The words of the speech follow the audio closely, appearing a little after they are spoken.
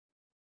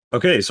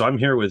Okay, so I'm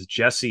here with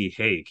Jesse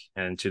Hake,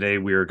 and today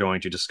we are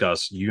going to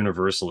discuss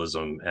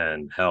universalism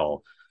and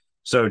hell.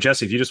 So,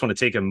 Jesse, if you just want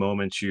to take a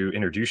moment to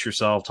introduce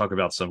yourself, talk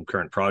about some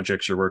current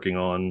projects you're working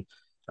on,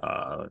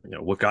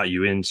 what got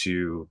you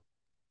into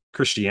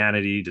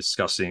Christianity,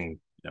 discussing,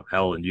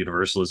 hell and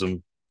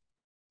universalism.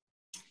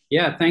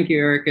 Yeah, thank you,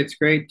 Eric. It's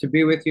great to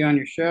be with you on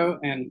your show,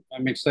 and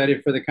I'm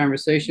excited for the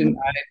conversation.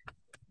 I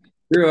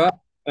grew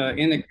up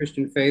in the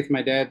Christian faith.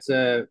 My dad's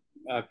a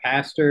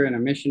pastor and a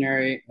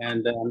missionary,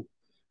 and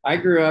I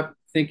grew up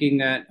thinking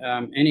that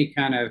any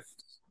kind of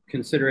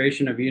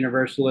consideration of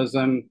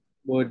universalism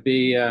would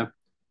be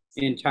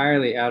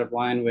entirely out of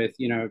line with,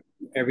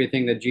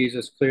 everything that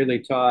Jesus clearly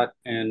taught,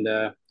 and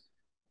that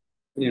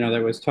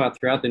was taught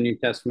throughout the New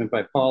Testament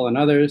by Paul and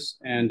others,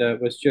 and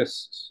was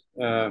just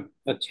a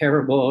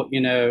terrible,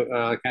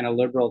 kind of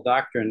liberal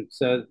doctrine.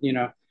 So,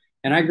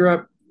 and I grew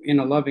up in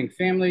a loving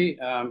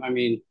family. I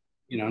mean,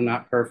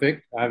 not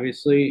perfect,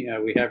 obviously.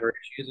 We have our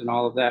issues and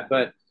all of that,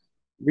 but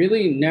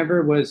really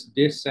never was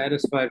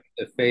dissatisfied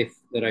with the faith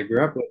that I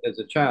grew up with as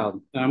a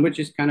child, which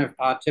is kind of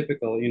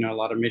atypical. A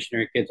lot of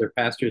missionary kids or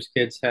pastors'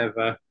 kids have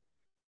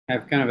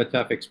kind of a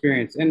tough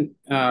experience. And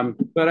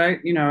but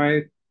I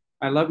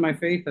love my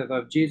faith. I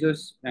love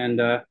Jesus, and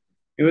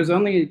it was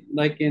only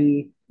like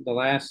in the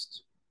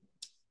last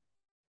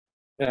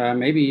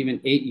maybe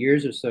even 8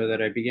 years or so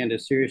that I began to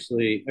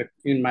seriously,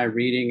 in my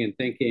reading and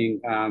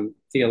thinking,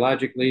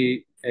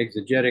 theologically,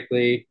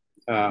 exegetically,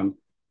 um,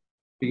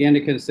 began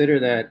to consider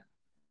that,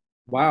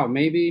 wow,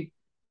 maybe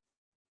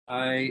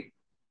I,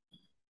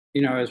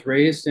 I was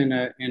raised in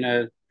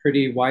a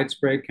pretty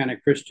widespread kind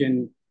of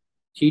Christian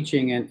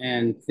teaching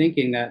and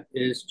thinking that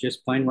is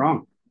just plain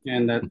wrong.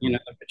 And that, Mhm.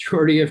 the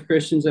majority of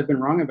Christians have been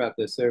wrong about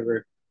this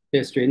over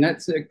history. And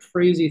that's a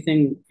crazy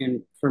thing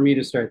for me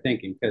to start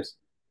thinking, because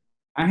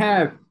I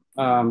have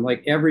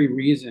like every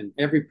reason,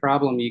 every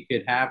problem you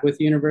could have with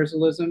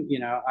universalism,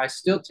 I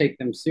still take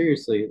them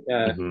seriously.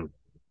 Mhm.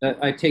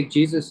 I take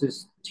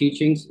Jesus's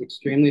teachings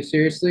extremely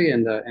seriously,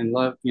 and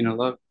love,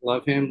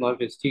 love him, love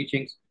his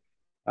teachings.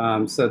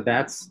 So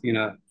that's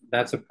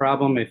a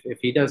problem if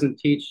he doesn't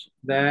teach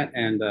that.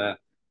 And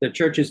the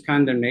church's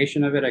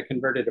condemnation of it, I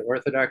converted to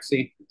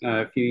Orthodoxy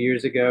a few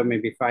years ago,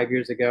 maybe 5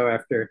 years ago,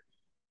 after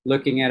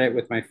looking at it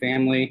with my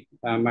family.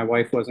 My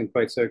wife wasn't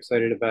quite so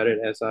excited about it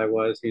as I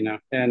was,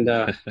 and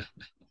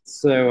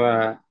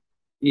so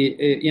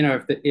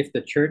if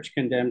the church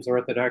condemns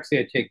Orthodoxy,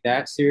 I take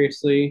that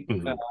seriously.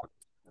 Mhm.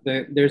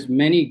 There's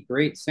many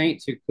great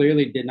saints who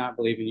clearly did not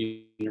believe in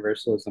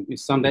universalism.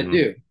 Some that Mhm.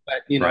 do,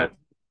 but Right.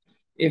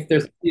 if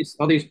there's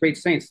all these great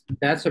saints,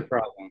 that's a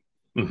problem.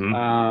 Mhm.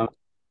 Uh,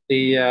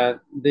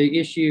 the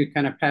issue,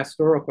 kind of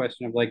pastoral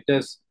question of like,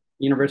 does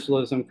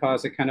universalism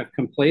cause a kind of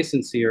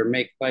complacency or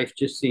make life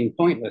just seem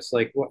pointless?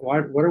 Like,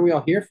 what are we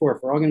all here for?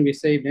 If we're all going to be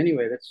saved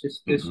anyway,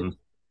 Mhm.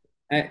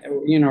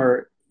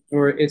 uh,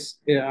 or it's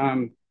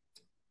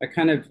a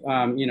kind of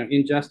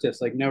injustice,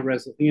 like no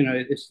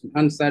it's an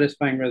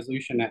unsatisfying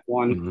resolution at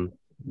Mhm.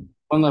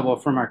 one level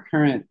from our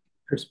current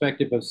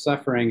perspective of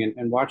suffering,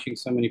 and watching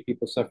so many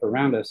people suffer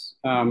around us.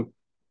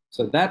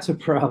 So that's a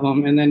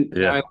problem. And then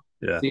Yeah. I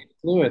Yeah. C.S.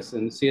 Lewis,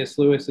 and C.S.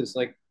 Lewis is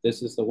like,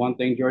 this is the one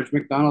thing George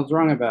MacDonald's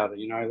wrong about.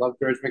 I love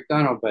George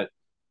MacDonald, but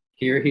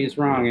here he's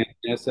wrong.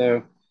 And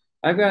so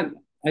I've got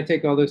I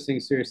take all those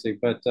things seriously,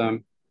 but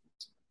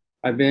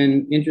I've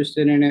been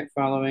interested in it,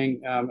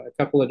 following a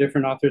couple of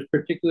different authors,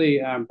 particularly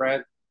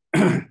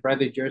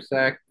Bradley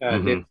Jersak,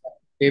 Mhm.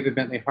 David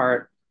Bentley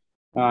Hart,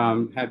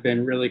 have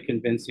been really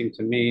convincing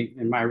to me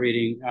in my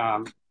reading.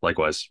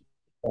 Likewise.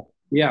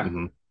 Yeah,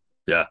 Mhm.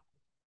 Yeah.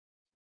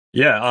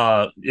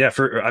 Yeah, yeah,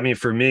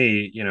 for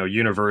me,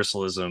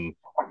 universalism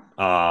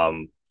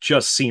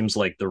just seems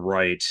like the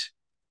right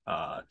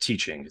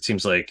teaching. It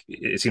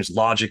seems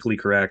logically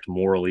correct,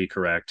 morally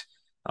correct.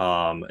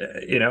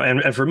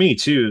 And for me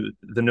too,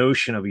 the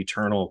notion of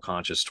eternal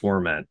conscious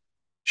torment,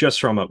 just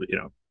from a,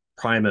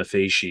 prima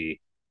facie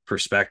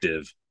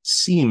perspective,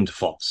 seemed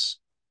false,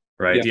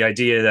 right? yeah, The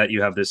idea that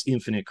you have this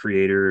infinite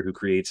creator who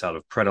creates out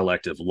of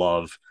predilective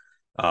love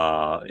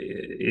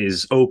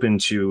is open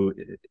to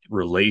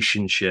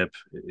relationship,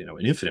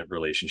 an infinite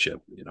relationship,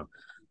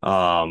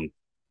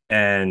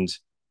 and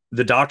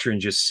the doctrine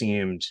just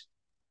seemed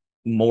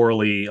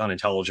morally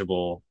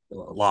unintelligible,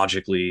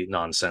 logically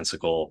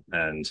nonsensical,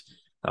 and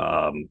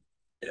um,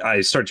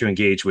 I start to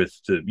engage with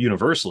the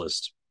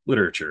universalist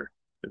literature,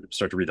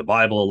 start to read the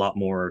Bible a lot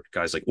more,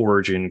 guys like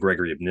Origen,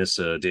 Gregory of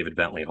Nyssa, David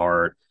Bentley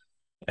Hart,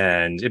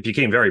 and it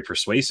became very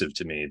persuasive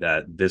to me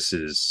that this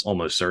is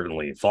almost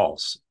certainly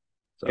false.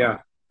 So yeah.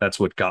 that's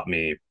what got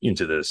me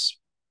into this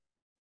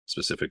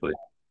specifically.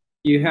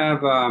 You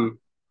have,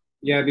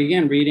 yeah. I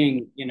began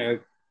reading,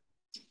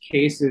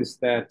 cases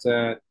that,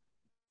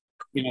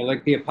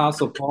 like the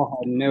Apostle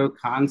Paul had no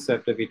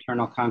concept of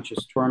eternal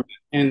conscious torment,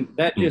 and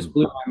that just Mhm.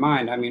 blew my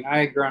mind. I mean, I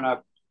had grown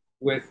up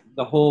with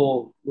the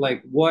whole,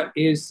 like, what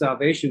is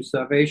salvation?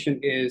 Salvation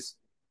is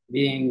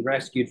being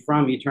rescued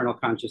from eternal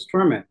conscious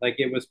torment. Like,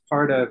 it was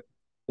part of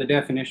the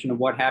definition of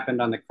what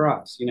happened on the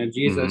cross.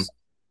 Mhm.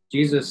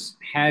 Jesus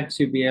had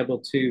to be able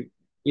to,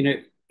 you know,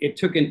 it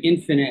took an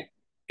infinite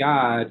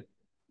God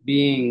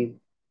being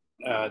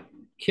uh,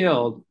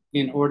 killed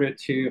in order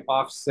to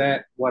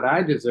offset what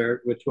I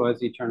deserved, which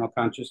was eternal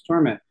conscious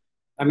torment.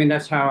 I mean,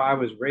 that's how I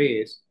was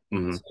raised.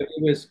 Hmm. So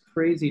it was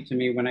crazy to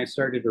me when I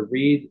started to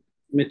read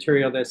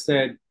material that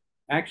said,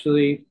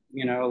 actually,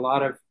 a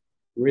lot of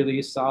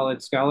really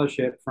solid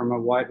scholarship from a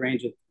wide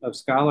range of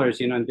scholars,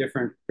 in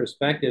different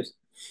perspectives,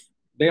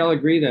 they all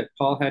agree that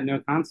Paul had no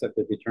concept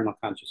of eternal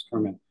conscious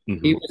torment. Hmm.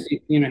 He was,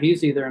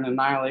 he's either an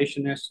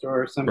annihilationist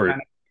or some Or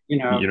kind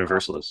of,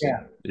 universalist.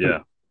 yeah, Yeah.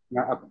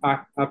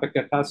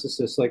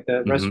 apokatastasis, like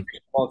the Hmm. restoration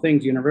of all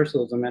things,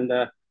 universalism, and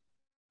that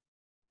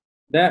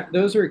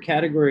those are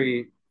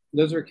categorical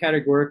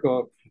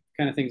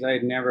kind of things I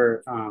had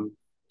never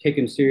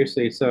taken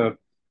seriously. So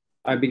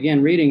I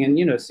began reading,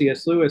 and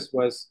C.S. Lewis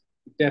was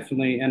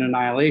definitely an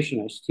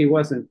annihilationist. He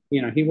wasn't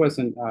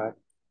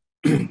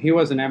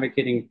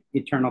advocating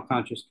eternal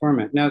conscious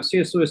torment. Now,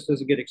 C.S. Lewis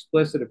doesn't get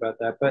explicit about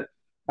that, but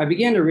I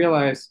began to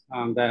realize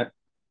that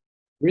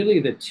really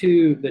the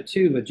two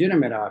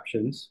legitimate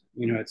options,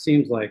 it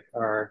seems like,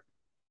 are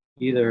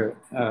either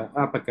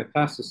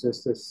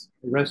apokatastasis, this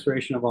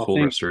restoration of all Full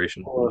things,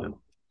 restoration. Yeah.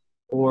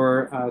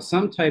 or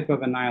some type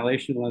of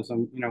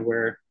annihilationism,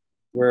 where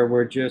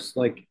we're just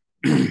like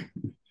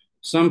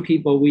some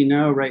people we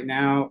know right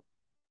now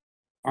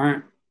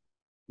aren't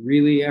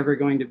really ever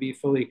going to be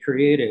fully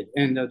created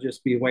and they'll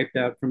just be wiped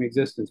out from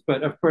existence.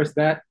 But of course,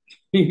 that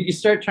you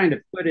start trying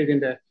to put it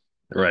into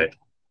Right.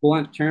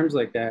 blunt terms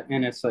like that,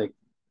 and it's like,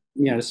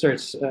 it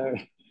starts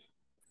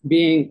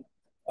being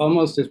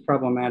almost as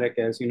problematic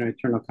as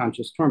eternal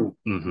conscious torment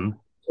Hmm. in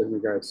certain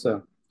regards.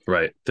 So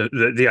Right.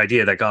 The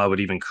idea that God would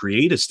even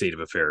create a state of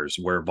affairs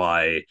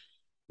whereby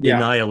yeah,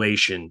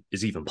 annihilation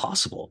is even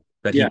possible,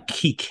 that yeah,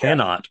 he yeah,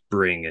 cannot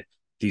bring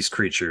these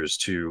creatures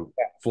to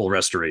full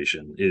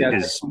restoration yeah,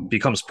 is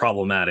becomes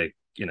problematic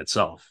in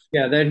itself.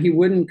 yeah, that he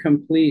wouldn't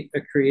complete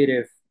a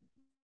creative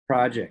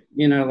project,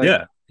 like,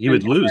 Yeah, he and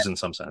would lose in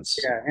some sense.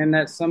 yeah, and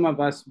that some of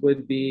us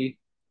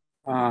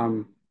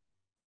um,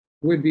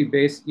 would be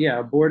based, yeah,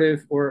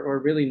 abortive, or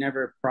really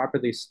never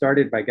properly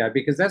started by God,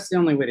 because that's the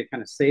only way to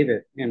kind of save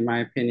it, in my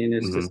opinion,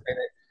 is to say Hmm.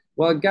 that,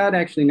 well, God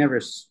actually never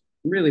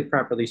really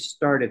properly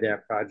started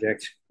that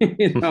project,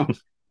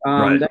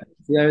 Right. that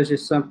was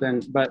just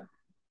something, but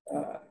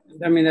uh,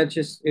 I mean, it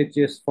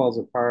just falls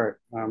apart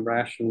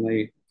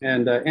rationally,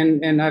 and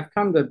I've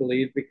come to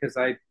believe, because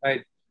I'm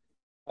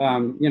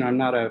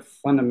not a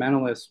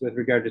fundamentalist with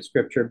regard to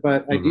scripture,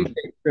 but I do Hmm.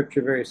 take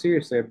scripture very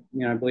seriously.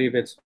 I believe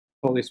it's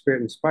Holy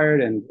Spirit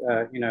inspired, and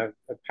a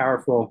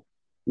powerful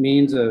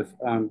means of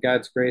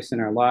God's grace in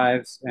our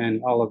lives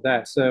and all of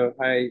that. So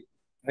I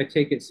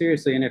take it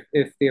seriously, and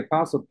if the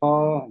Apostle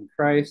Paul and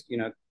Christ,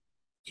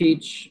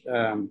 teach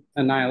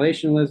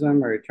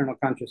annihilationism or eternal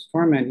conscious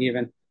torment,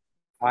 even,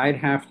 I'd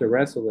have to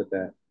wrestle with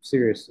that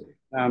seriously.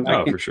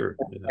 Oh, for sure.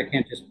 Yeah. I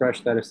can't just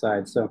brush that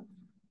aside. So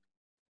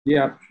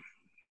yeah.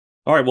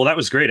 All right. Well, that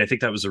was great. I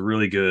think that was a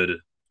really good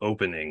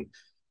opening.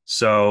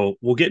 So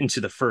we'll get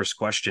into the first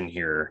question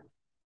here.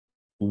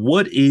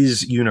 What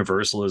is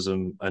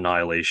universalism,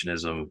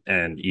 annihilationism,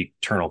 and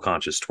eternal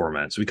conscious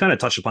torment? So we kind of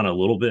touched upon it a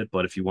little bit,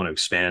 but if you want to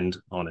expand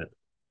on it a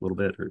little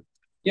bit, or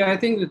Yeah, I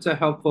think it's a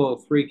helpful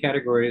three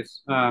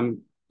categories.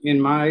 In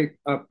my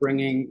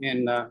upbringing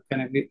in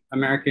kind of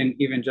American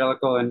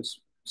evangelical and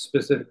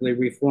specifically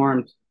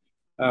Reformed,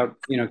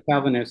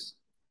 Calvinist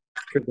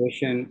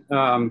tradition,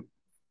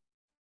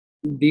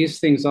 these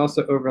things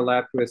also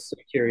overlapped with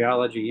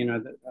soteriology,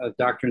 the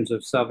doctrines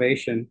of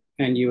salvation,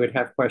 and you would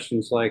have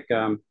questions like,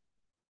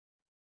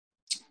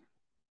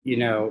 you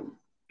know,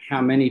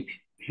 how many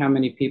how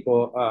many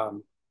people,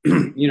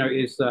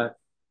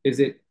 is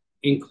it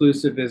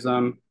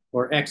inclusivism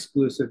or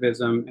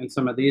exclusivism, and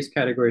some of these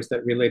categories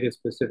that related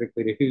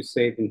specifically to who's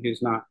saved and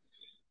who's not.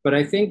 But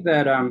I think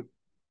that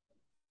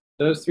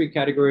those three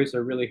categories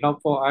are really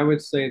helpful. I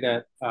would say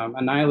that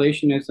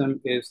annihilationism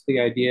is the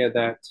idea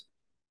that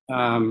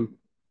um,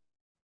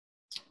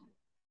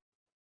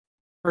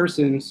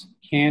 persons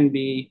can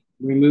be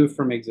removed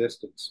from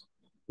existence.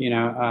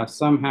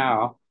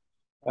 Somehow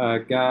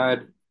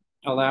God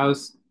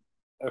allows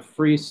a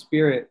free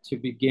spirit to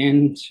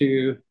begin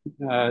to,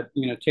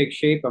 take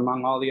shape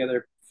among all the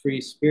other free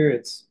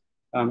spirits,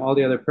 all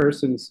the other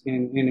persons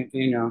in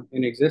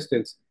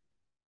existence,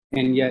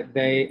 and yet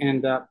they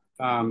end up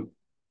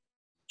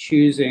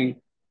choosing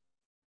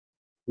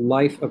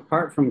life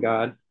apart from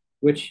God,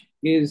 which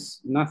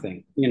is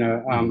nothing.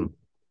 Mhm.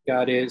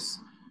 God is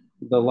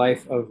the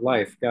life of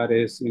life. God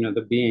is,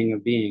 the being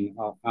of being.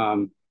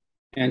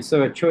 And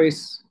so a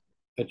choice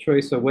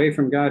away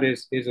from God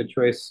is a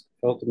choice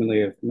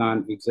ultimately of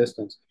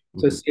non-existence.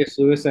 So Mhm. C.S.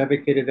 Lewis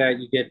advocated that.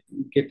 You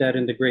get that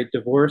in The Great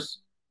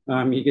Divorce.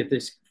 You get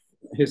this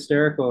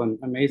hysterical and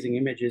amazing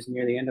images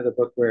near the end of the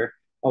book where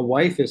a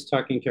wife is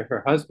talking to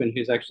her husband,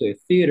 who's actually a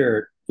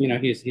theater.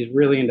 He's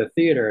really into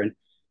theater,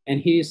 and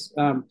he's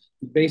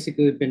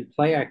basically been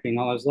play acting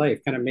all his life,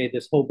 kind of made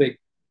this whole big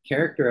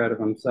character out of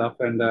himself,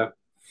 and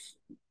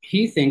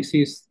he thinks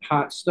he's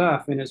hot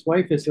stuff, and his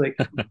wife is like,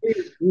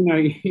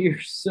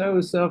 you're so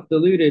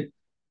self-deluded,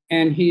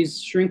 and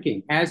he's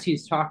shrinking as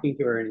he's talking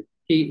to her, and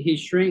he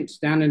shrinks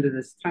down into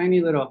this tiny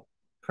little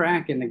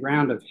crack in the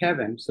ground of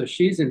heaven. So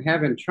she's in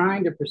heaven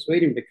trying to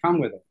persuade him to come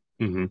with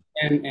her. Hmm.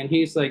 And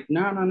he's like,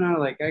 no, no, no,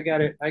 like I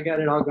got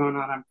it all going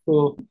on, I'm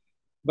cool.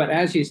 But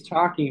as he's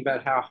talking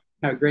about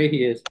how great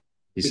he is,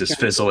 He's he just kind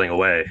of fizzling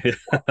away.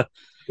 Yeah.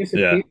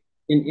 disappears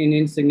in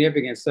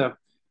insignificance. So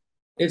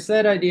it's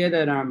that idea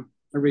that a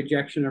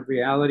rejection of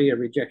reality, a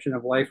rejection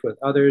of life with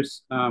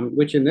others,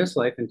 which in this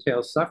life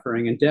entails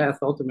suffering and death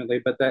ultimately,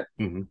 but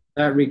Hmm.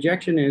 that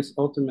rejection is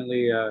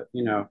ultimately, a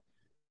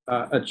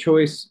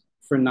choice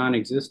for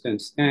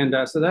non-existence, and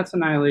so that's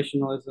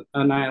annihilationism.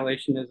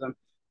 Annihilationism.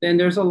 And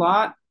there's a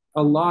lot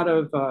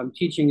of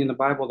teaching in the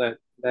Bible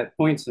that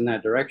points in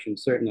that direction,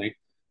 certainly.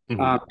 Hmm.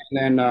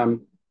 And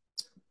then,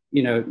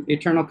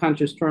 eternal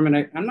conscious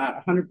torment. I'm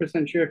not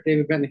 100% sure if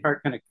David Bentley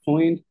Hart kind of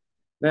coined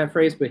that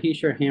phrase, but he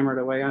sure hammered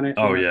away on it.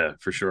 Oh yeah,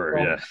 for sure.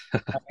 Well, Yeah.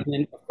 and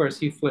then, of course,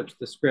 he flips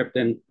the script,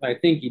 and I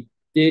think he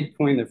did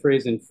coin the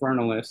phrase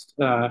infernalist,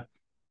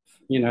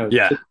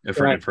 Yeah. to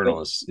describe it.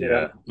 Infernalists. Yeah.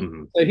 Yeah.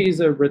 Hmm. So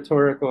he's a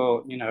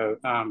rhetorical,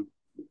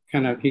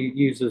 kind of, he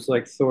uses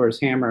like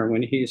Thor's hammer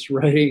when he's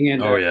writing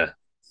and Oh yeah.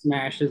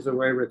 smashes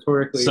away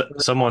rhetorically.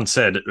 Someone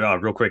said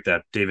real quick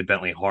that David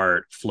Bentley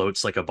Hart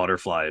floats like a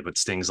butterfly but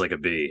stings like a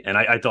bee, and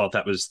I thought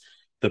that was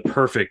the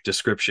perfect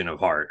description of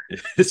Hart.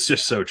 It's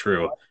just so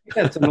true.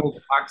 That's an old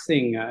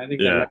boxing. I think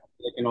that Yeah. might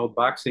be like an old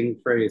boxing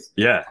phrase.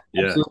 Yeah.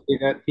 Yeah. Absolutely,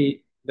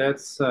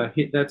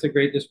 that's a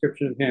great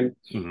description of him.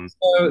 Hmm.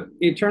 So,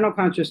 eternal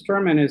conscious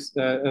torment is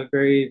a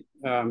very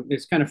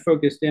it's kind of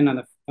focused in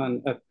on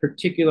a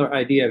particular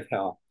idea of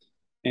hell,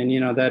 and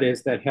that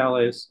is that hell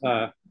is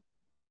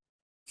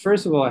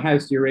first of all, it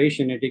has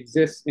duration. It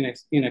exists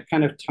in a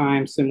kind of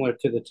time similar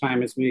to the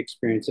time as we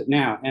experience it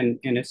now, and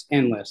it's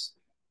endless.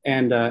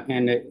 And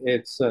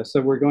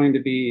so we're going to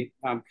be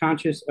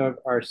conscious of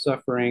our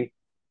suffering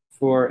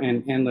for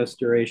an endless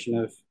duration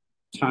of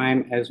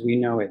time as we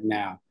know it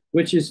now,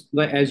 which is,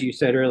 as you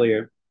said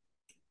earlier,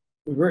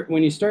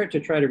 when you start to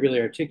try to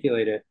really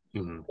articulate it,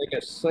 Hmm. like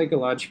a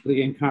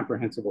psychologically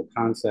incomprehensible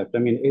concept. I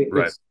mean,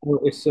 Right.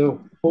 it's so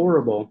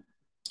horrible.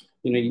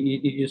 You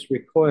just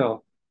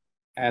recoil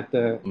at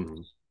the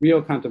Hmm.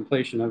 real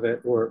contemplation of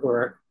it,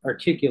 or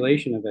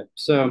articulation of it.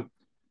 So,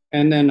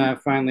 and then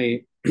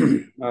finally,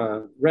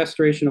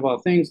 restoration of all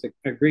things,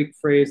 a Greek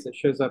phrase that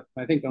shows up,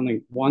 I think,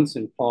 only once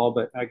in Paul,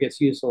 but gets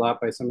used a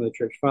lot by some of the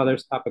church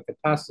fathers,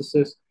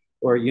 apokatastasis,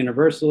 or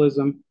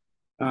universalism,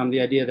 the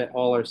idea that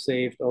all are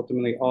saved,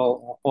 ultimately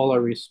all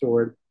are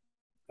restored,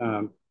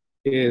 um,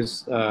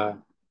 is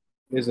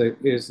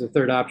is the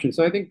third option.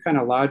 So I think kind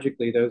of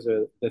logically, those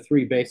are the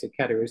three basic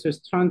categories. There's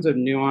tons of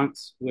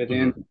nuance Hmm.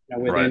 within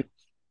Right.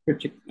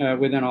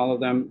 within all of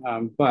them,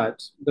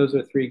 but those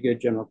are three good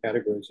general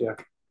categories. Yeah.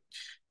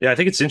 Yeah, I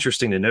think it's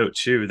interesting to note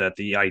too that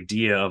the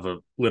idea of a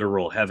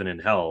literal heaven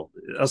and hell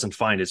doesn't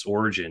find its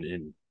origin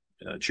in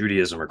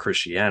Judaism or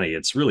Christianity.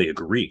 It's really a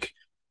Greek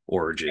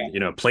origin.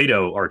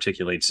 Plato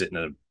articulates it in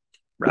a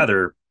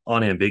rather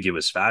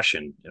unambiguous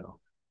fashion,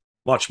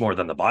 much more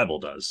than the Bible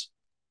does.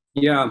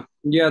 Yeah,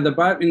 yeah. The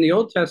Bible in the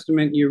Old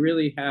Testament, you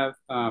really have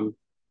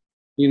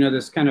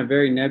this kind of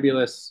very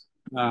nebulous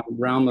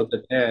realm of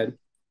the dead,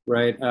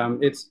 right?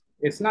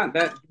 It's not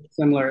that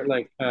similar,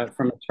 like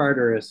from a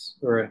Tartarus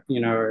or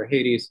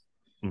Hades,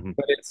 Hmm.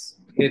 but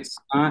it's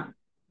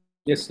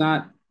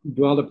not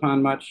dwelled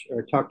upon much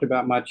or talked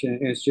about much,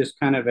 and it's just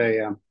kind of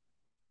a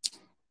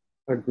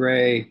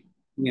gray,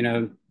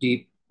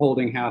 deep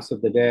holding house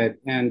of the dead,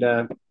 and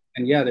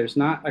yeah, there's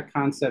not a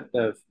concept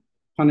of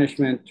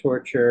punishment,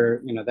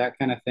 torture, that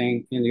kind of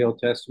thing in the Old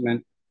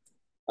Testament,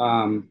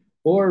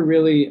 or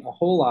really a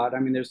whole lot. I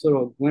mean, there's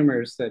little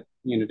glimmers that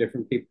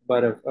different people,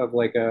 but of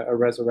like a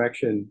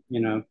resurrection,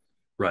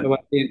 Right. but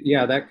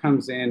yeah, that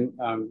comes in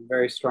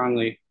very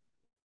strongly.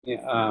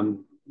 Yeah,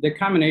 the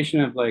combination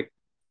of like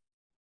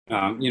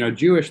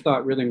Jewish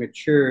thought really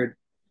matured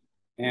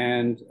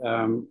and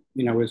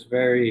was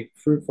very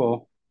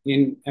fruitful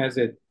in as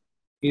it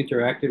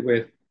interacted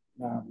with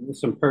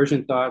some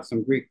Persian thought,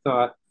 some Greek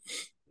thought,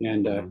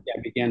 and Hmm.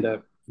 yeah, began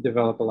to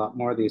develop a lot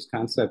more of these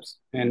concepts.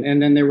 And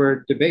then there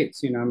were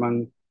debates,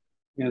 among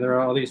there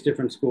are all these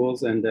different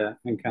schools and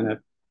kind of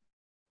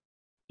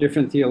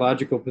different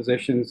theological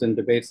positions and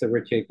debates that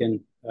were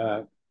taken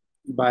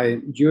by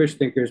Jewish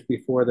thinkers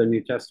before the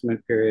New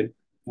Testament period,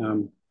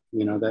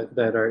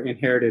 that are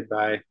inherited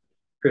by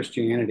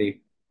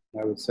Christianity,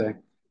 I would say.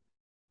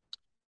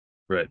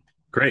 Right.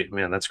 Great,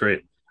 man. That's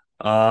great.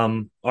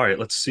 All right,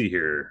 let's see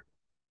here.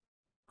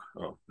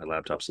 Oh, my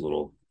laptop's a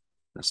little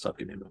messed up.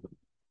 Give me a moment.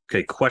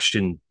 Okay,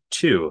 question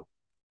two.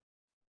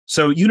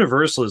 So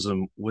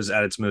universalism was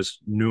at its most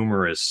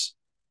numerous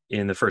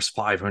in the first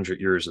 500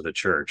 years of the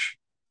church.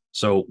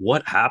 So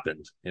what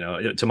happened?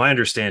 To my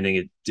understanding,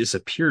 it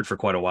disappeared for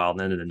quite a while. And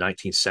then in the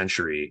 19th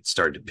century, it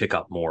started to pick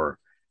up more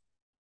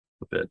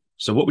a bit.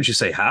 So what would you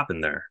say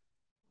happened there?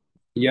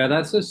 Yeah,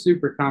 that's a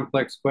super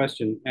complex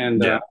question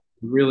and Yeah.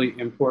 really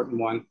important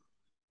one.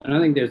 I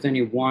don't think there's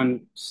any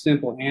one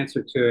simple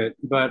answer to it,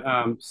 but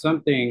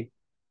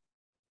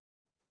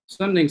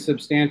something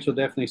substantial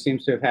definitely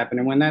seems to have happened.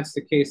 And when that's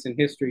the case in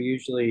history,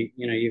 usually,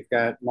 you've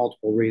got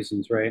multiple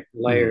reasons, right?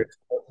 Mhm.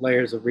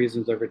 Layers of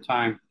reasons over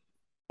time.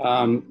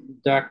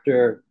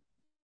 Dr.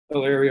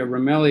 Ilaria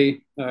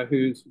Ramelli,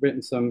 who's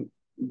written some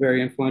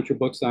very influential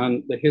books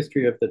on the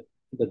history of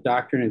the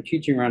doctrine and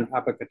teaching around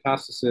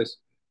apokatastasis,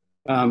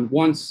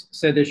 once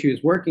said that she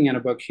was working on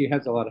a book. She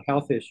has a lot of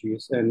health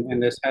issues,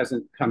 and this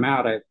hasn't come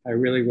out. I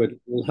really would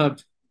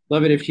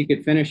love it if she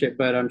could finish it,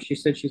 but she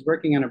said she's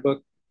working on a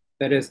book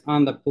that is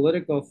on the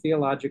political,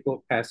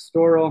 theological,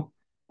 pastoral,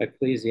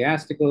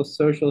 ecclesiastical,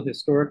 social,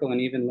 historical,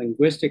 and even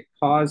linguistic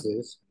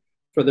causes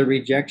for the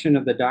rejection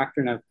of the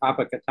doctrine of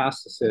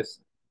apokatastasis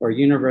or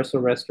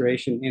universal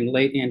restoration in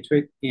late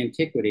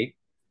antiquity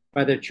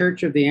by the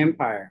Church of the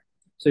Empire.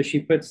 So she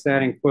puts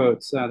that in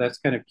quotes. That's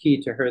kind of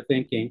key to her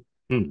thinking.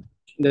 Mm.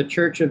 The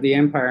Church of the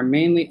Empire,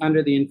 mainly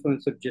under the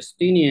influence of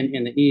Justinian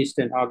in the East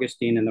and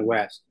Augustine in the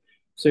West.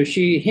 So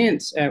she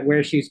hints at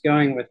where she's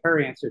going with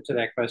her answer to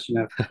that question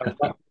of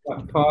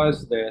what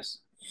caused this.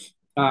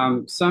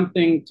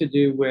 Something to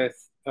do with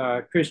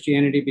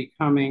Christianity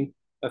becoming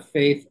a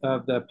faith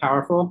of the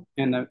powerful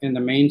and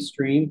the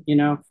mainstream,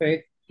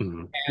 faith,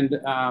 Mhm.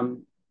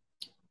 and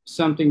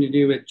something to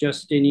do with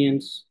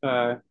Justinian's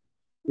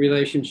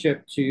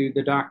relationship to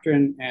the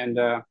doctrine. And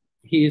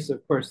he's,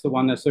 of course, the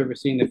one that's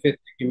overseeing the Fifth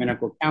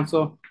Ecumenical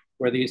Council,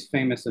 where these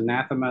famous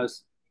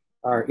anathemas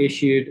are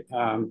issued.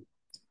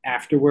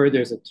 Afterward,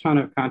 there's a ton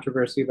of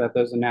controversy about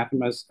those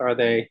anathemas. Are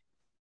they,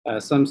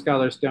 some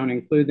scholars don't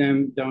include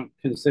them, don't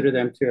consider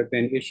them to have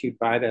been issued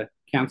by the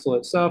council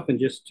itself, and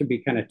just to be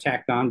kind of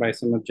tacked on by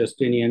some of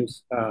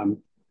Justinian's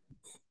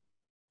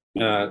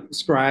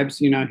scribes,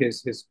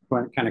 his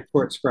kind of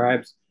court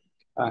scribes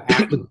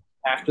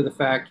after the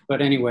fact.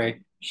 But anyway,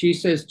 she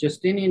says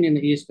Justinian in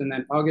the East and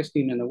then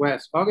Augustine in the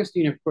West.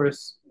 Augustine, of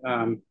course,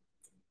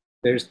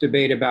 there's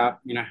debate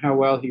about how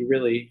well he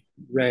really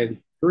read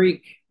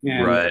Greek,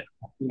 and Right.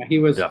 he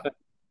was Yeah. a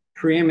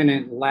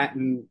preeminent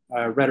Latin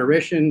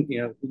rhetorician,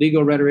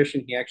 legal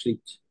rhetorician. He actually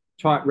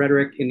taught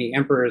rhetoric in the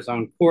emperor's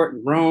own court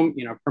in Rome.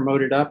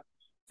 Promoted up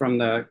from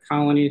the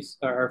colonies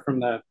or from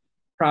the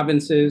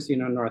provinces,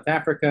 North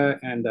Africa,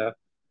 and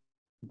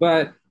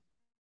but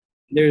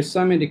there's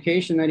some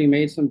indication that he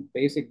made some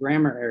basic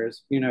grammar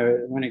errors,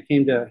 when it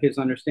came to his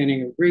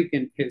understanding of Greek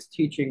and his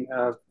teaching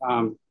of,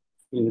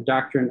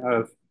 doctrine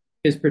of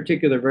his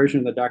particular version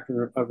of the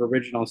doctrine of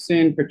original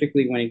sin,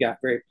 particularly when he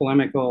got very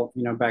polemical,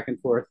 back and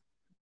forth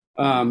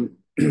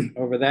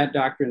over that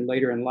doctrine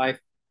later in life.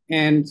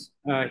 And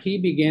he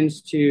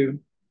begins to,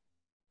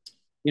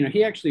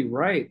 he actually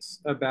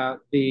writes about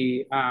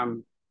the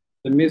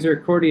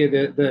misericordia,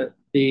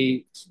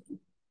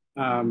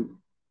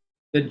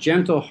 the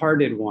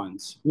gentle-hearted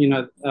ones.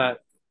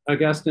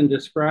 Augustine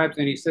describes,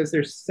 and he says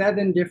there's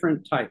 7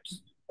 different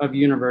types of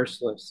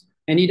universalists,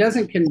 and he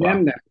doesn't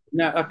condemn Wow. them.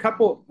 Now,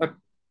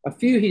 a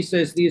few, he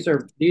says these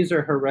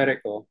are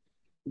heretical,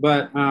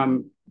 but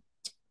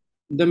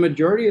the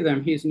majority of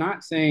them, he's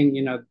not saying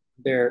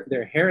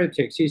they're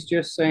heretics. He's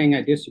just saying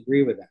I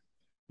disagree with them.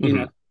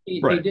 Hmm.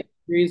 He Right.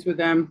 disagrees with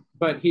them,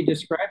 but he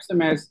describes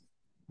them as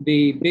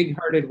the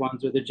big-hearted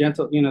ones or the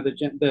gentle,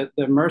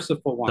 the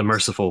merciful The ones.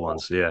 merciful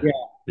ones. Yeah. Yeah,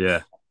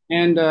 Yeah.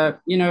 and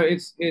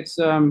it's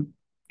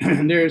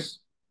there's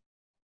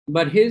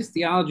but his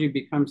theology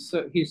becomes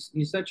so he's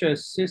such a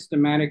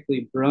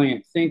systematically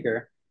brilliant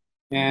thinker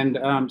and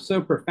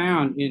so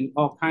profound in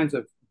all kinds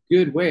of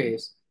good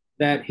ways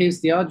that his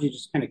theology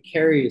just kind of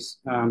carries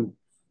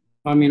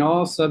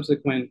all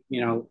subsequent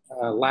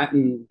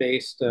Latin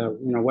based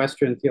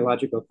Western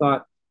theological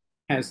thought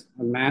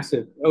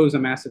owes a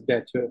massive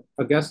debt to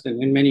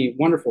Augustine in many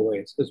wonderful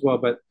ways as well,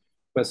 but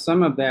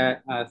some of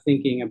that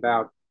thinking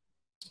about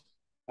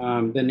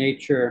the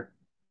nature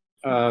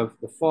of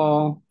the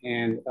fall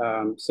and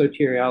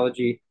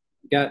soteriology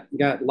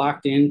got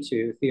locked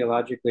into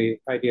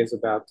theologically ideas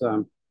about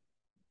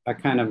a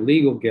kind of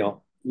legal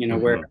guilt,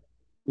 where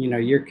Hmm.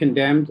 you're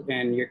condemned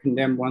and you're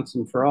condemned once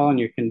and for all, and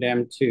you're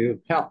condemned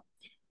to hell.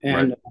 Right.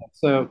 And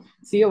so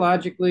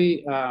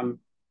theologically,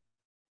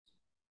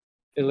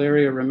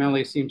 Ilaria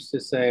Ramelli seems to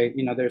say,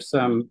 there's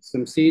some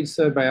seeds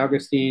sowed by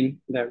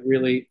Augustine that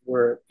really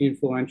were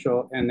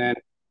influential, and then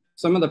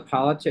some of the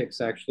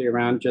politics actually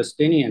around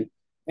Justinian,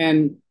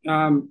 and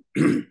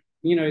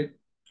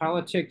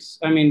politics.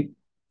 I mean,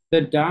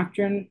 the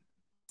doctrine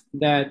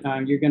that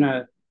you're going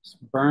to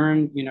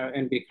burn,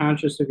 and be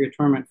conscious of your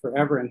torment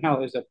forever in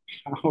hell is a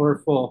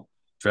powerful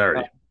uh,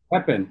 Very.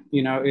 weapon.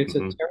 It's a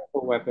Hmm.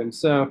 terrible weapon.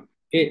 So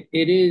it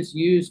is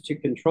used to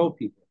control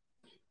people.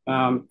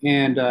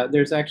 And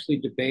there's actually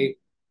debate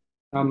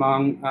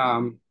among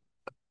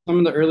some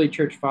of the early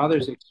church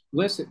fathers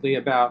explicitly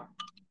about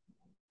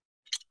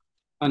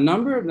a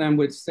number of them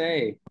would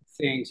say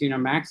things.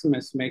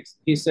 Maximus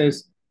he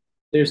says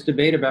there's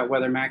debate about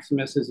whether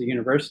Maximus is a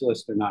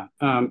universalist or not.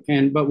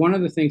 But one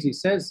of the things he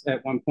says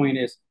at one point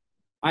is,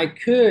 I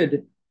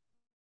could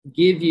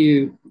give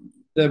you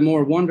the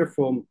more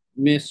wonderful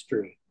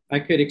mystery. I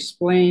could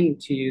explain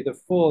to you the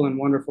full and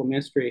wonderful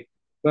mystery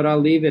but I'll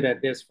leave it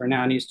at this for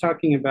now. And he's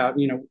talking about,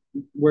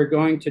 we're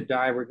going to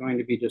die, we're going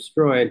to be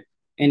destroyed,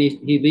 and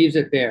he leaves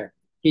it there.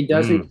 He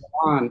doesn't Mm.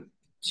 go on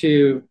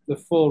to the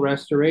full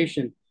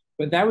restoration.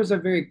 But that was a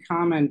very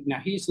common. Now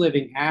he's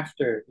living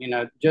after,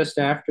 just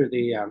after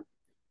the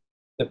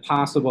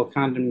possible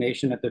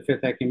condemnation at the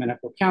Fifth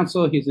Ecumenical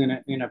Council. He's in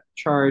a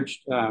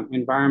charged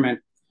environment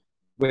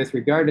with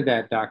regard to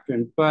that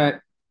doctrine, but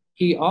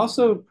he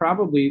also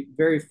probably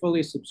very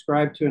fully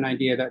subscribed to an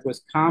idea that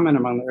was common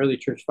among the early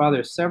church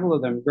fathers. Several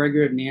of them,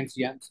 Gregory of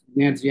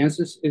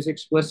Nazianzus is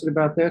explicit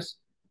about this.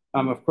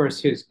 Of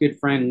course, his good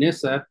friend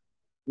Nyssa,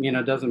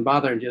 doesn't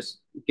bother and just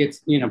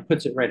gets,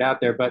 puts it right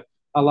out there. But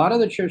a lot of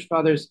the church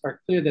fathers are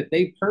clear that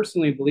they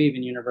personally believe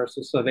in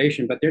universal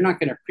salvation, but they're not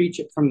going to preach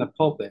it from the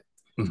pulpit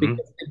Hmm.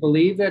 because they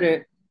believe that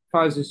it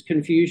causes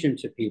confusion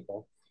to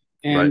people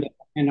Right.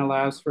 and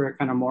allows for a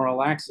kind of moral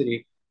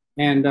laxity.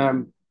 And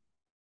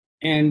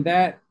and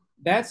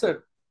that's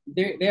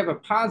they have a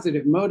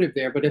positive motive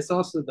there, but it's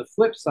also the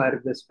flip side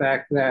of this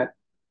fact that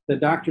the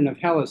doctrine of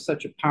hell is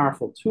such a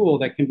powerful tool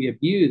that can be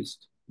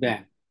abused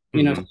then. So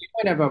Hmm. you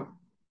might have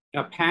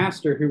a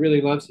pastor who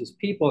really loves his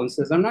people and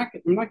says, I'm not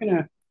going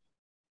to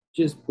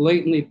just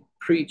blatantly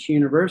preach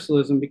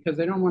universalism because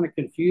I don't want to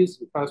confuse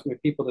and cause my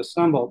people to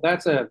stumble.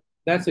 That's a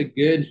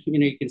good,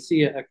 you can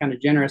see a kind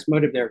of generous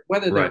motive there,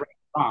 whether they're Right. right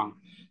or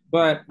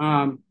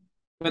wrong.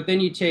 But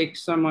then you take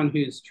someone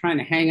who's trying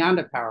to hang on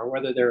to power,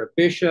 whether they're a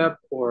bishop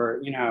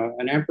or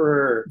an emperor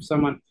or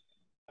someone,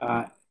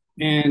 uh,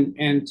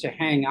 and to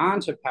hang on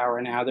to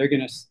power now, they're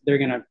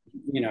gonna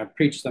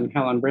preach some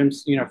hell and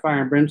brimstone,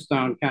 fire and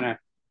brimstone kind of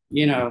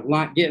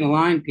get in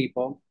line,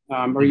 people,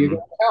 or you're Hmm.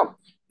 going to hell.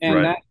 And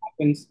Right. that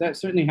happens. That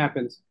certainly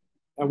happens,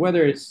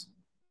 whether it's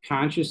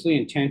consciously,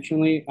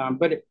 intentionally.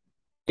 But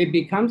it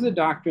becomes a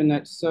doctrine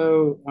that's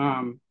so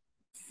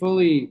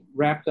fully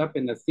wrapped up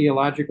in the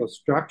theological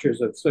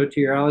structures of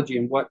soteriology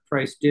and what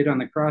Christ did on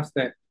the cross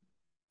that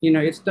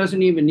it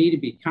doesn't even need to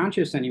be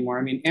conscious anymore.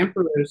 I mean,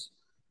 emperors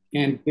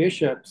and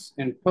bishops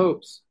and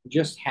popes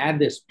just had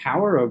this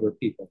power over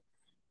people.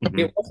 Hmm.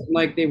 It wasn't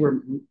like they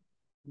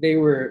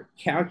were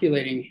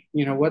calculating,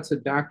 what's a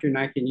doctrine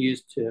I can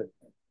use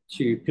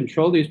to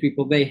control these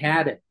people. They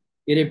had it.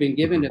 It had been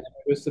given Hmm. to them.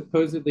 It was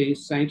supposedly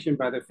sanctioned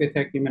by the Fifth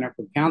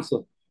Ecumenical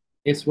Council.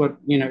 It's what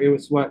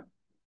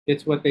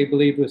they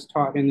believed was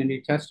taught in the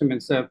New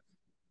Testament. So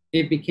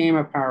it became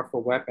a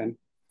powerful weapon.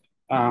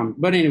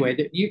 But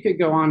anyway, you could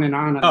go on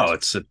Oh, this.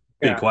 it's a big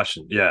Yeah,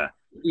 question. Yeah.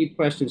 deep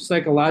questions,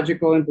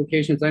 psychological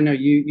implications. I know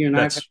you and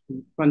I have had That's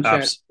some fun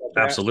chats about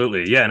that.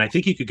 absolutely. Yeah. And I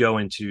think you could go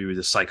into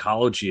the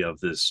psychology of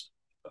this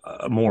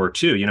more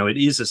too. It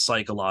is a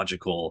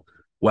psychological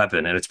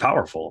weapon and it's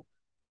powerful.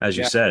 As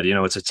you Yeah, said,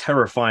 it's a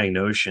terrifying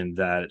notion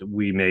that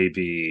we may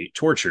be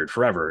tortured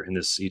forever in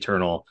this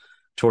eternal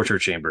torture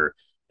chamber.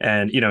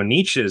 And,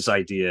 Nietzsche's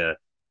idea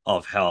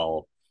of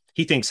hell,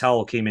 he thinks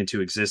hell came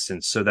into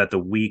existence so that the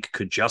weak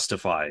could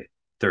justify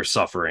their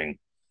suffering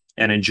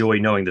and enjoy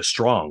knowing the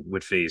strong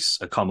would face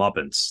a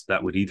comeuppance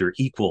that would either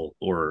equal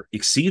or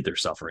exceed their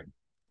suffering.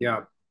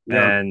 yeah,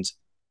 yeah, And,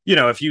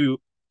 if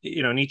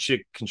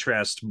Nietzsche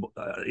contrasts,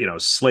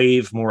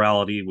 slave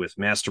morality with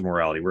master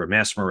morality, where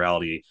master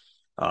morality,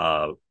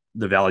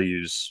 the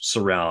values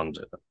surround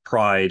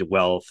pride,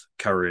 wealth,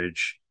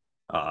 courage,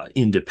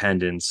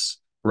 independence,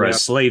 yeah,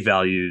 whereas slave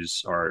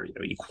values are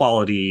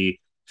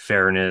equality,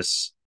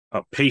 fairness,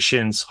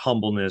 patience,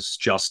 humbleness,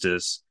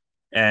 justice,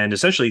 and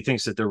essentially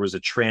thinks that there was a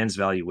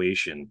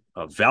transvaluation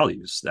of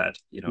values that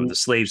mm, the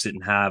slaves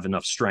didn't have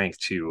enough strength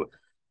to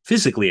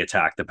physically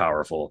attack the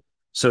powerful,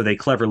 so they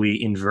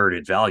cleverly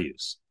inverted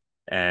values.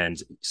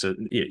 And so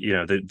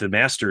the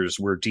masters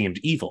were deemed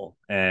evil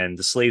and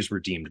the slaves were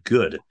deemed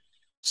good.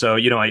 So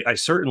I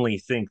certainly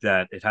think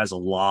that it has a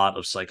lot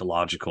of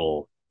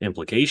psychological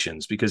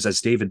implications because,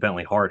 as David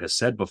Bentley Hart has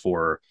said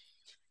before,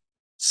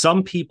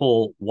 some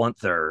people want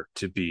there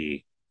to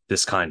be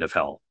this kind of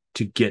hell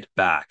to get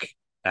back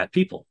at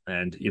people.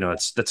 And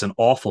that's an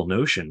awful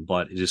notion,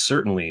 but it is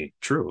certainly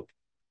true.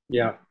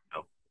 yeah.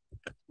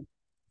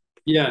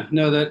 Yeah,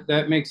 no,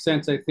 that makes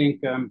sense. I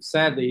think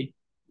sadly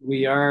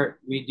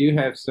we do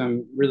have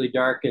some really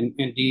dark and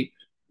deep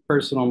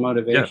personal Yeah,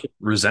 motivation,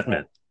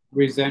 resentment.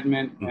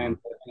 resentment, Hmm.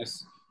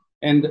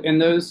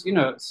 and those,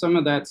 some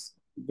of that's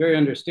very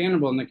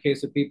understandable in the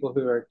case of people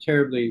who are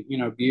terribly,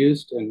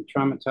 abused and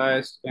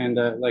traumatized, and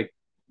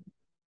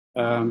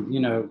um, you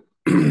know,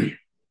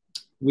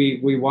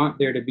 we want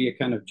there to be a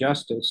kind of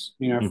justice,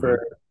 Hmm.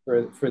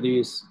 for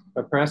these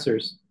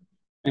oppressors,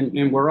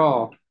 and we're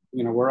all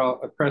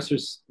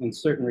oppressors in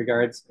certain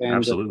regards,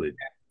 Absolutely.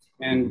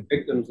 and Hmm.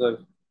 victims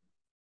of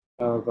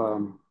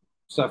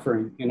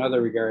suffering in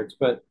other regards.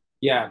 But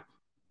yeah,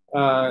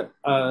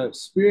 a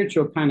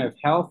spiritual kind of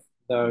health,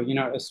 though,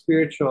 a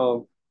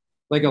spiritual,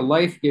 like a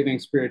life-giving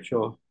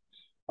spiritual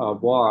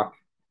walk,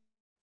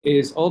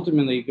 is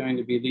ultimately going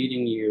to be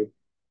leading you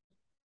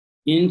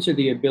into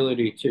the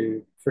ability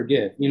to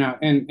forgive.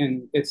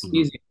 And it's Hmm.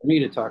 easy for me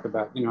to talk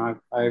about.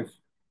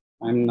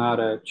 I'm not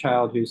a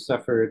child who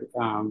suffered,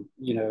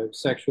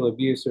 sexual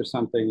abuse or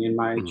something in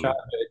my Hmm.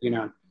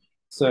 childhood.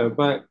 So,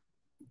 but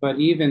but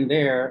even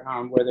there,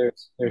 where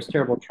there's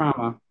terrible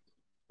trauma,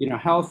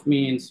 health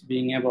means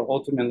being able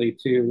ultimately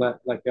to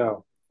let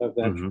go of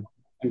that Hmm. trauma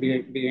and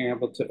being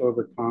able to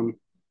overcome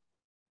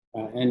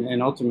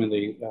and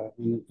ultimately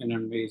in an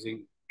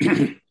amazing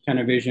kind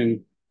of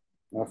vision,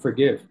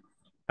 forgive.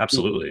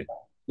 Absolutely.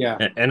 Yeah,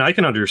 And I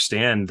can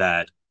understand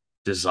that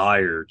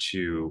desire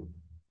to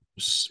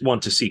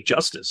want to seek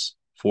justice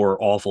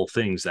for awful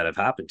things that have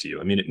happened to you.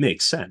 I mean, it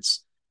makes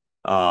sense.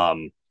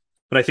 Um,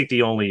 but I think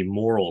the only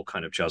moral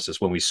kind of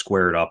justice when we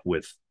square it up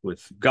with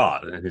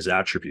God and his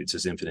attributes,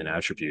 his infinite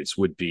attributes,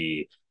 would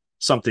be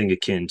something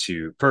akin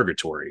to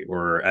purgatory,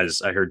 or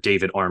as I heard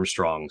David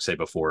Armstrong say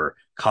before,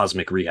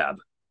 cosmic rehab.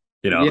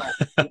 You know,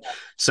 yeah,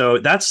 so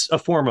that's a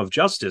form of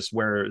justice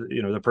where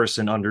the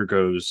person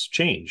undergoes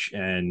change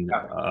and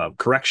yeah,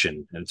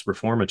 correction, and it's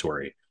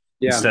reformatory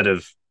yeah, instead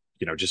of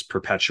just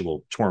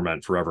perpetual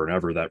torment forever and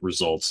ever that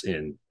results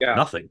in yeah.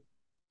 nothing.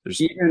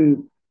 There's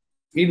Even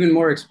even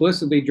more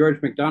explicitly,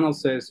 George MacDonald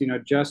says,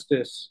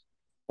 justice,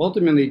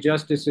 ultimately,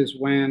 justice is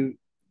when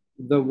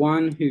the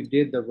one who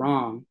did the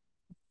wrong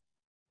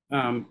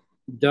um,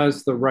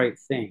 does the right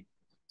thing.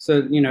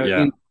 So,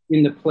 Yeah.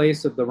 in the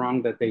place of the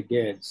wrong that they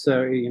did.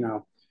 So,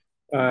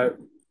 uh,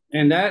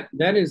 and that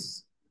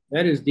is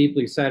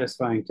deeply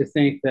satisfying to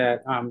think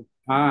that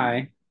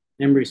I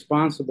am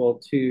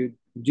responsible to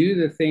do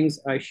the things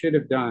I should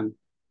have done,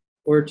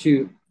 or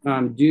to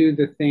do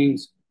the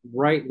things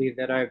rightly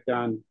that I've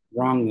done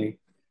wrongly,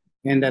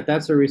 and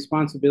that's a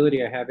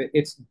responsibility I have.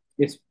 It's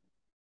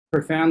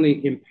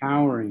profoundly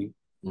empowering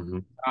Hmm.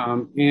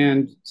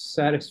 and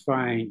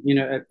satisfying,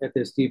 at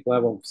this deep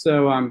level.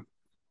 So,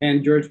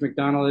 and George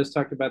MacDonald has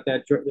talked about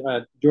that.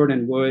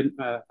 Jordan Wood,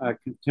 a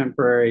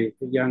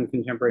young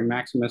contemporary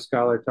Maximus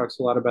scholar, talks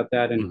a lot about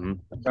that and Hmm.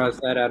 draws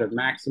that out of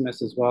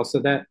Maximus as well. So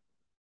that,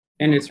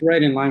 and it's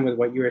right in line with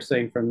what you were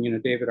saying from,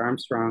 David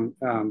Armstrong.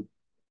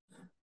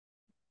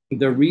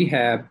 The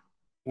rehab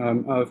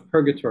of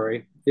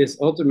purgatory is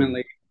Hmm.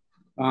 ultimately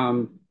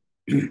um,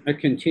 a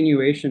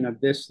continuation of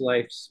this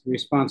life's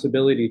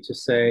responsibility to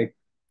say,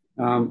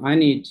 I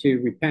need to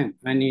repent.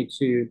 I need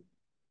to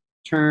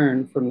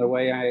turn from the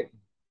way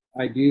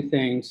I do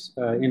things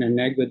in a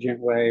negligent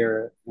way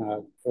or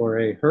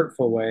a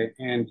hurtful way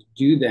and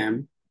do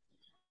them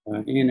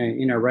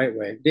in a right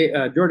way.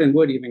 Jordan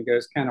Wood even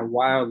goes kind of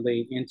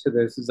wildly into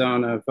this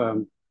zone of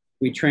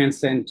we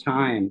transcend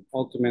time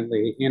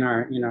ultimately in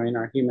our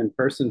human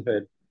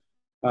personhood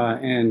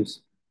and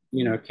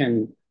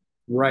can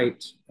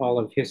write all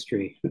of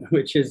history,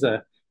 which is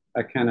a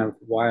kind of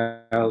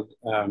wild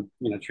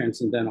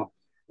transcendental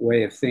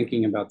way of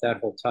thinking about that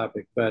whole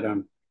topic, but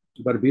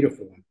a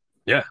beautiful one.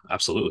 Yeah,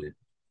 absolutely.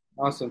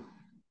 Awesome.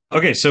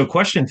 Okay, so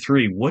question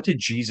three, what did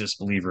Jesus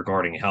believe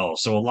regarding hell?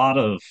 So a lot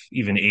of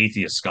even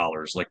atheist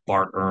scholars like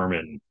Bart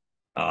Ehrman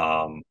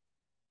um,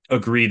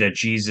 agree that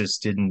Jesus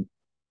didn't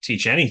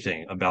teach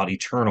anything about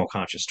eternal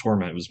conscious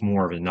torment. It was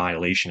more of an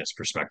annihilationist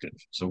perspective.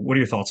 So what are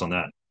your thoughts on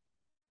that?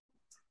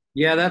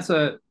 Yeah, that's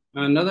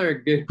another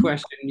good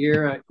question.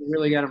 You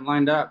really got them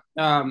lined up.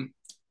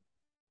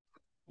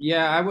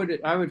 Yeah,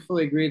 I would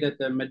fully agree that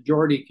the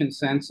majority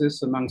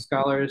consensus among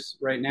scholars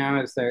right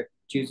now is that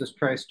Jesus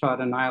Christ taught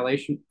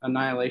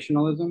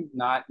annihilationalism,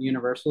 not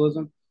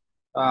universalism,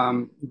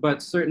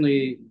 but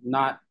certainly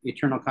not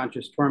eternal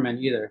conscious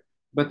torment either.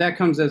 But that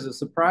comes as a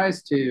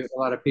surprise to a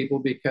lot of people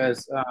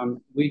because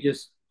we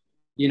just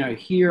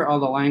hear all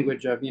the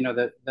language of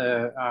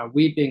the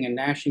weeping and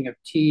gnashing of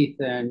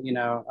teeth and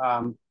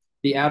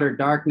the outer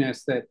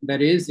darkness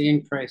that is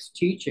in Christ's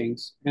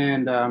teachings,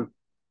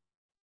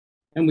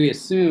 and we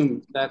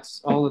assume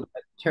that's all of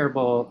that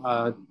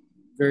terrible,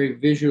 very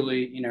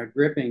visually,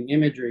 gripping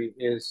imagery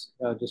is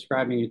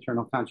describing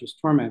eternal conscious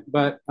torment.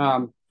 But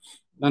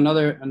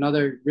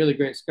another really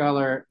great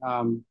scholar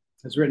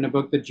has written a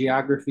book, The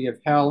Geography of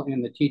Hell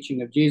and the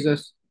Teaching of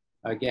Jesus.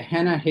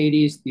 Gehenna,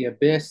 Hades, the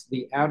Abyss,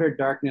 the Outer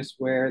Darkness,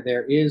 where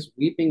there is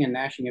weeping and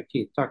gnashing of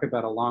teeth. Talk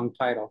about a long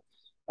title.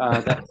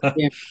 That's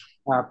again,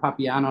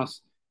 Papianos.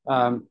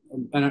 And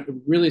a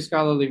really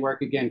scholarly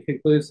work again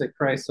concludes that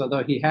Christ,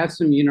 although he has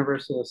some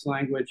universalist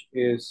language,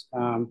 is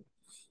an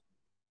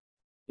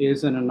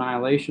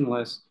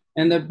annihilationist.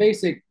 And the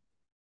basic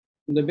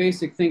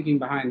thinking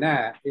behind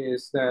that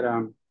is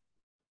that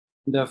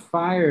the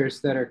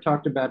fires that are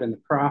talked about in the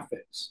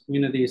prophets,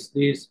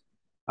 these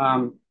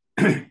um,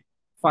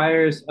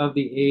 fires of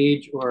the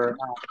age or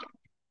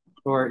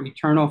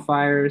eternal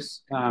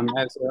fires,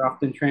 as they're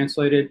often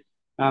translated,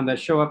 that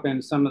show up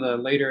in some of the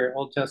later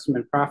Old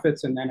Testament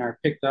prophets and then are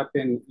picked up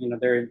in,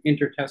 their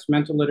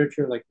intertestamental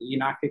literature, like the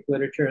Enochic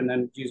literature, and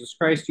then Jesus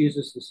Christ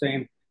uses the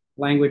same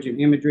language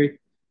and imagery.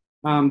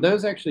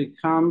 Those actually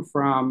come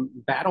from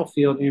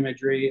battlefield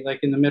imagery, like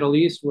in the Middle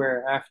East,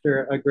 where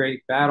after a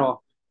great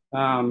battle,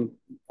 um,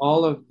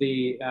 all of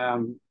the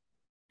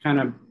kind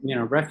of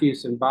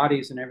refuse and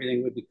bodies and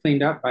everything would be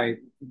cleaned up by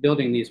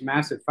building these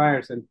massive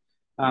fires, and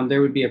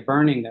there would be a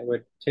burning that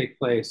would take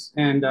place.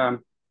 And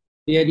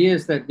the idea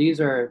is that these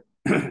are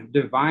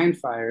divine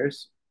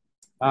fires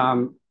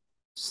um,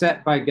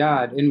 set by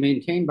God and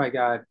maintained by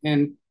God,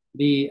 and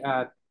the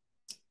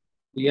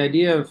the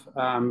idea of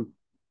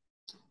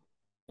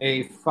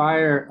a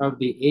fire of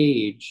the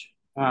age,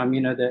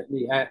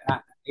 the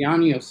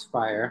Ionios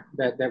fire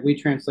that we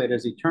translate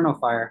as eternal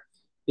fire,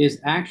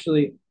 is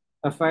actually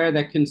a fire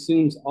that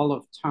consumes all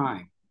of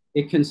time.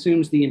 It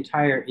consumes the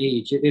entire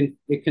age.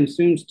 It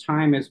consumes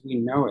time as we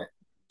know it,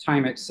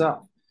 time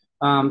itself,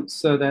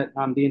 so that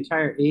the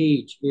entire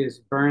age is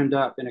burned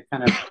up in a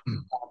kind of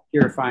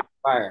purifying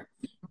fire,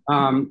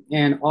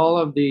 and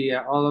all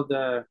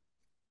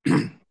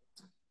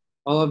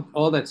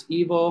that's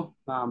evil,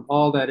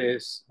 all that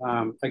is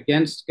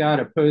against God,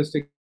 opposed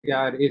to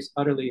God, is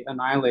utterly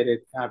annihilated,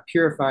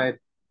 purified,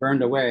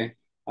 burned away,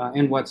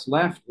 and what's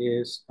left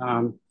is,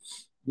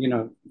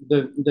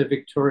 the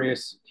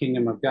victorious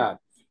kingdom of God.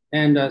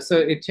 And so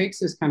it takes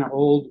this kind of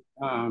old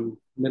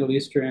Middle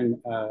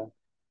Eastern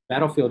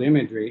battlefield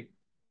imagery,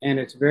 and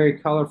it's very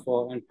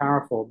colorful and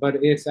powerful, but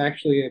it's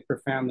actually a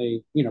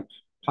profoundly,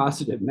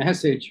 positive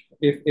message.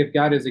 If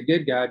God is a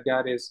good God,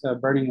 God is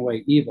burning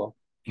away evil,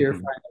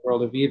 purifying Mhm. the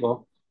world of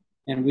evil.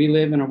 And we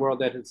live in a world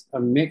that is a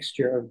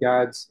mixture of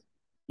God's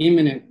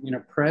imminent,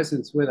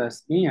 presence with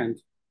us and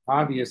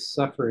obvious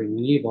suffering and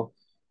evil,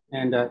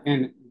 and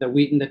the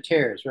wheat and the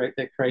tares, right,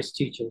 that Christ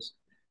teaches.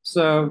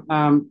 So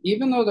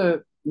even though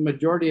the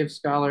majority of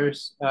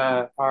scholars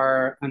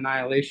are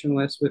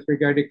annihilationists with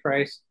regard to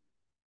Christ,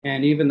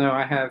 and even though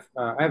I have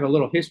a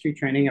little history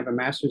training, I have a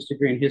master's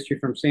degree in history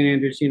from St.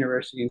 Andrews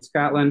University in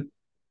Scotland.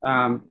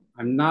 I'm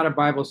not a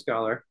Bible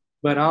scholar,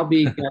 but I'll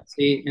be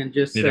gutsy and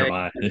just Neither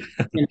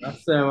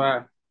say, am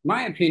I.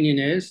 my opinion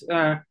is,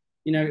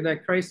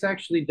 that Christ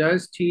actually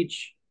does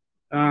teach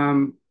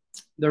um,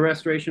 the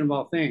restoration of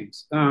all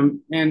things.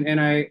 And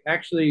I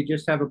actually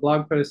just have a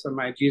blog post on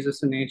my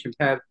Jesus and the Ancient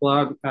Path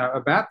blog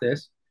about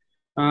this,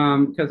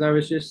 because I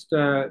was just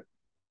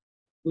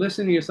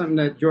listening to something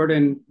that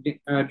Jordan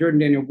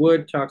Daniel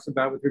Wood talks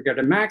about with regard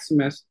to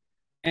Maximus,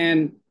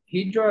 and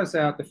he draws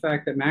out the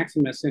fact that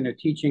Maximus, in a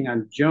teaching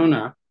on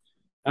Jonah,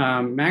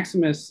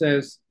 Maximus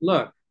says,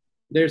 "Look,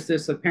 there's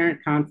this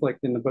apparent conflict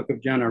in the book of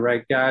Jonah,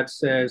 right? God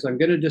says, 'I'm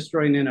going to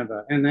destroy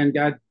Nineveh,' and then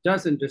God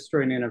doesn't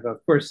destroy Nineveh.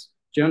 Of course,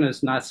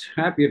 Jonah's not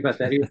happy about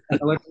that. He was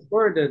kind of looking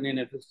forward to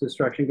Nineveh's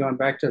destruction, going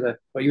back to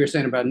what you were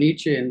saying about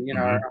Nietzsche and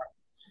Mhm.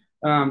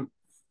 um,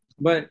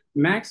 but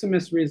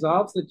Maximus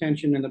resolves the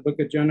tension in the book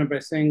of Jonah by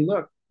saying,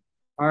 look,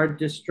 our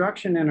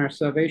destruction and our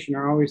salvation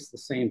are always the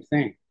same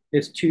thing.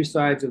 It's two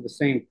sides of the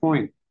same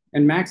coin.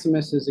 And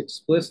Maximus is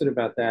explicit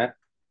about that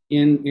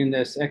in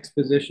this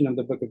exposition of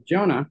the book of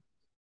Jonah.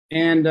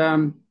 And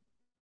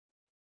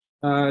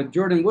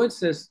Jordan Wood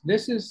says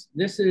this is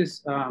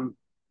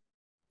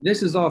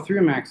all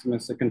through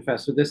Maximus the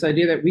Confessor. This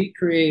idea that we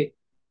create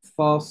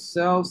false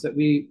selves, that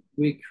we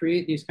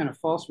create these kind of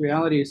false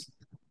realities,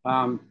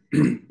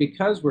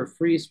 because we're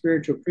free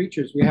spiritual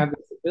creatures. We have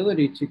this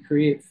ability to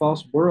create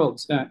false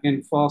worlds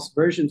and false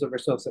versions of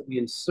ourselves that we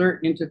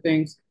insert into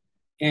things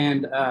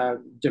and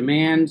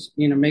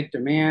make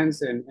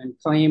demands and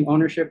claim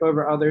ownership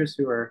over others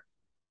who are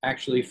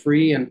actually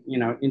free and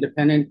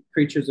independent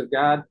creatures of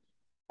God.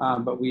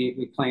 But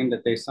we claim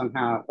that they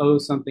somehow owe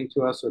something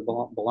to us or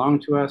belong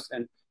to us.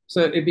 And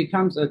so it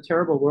becomes a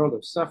terrible world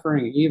of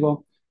suffering and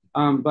evil.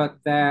 But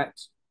that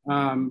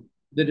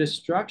the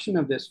destruction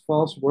of this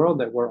false world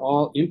that we're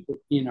all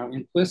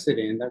implicit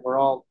in, that we're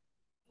all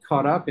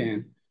caught up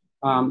in,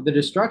 the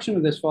destruction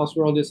of this false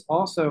world is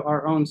also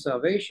our own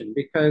salvation,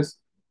 because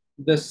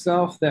the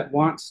self that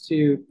wants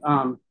to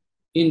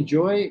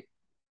enjoy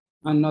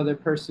another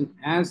person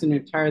as an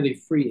entirely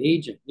free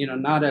agent,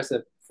 not as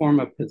a form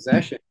of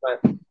possession,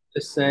 but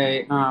to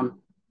say,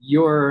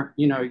 your,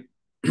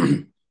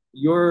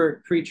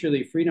 your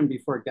creaturely freedom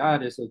before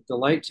God is a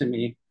delight to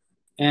me,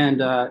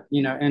 and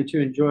and to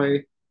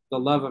enjoy the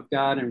love of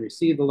God and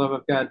receive the love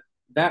of God.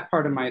 That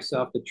part of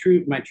myself,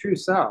 my true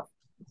self,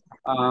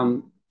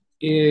 um,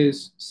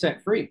 is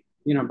set free,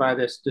 by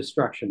this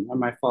destruction of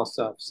my false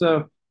self.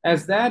 So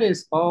as that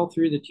is all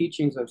through the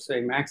teachings of,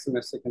 say,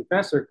 Maximus the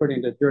Confessor,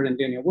 according to Jordan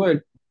Daniel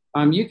Wood,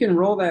 you can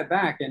roll that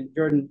back, and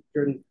Jordan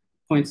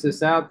points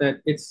this out,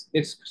 that it's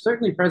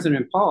certainly present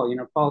in Paul.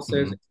 Paul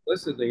says Mhm.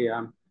 explicitly,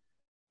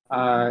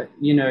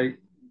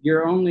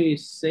 you're only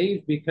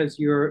saved because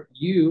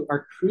you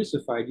are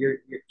crucified. You're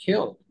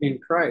killed in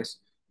Christ.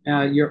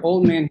 Your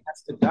old man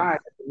has to die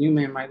that the new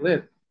man might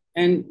live.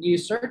 And you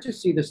start to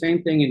see the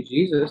same thing in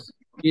Jesus.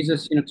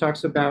 Jesus,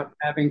 talks about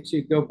having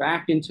to go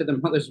back into the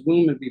mother's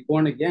womb and be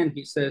born again.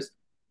 He says,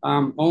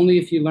 only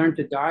if you learn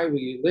to die will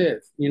you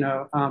live.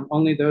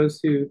 Only those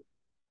who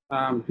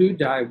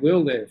die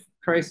will live.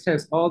 Christ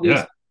has all these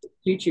Yeah.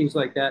 teachings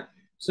like that.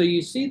 So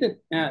you see that,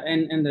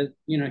 and the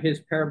his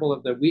parable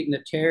of the wheat and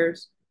the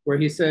tares, where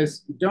he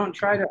says, don't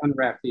try to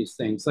unwrap these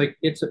things. Like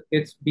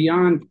it's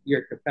beyond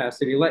your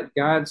capacity. Let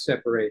God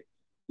separate,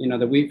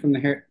 the wheat from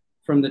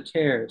the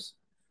tares.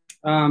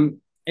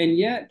 And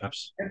yet,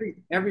 Abs-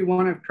 every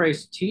one of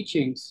Christ's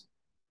teachings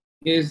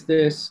is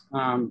this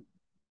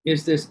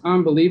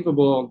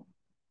unbelievable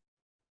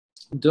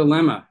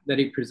dilemma that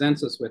he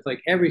presents us with.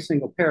 Like every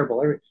single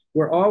parable,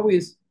 we're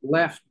always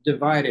left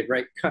divided,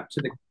 right? Cut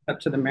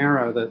cut to the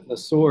marrow, the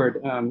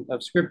sword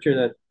of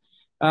Scripture.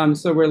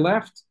 So we're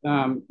left,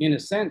 in a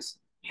sense,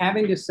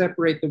 having to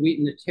separate the wheat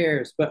and the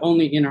tares, but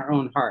only in our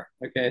own heart.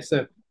 Okay,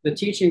 so the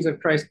teachings of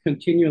Christ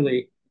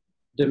continually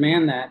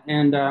demand that,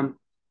 and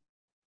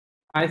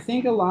I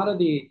think a lot of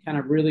the kind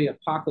of really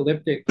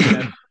apocalyptic,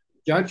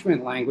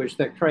 judgment language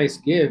that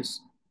Christ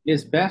gives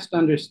is best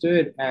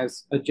understood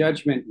as a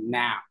judgment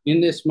now,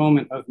 in this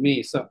moment of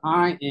me. So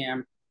I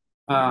am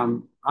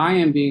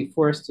being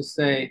forced to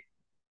say,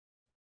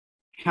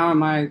 how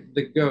am I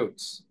the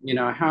goats?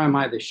 How am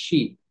I the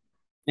sheep?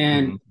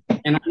 And Hmm.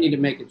 and I need to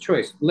make a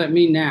choice. Let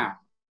me now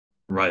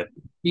Right.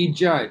 be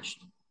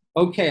judged.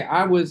 Okay,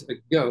 I was a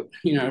goat,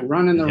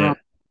 running the Yeah. wrong.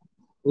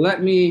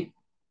 Let me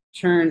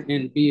turn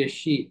and be a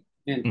sheep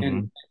and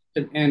and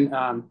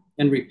Hmm.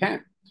 and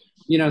repent.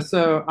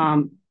 So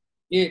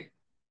it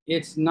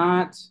it's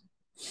not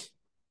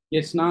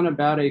it's not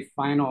about a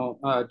final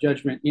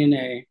judgment in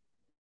a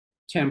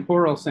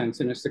temporal sense,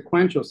 in a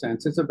sequential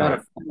sense. It's about Right.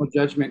 a final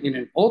judgment in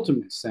an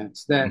ultimate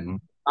sense, that Hmm.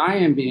 I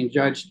am being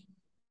judged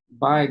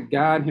by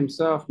God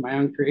Himself, my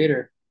own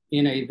Creator,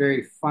 in a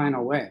very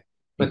final way.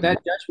 But Hmm. that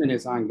judgment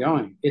is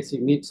ongoing. It's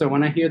immediate. So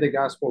when I hear the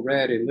gospel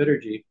read in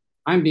liturgy,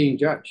 I'm being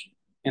judged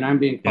and I'm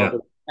being called Yeah.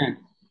 to repent.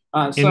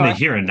 In So the I,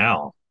 here and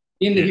now.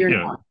 in the here and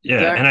now,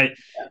 Yeah. And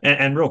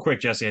exactly. real quick,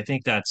 Jesse, I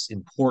think that's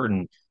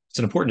important. It's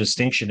an important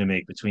distinction to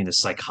make between the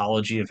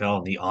psychology of hell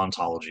and the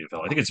ontology of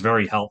hell. I think it's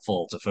very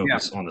helpful to Yeah,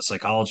 focus on the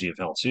psychology of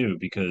hell too,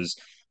 because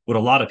what a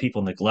lot of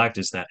people neglect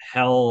is that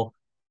hell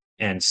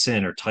and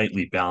sin are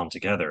tightly bound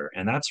together.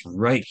 And that's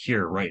right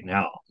here, right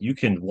now. You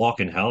can walk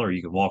in hell or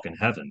you can walk in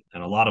heaven.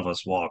 And a lot of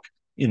us walk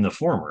in the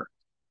former,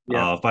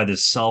 yeah, by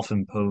this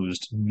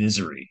self-imposed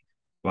misery,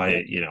 yeah,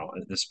 by,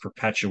 this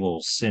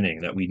perpetual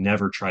sinning that we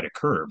never try to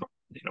curb.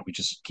 We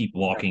just keep yeah,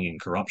 walking in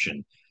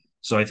corruption.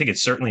 So I think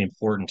it's certainly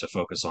important to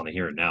focus on the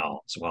here and now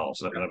as well.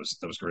 So that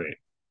was great.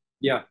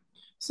 yeah.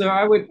 So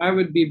I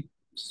would be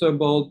so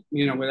bold,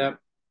 without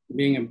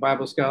being a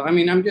Bible scholar. I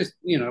mean, I'm just,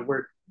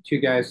 we're two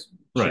guys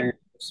Right. sharing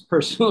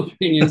personal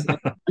opinions. I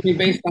mean,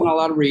 based on a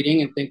lot of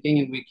reading and thinking,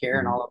 and we care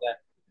and Mhm. all of that.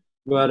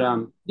 But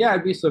yeah,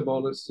 I'd be so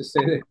bold as to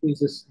say that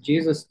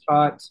Jesus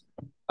taught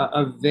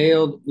a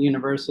veiled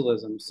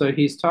universalism. So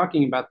he's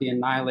talking about the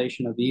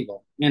annihilation of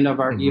evil and of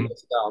our Mhm. evil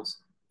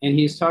selves. And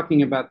he's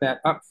talking about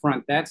that up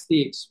front. That's the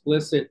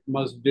explicit,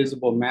 most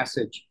visible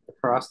message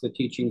across the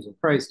teachings of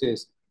Christ,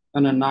 is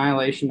an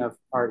annihilation of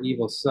our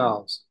evil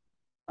selves.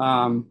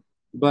 Um,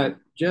 but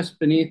just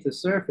beneath the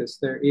surface,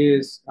 there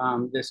is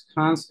this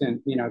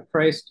constant,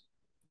 Christ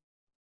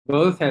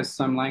both has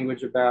some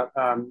language about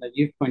that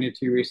you've pointed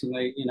to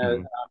recently,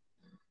 Mhm.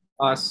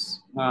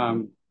 us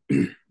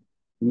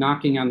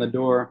knocking on the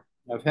door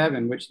of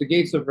heaven, which the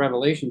gates of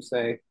Revelation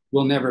say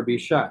will never be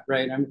shut,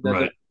 right? I mean, the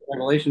Right.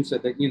 Revelation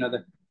said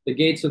that, the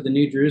gates of the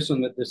New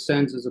Jerusalem that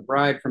descends as a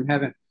bride from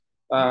heaven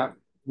uh,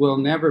 will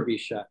never be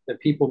shut. That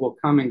people will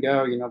come and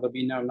go, there'll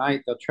be no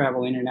night. They'll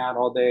travel in and out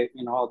all day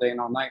and all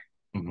night.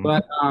 Mhm.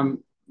 But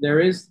there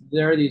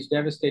are these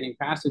devastating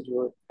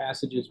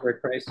passages where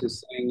Christ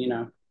is saying,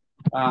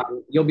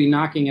 you'll be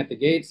knocking at the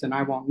gates and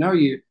I won't know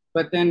you.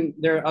 But then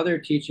there are other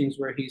teachings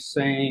where he's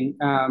saying,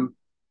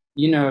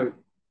 you know,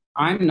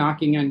 I'm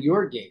knocking on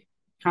your gate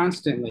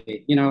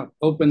constantly,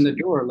 open the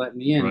door, let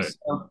me in. Right.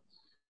 So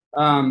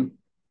um,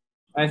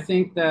 I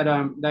think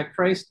that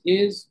Christ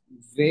is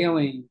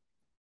veiling,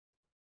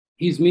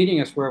 he's meeting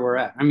us where we're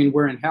at. I mean,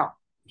 we're in hell.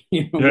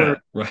 You know, we're Yeah.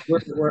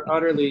 Right. we're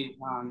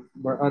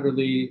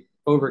utterly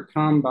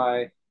overcome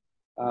by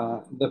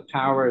the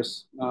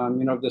powers,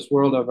 of this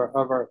world, of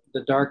our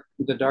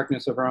the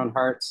darkness of our own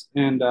hearts,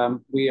 and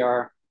we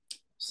are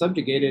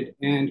subjugated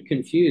and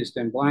confused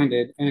and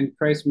blinded. And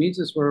Christ meets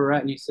us where we're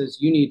at, and He says,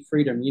 "You need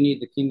freedom. You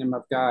need the kingdom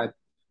of God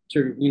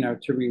to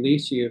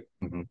release you."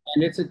 Mhm.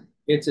 And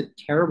it's a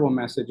terrible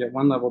message at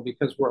one level,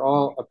 because we're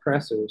all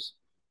oppressors.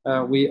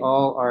 We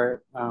all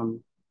are,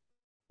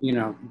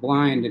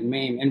 blind and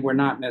maimed, and we're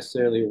not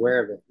necessarily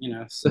aware of it.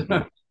 So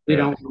Mhm. we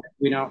Yeah. don't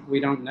we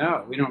don't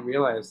know. We don't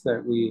realize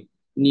that we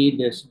need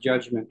this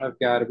judgment of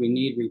God. We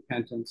need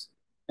repentance,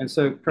 and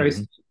so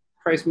Mhm.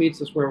 Christ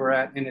meets us where we're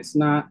at, and it's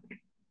not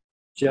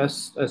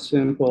just a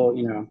simple,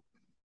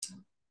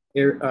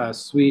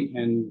 sweet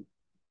and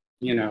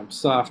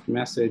soft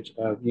message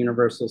of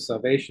universal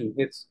salvation.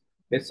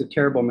 It's a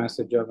terrible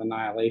message of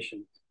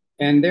annihilation,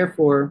 and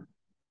therefore,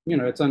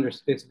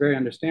 it's very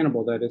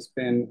understandable that it's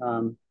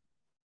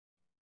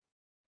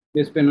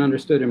been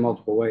understood in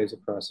multiple ways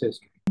across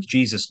history.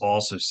 Jesus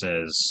also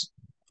says,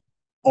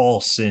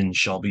 all sin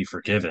shall be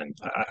forgiven.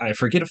 I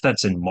forget if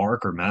that's in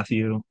Mark or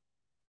Matthew,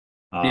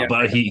 Yeah,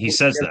 but he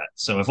says that.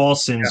 So if all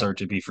sins yeah, are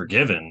to be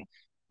forgiven,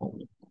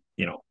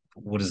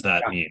 what does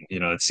that yeah, mean?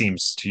 It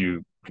seems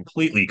to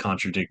completely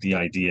contradict the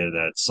idea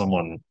that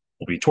someone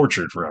will be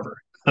tortured forever.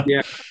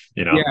 yeah,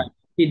 you know? yeah.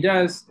 He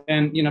does,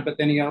 and but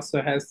then he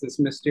also has this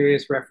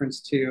mysterious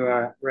reference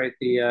to right,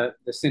 the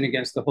sin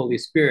against the Holy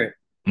Spirit.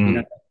 You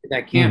know Mm.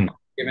 that can't Mm. be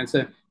forgiven.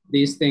 So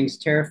these things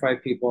terrify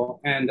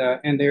people, and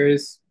there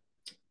is,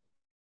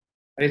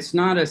 it's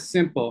not as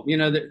simple.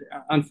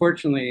 That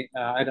unfortunately,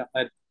 I don't.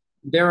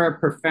 there are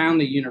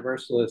profoundly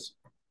universalist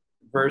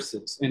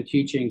verses and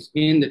teachings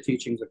in the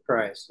teachings of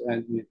Christ,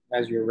 and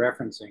as you're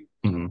referencing.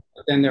 Hmm.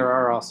 But then there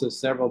are also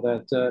several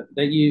that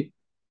you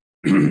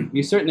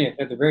you certainly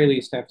at the very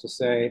least have to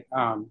say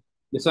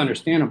it's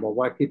understandable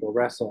why people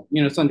wrestle.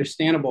 It's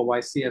understandable why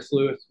C.S.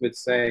 Lewis would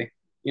say,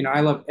 I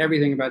love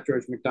everything about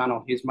George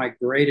MacDonald. He's my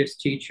greatest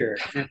teacher.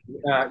 And,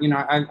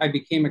 I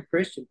became a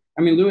Christian.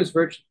 I mean, Lewis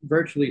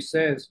virtually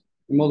says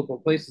in multiple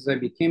places, I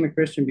became a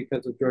Christian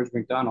because of George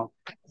MacDonald.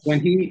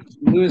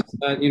 Lewis,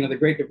 the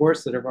great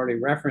divorce that I've already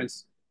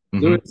referenced, Hmm.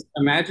 Lewis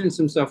imagines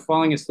himself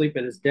falling asleep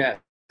at his desk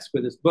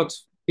with his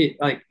books.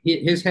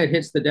 His head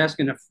hits the desk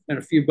and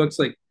a few books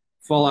like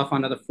fall off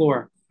onto the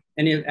floor.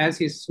 And as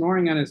he's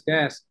snoring on his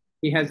desk,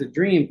 he has a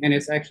dream, and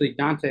it's actually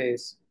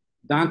Dante's.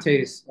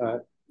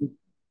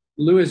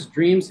 Lewis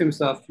dreams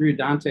himself through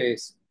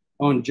Dante's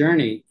own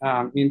journey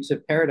into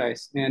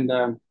paradise and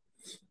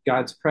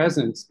God's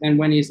presence. And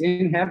when he's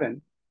in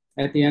heaven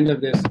at the end of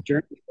this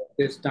journey,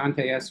 this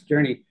Dante-esque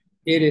journey,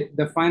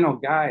 the final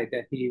guide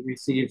that he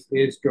receives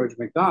is George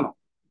MacDonald.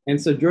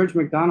 And so George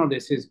MacDonald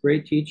is his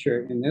great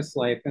teacher in this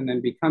life, and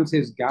then becomes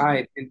his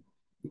guide. And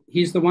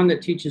he's the one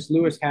that teaches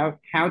Lewis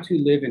how to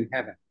live in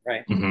heaven,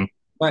 right? Hmm.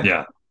 But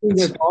Yeah.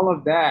 with all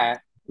of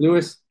that,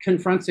 Lewis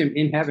confronts him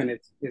in heaven.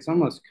 It's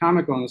almost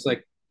comical, and it's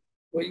like,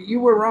 well, you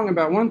were wrong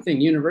about one thing,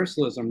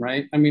 universalism,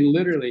 right? I mean,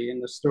 literally in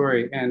the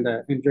story, and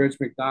in George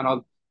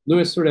MacDonald,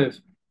 Lewis sort of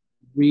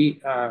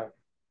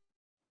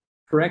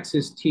corrects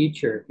his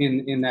teacher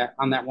in that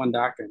on that one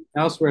doctrine.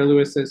 Elsewhere,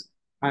 Lewis says,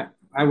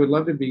 I would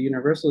love to be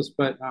universalist,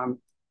 but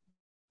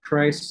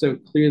Christ so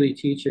clearly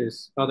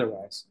teaches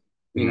otherwise,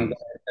 Mm.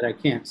 that I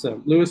can't.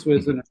 So Lewis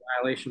was Mhm. an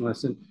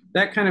annihilationist, and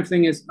that kind of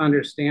thing is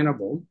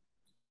understandable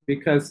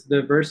because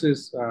the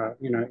verses,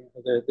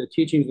 the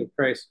teachings of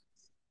Christ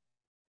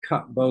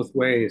cut both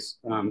ways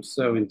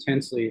so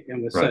intensely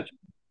and with Right. such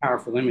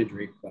powerful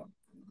imagery. So,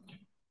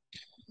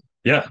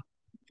 Yeah,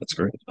 that's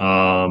great.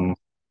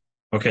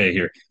 Okay,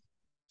 here.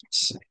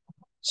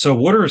 So,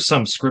 what are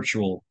some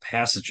scriptural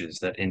passages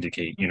that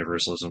indicate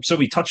universalism? So,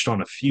 we touched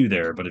on a few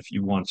there, but if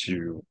you want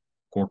to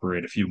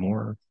incorporate a few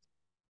more,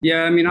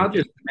 yeah, I mean, I'll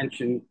maybe just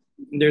mention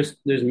there's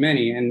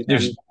many, and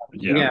there's,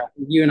 yeah. yeah,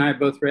 you and I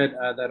both read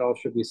that all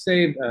should be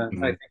saved. I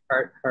Mhm. think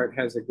Hart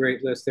has a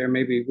great list there.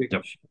 Maybe we can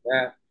Yep. share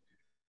that.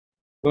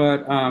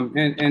 But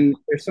and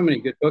there's so many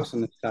good books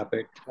on this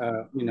topic.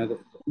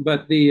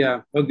 But the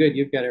oh, good,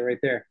 you've got it right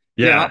there.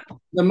 Yeah, Yeah,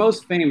 the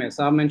most famous.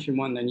 I'll mention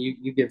one, then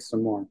you give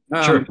some more.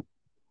 sure.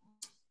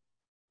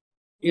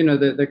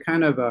 The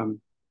kind of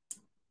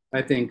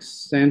I think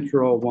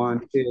central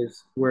one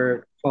is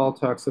where Paul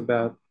talks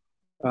about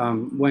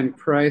when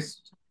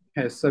Christ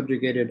has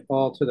subjugated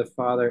all to the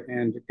Father,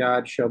 and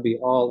God shall be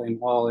all in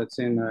all. It's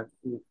in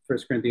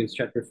 1 Corinthians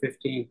chapter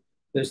 15.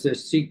 There's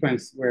this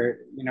sequence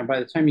where, by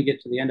the time you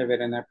get to the end of it,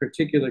 and that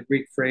particular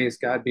Greek phrase,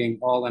 God being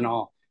all in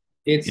all,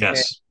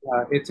 Yes.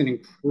 it's an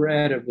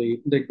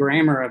incredibly, the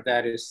grammar of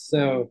that is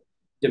so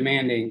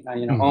demanding.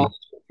 All Hmm.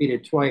 is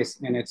repeated twice,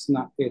 and it's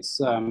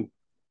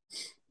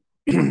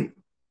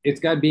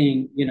God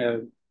being,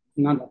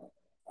 not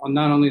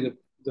only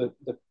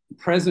the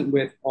present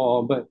with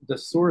all, but the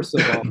source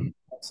of all,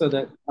 so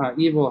that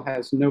evil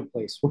has no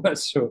place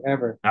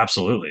whatsoever.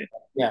 Absolutely.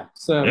 Yeah.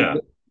 So Yeah.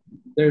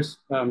 there's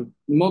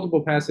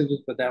multiple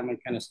passages, but that one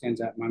kind of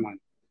stands out in my mind.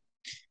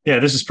 Yeah,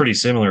 this is pretty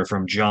similar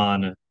from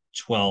John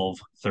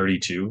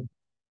 12:32.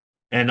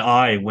 And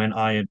when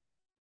I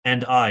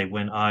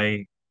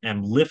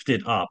am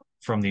lifted up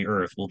from the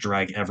earth will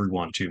drag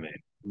everyone to me.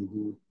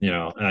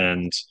 Mm-hmm.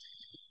 And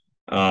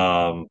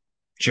um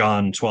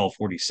John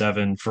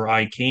 12:47, for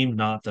I came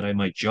not that I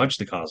might judge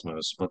the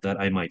cosmos, but that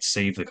I might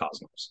save the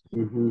cosmos.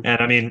 Mm-hmm.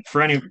 And I mean,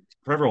 for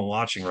everyone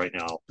watching right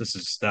now, this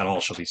is That All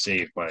Shall Be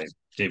Saved by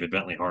David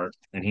Bentley Hart,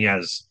 and he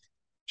has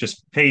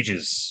just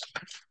pages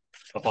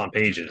upon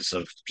pages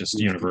of just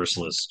Mm-hmm.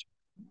 universalist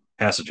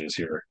passages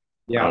here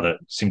Yeah. that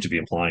seem to be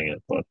implying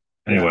it. But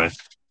Yeah. anyway,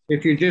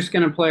 If you're just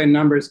going to play a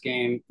numbers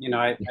game,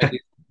 I do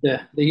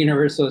the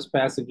universalist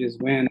passages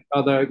win.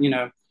 Although,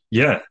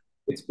 yeah,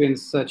 it's been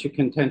such a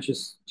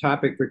contentious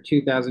topic for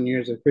 2,000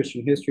 years of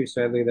Christian history,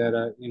 sadly,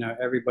 that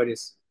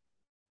everybody's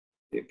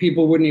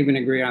people wouldn't even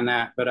agree on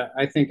that. But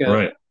I think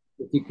right.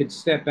 if you could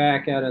step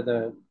back out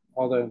of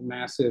all the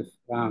massive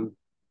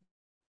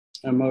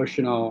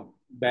emotional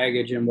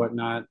baggage and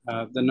whatnot,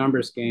 the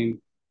numbers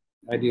game,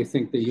 I do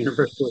think the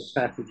universalist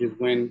passages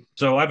win.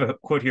 So I have a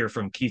quote here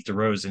from Keith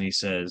DeRose, and he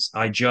says,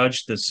 I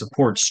judge the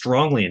support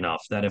strongly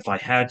enough that if I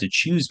had to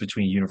choose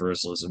between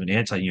universalism and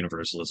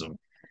anti-universalism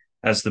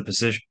as the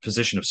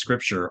position of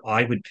scripture,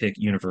 I would pick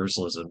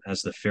universalism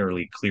as the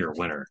fairly clear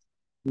winner.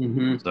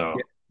 Mm-hmm. So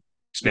Yeah,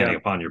 expanding yeah,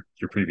 upon your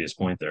previous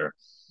point there.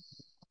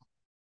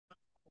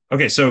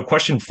 Okay, so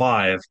question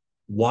 5,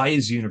 why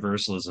is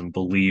universalism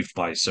believed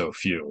by so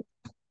few?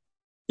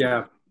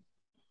 yeah.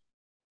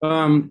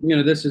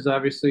 This is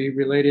obviously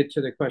related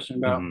to the question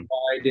about Hmm.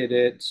 why did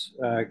it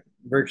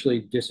virtually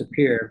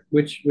disappear,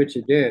 which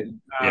it did.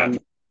 Yeah.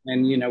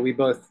 And we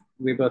both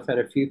had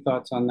a few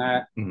thoughts on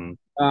that. Hmm.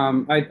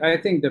 I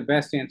think the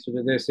best answer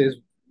to this is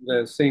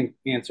the same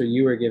answer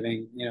you were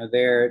giving.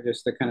 There,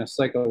 just the kind of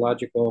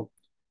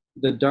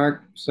the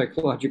dark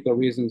psychological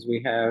reasons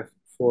we have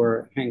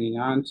for hanging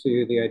on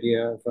to the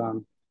idea of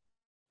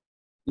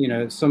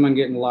someone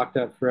getting locked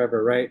up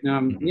forever, right?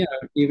 Hmm.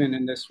 Even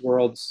in this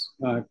world's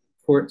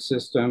court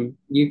system,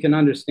 you can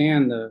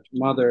understand the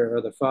mother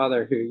or the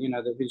father who,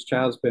 whose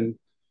child's been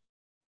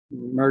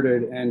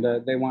murdered and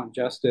they want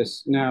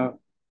justice. Now,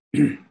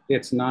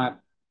 it's not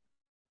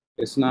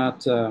it's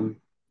not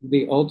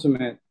the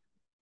ultimate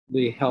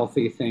the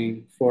healthy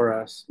thing for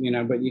us,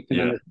 but you can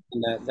Yeah.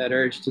 understand that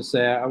urge to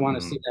say, I want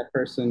to see Hmm. that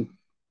person,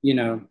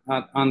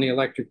 on the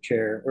electric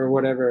chair or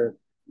whatever,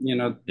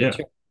 Yeah.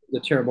 the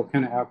terrible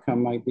kind of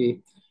outcome might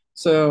be.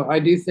 So I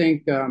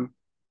think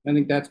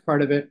that's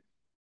part of it.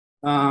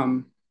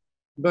 Um,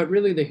 but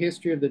really the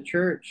history of the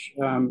church,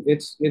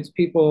 it's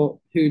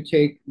people who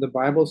take the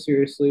Bible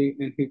seriously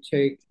and who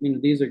take,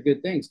 these are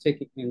good things.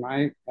 Taking, in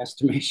my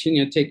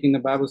estimation, taking the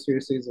Bible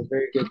seriously is a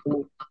very good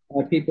thing.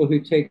 People who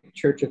take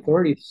church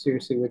authority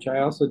seriously, which I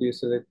also do,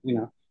 so that,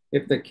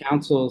 if the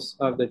councils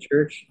of the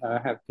church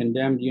have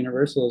condemned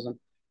universalism.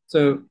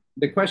 So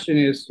the question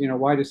is,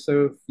 why do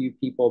so few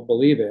people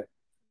believe it?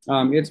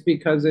 It's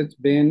because it's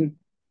been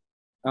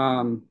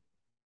um,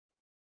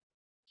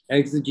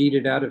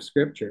 exegeted out of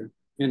scripture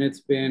and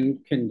it's been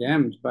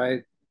condemned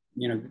by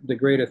the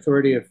great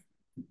authority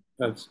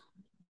of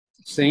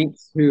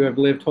saints who have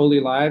lived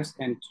holy lives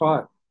and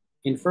taught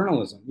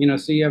infernalism.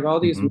 So you have all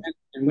these Hmm. men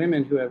and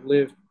women who have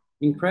lived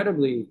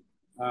incredibly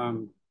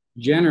um,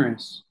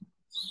 generous,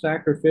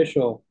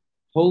 sacrificial,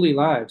 holy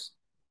lives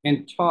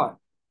and taught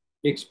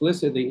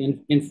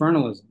explicitly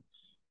infernalism.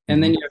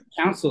 And then Hmm. you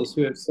have councils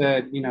who have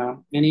said,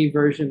 any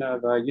version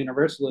of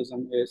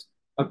universalism is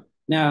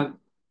now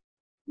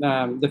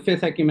the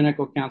Fifth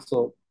Ecumenical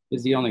Council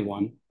is the only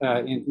one,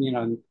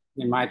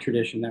 in my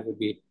tradition that would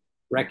be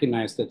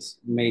recognized that's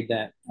made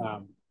that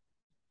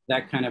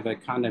kind of a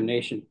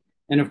condemnation.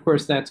 And of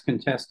course, that's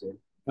contested,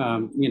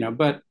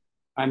 but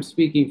I'm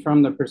speaking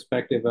from the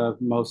perspective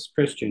of most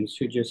Christians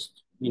who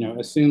just,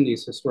 assume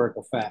these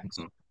historical facts.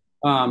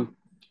 Hmm. Um,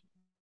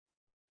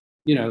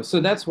 so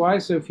that's why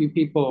so few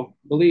people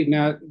believe.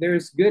 Now,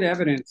 there's good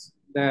evidence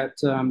that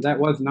that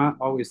was not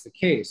always the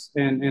case,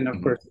 and of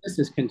Hmm. course this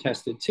is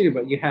contested too.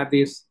 But you have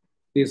these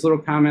little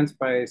comments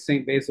by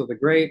Saint Basil the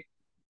Great,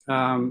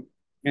 um,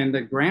 and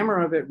the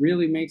grammar of it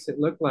really makes it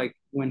look like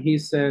when he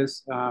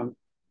says,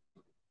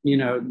 you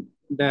know,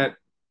 that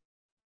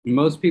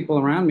most people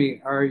around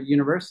me are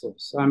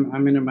universalists.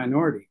 I'm in a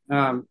minority,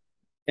 and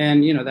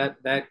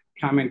that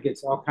comment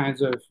gets all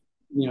kinds of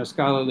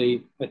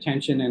scholarly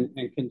attention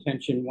and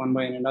contention one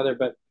way and another.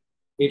 But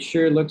it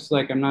sure looks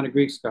like I'm not a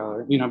Greek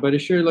scholar, but it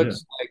sure Yeah.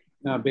 looks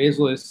like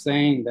Basil is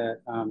saying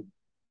that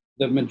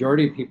the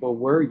majority of people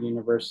were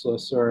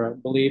universalists or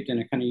believed in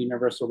a kind of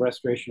universal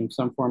restoration of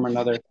some form or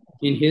another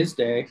in his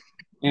day,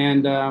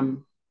 and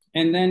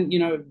then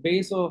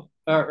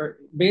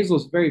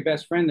Basil's very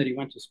best friend that he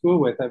went to school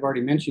with, I've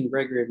already mentioned,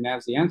 Gregory of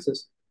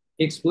Nazianzus,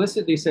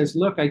 explicitly says,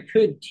 "Look, I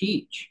could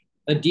teach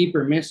a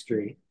deeper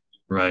mystery,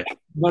 Right.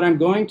 but I'm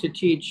going to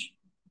teach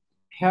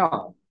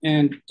hell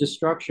and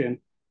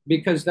destruction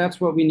because that's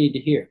what we need to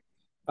hear."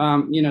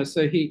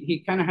 So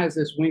he kind of has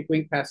this wink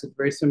wink passage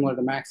very similar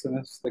to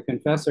Maximus the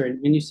Confessor,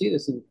 and you see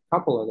this in a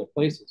couple other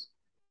places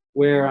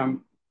where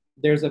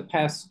there's a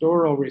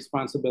pastoral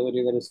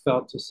responsibility that is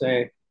felt to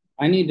say,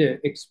 I need to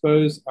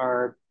expose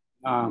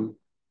um,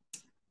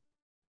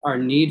 our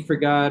need for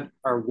God,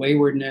 our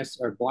waywardness,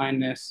 our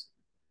blindness,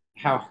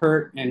 how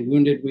hurt and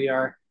wounded we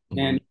are, Hmm.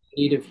 and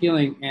need of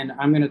healing. And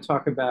I'm going to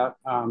talk about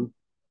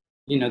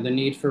the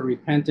need for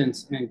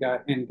repentance and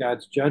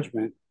God's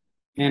judgment.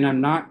 And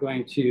I'm not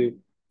going to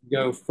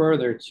go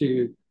further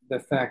to the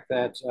fact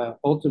that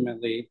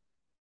ultimately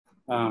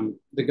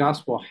the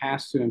gospel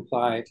has to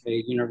imply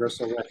a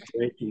universal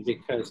restoration,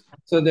 because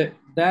so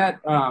that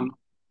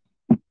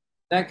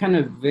kind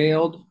of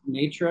veiled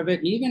nature of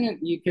it,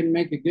 you can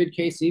make a good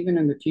case even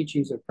in the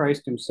teachings of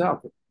Christ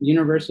himself.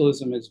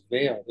 Universalism is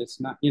veiled.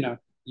 It's not,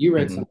 you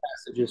read Hmm. some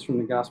passages from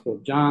the Gospel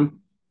of John,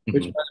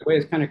 which, Hmm. by the way,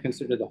 is kind of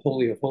considered the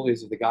holy of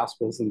holies of the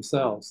Gospels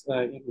themselves,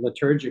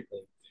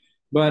 liturgically.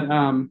 But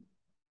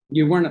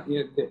you weren't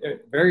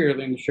very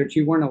early in the church.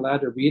 You weren't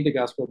allowed to read the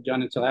Gospel of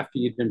John until after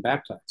you'd been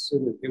baptized. So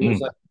it was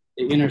Hmm. like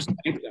the inner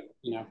sanctum,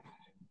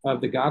 of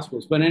the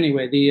Gospels. But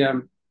anyway,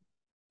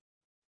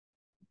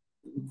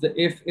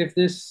 if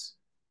this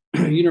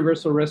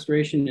universal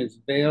restoration is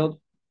veiled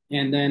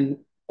and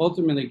then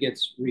ultimately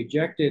gets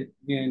rejected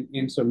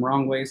in some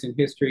wrong ways in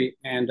history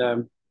and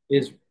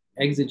is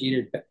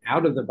exegeted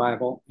out of the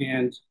Bible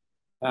and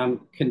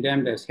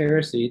condemned as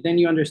heresy, then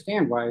you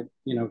understand why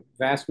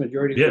vast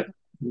majorities Yeah. of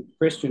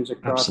Christians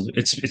across.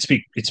 Absolutely.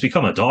 It's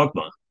become a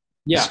dogma,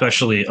 Yeah,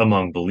 especially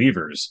among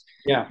believers.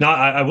 yeah, Now,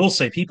 I will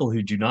say people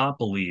who do not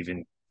believe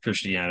in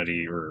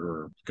Christianity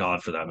or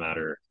God for that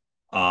matter,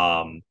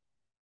 um,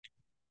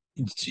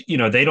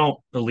 they don't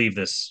believe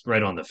this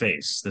right on the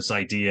face, this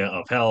idea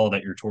of hell,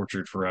 that you're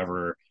tortured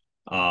forever.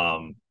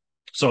 Um,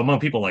 so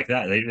among people like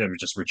that, they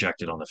just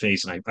reject it on the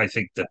face, and I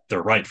think that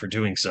they're right for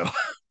doing so.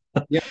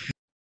 yeah.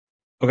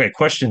 Okay,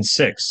 question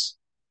six.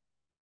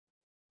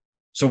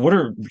 So, what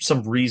are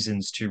some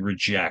reasons to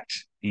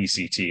reject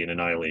ECT and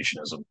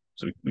annihilationism?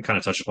 So, we kind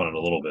of touched upon it a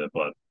little bit,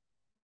 but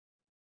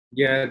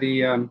Yeah,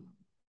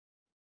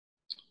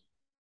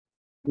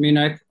 I mean,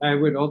 I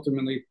would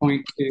ultimately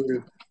point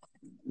to,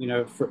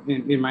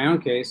 in my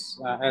own case,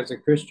 as a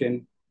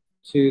Christian,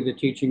 to the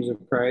teachings of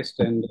Christ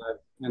and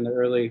the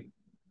early,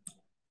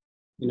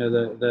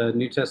 the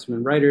New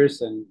Testament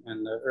writers and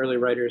the early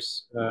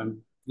writers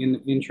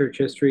in church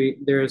history.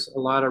 There's a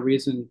lot of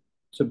reason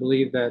to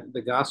believe that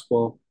the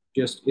gospel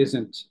just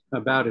isn't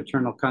about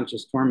eternal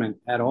conscious torment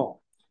at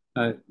all.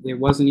 It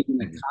wasn't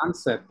even a Mhm.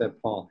 concept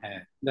that Paul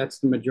had. That's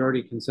the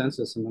majority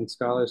consensus among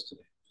scholars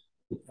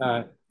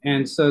today.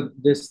 And so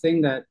this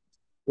thing that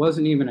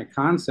wasn't even a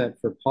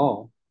concept for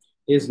Paul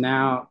is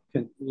now,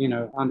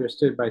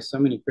 understood by so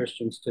many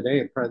Christians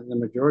today, probably the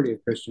majority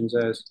of Christians,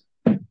 as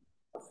a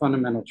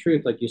fundamental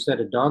truth, like you said,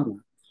 a dogma.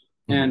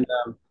 Mhm. And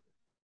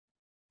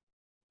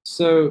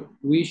so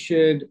we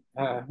should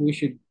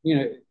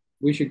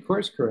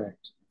course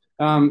correct.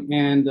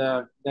 And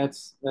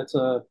that's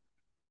a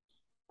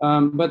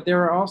but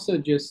there are also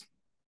just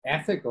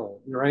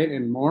ethical, right,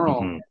 and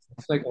moral, Mhm.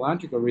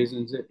 psychological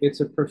reasons. It's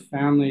a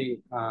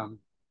profoundly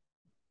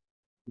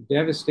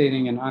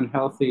devastating and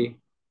unhealthy.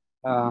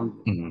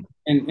 Mhm.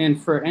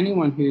 And for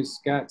anyone who's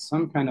got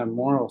some kind of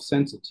moral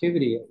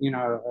sensitivity,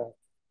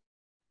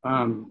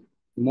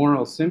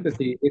 moral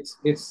sympathy,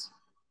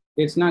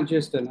 it's not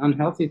just an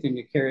unhealthy thing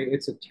to carry;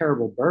 it's a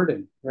terrible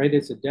burden, right?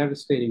 It's a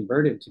devastating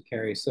burden to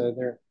carry.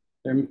 So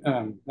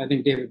I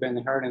think David Ben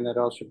Hart in That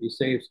All Should Be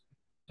Saved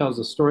tells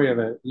the story of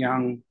a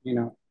young,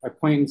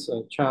 acquaintance,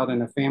 a child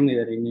in a family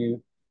that he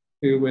knew,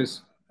 who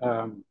was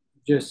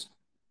just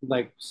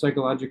like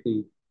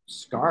psychologically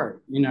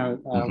scarred.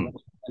 Mhm. When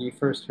he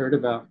first heard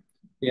about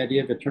the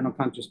idea of eternal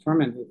conscious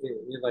torment,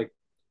 it like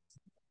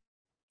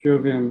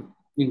drove him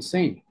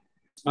insane.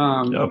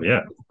 Um, Oh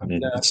yeah, I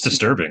mean, the, it's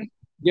disturbing,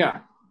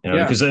 yeah,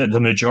 yeah, because the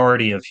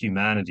majority of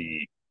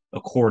humanity,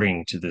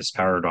 according to this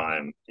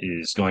paradigm,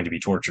 is going to be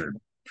tortured yeah,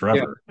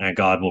 forever, and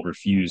God will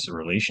refuse a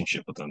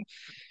relationship with them.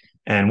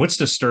 And what's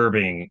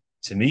disturbing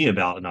to me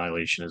about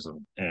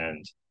annihilationism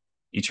and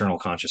eternal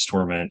conscious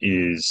torment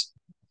is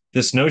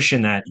this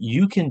notion that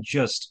you can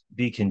just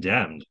be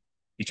condemned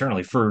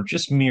eternally for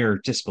just mere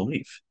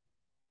disbelief,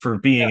 for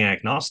being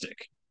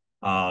agnostic,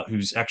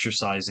 who's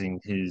exercising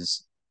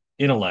his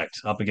intellect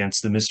up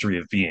against the mystery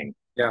of being.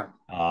 yeah,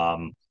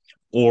 Um,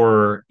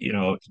 or,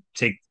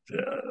 take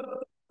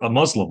a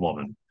Muslim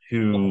woman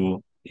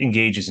who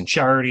engages in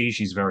charity.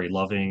 She's very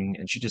loving,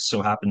 and she just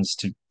so happens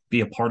to be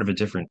a part of a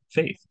different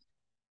faith.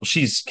 Well,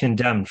 she's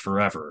condemned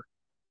forever,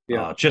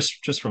 yeah,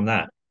 just from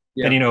that.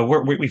 And yeah,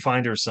 we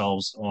find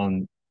ourselves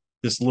on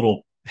this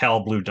little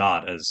pale blue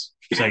dot, as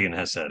Sagan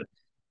has said,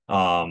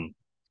 um,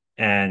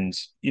 and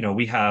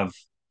we have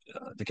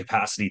the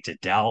capacity to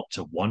doubt,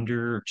 to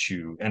wonder,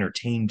 to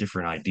entertain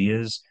different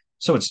ideas.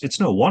 So it's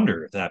no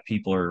wonder that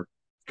people are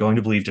going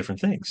to believe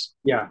different things.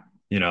 yeah,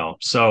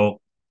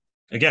 So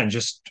again,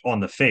 just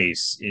on the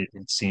face, it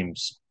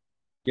seems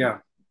yeah,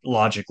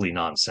 logically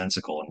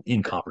nonsensical and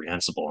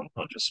incomprehensible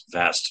on just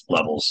vast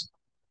levels.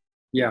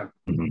 yeah.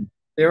 Mm-hmm.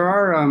 There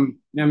are, I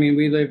mean,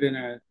 we live in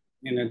a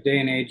day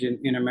and age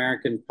in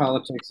American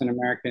politics and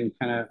American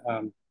kind of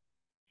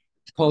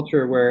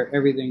culture where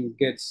everything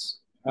gets,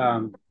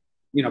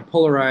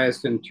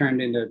 polarized and turned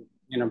into,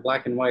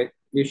 black and white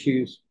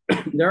issues.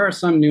 There are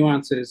some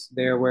nuances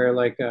there where,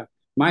 like,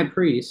 my own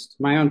priest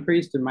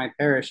in my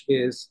parish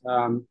does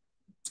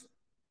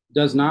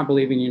not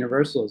believe in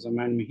universalism,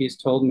 and he's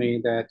told me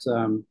that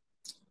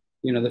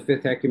the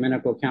Fifth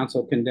Ecumenical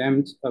Council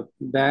condemned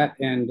that,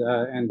 and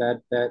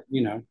that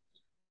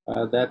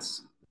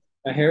that's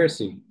a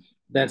heresy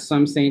that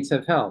some saints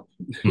have held.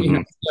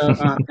 Mm-hmm.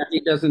 So he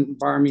doesn't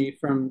bar me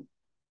from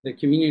the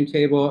communion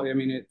table. I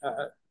mean,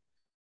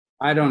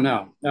 I don't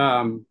know.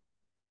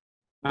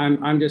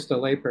 I'm just a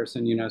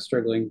layperson,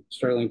 struggling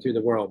through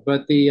the world.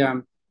 But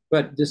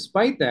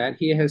despite that,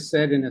 he has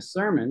said in a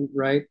sermon,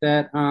 right,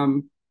 that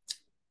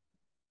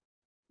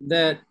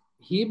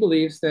he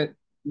believes that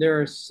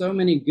there are so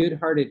many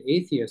good-hearted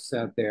atheists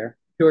out there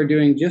who are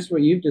doing just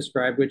what you've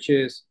described, which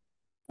is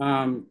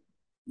um,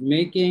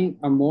 making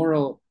a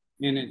moral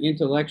and an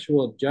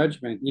intellectual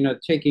judgment.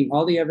 Taking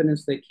all the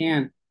evidence they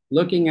can,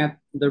 looking at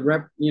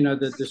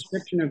the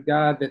description of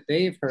God that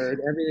they've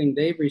heard, everything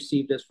they've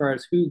received as far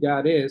as who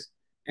God is,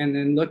 and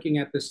then looking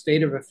at the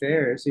state of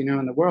affairs,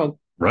 in the world.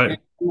 Right, And,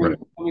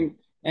 right.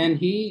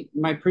 and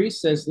my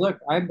priest says, look,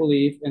 I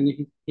believe,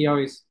 and he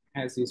always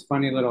has these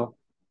funny little,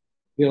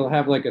 he'll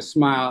have like a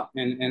smile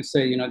and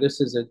say, this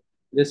is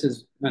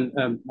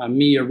a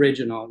me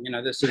original,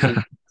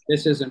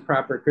 this isn't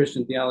proper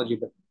Christian theology,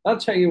 but I'll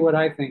tell you what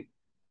I think.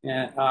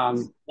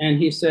 And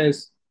he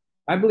says,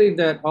 I believe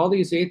that all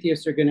these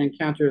atheists are going to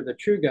encounter the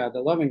true God,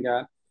 the loving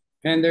God,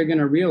 and they're going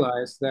to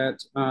realize that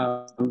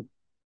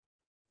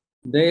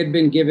they had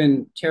been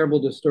given terrible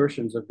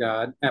distortions of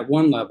God at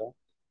one level,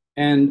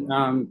 and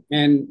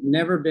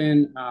never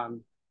been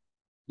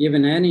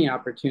given any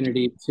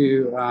opportunity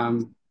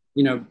to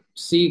to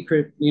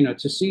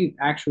see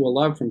actual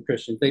love from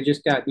Christians. They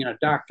just got,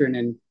 doctrine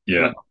and,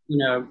 Yeah.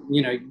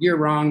 you're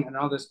wrong and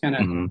all this kind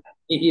of Hmm.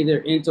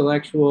 either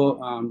intellectual,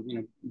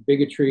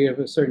 bigotry of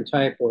a certain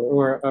type,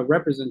 or a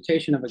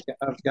representation of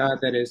God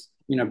that is,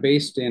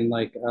 based in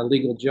like a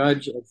legal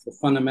judge of the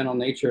fundamental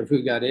nature of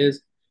who God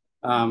is,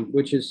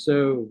 which is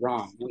so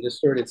wrong and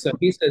distorted. So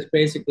he says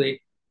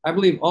basically, I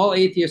believe all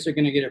atheists are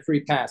going to get a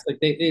free pass. Like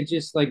they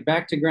just like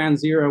back to ground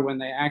zero when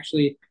they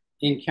actually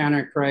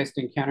encounter Christ,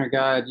 encounter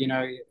God,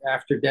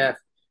 after death.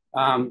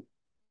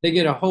 They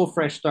get a whole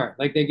fresh start.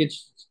 Like they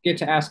get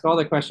to ask all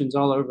the questions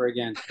all over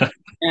again.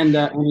 And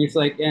he's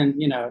like, and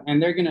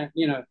they're gonna,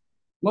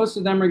 most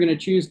of them are gonna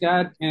choose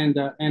God, and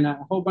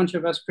a whole bunch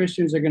of us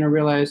Christians are gonna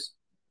realize,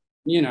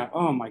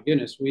 oh my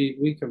goodness,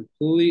 we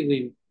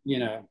completely,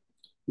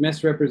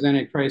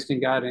 misrepresented Christ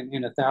and God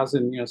in a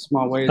thousand,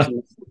 small ways,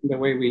 and the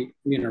way we,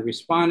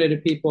 responded to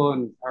people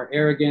and our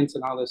arrogance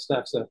and all this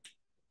stuff. So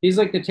he's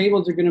like, the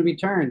tables are gonna be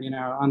turned,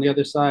 on the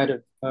other side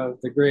of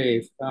the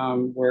grave.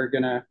 We're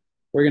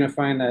gonna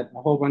find that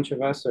a whole bunch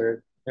of us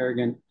are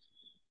arrogant,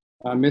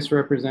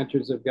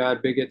 misrepresenters of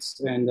God,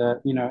 bigots, and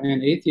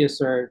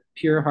atheists are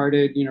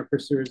pure-hearted,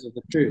 pursuers of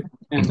the truth.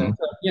 And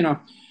Hmm.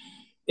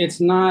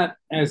 it's not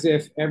as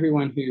if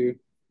everyone who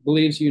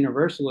believes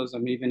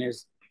universalism even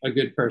is a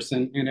good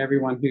person, and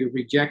everyone who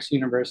rejects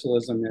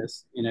universalism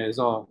is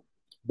all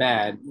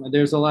bad.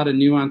 There's a lot of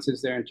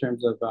nuances there in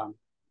terms of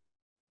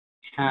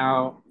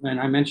how, and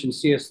I mentioned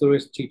C.S.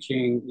 Lewis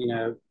teaching.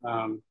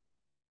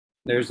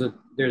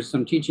 There's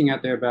some teaching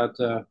out there about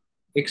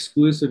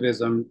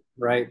exclusivism,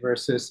 right,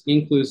 versus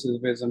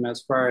inclusivism,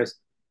 as far as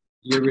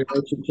your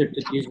relationship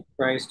to Jesus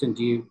Christ, and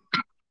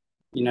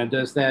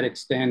does that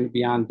extend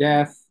beyond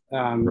death,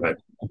 Right.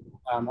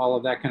 all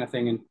of that kind of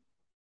thing.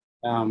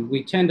 And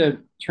we tend to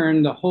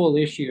turn the whole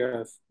issue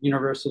of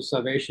universal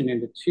salvation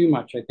into too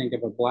much, I think,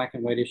 of a black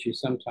and white issue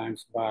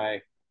sometimes,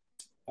 by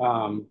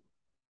um,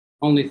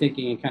 only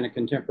thinking in kind of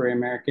contemporary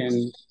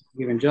American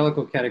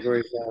evangelical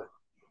categories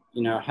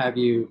of, have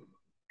you,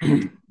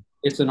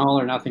 it's an all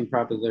or nothing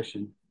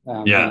proposition.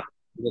 Yeah.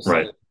 This,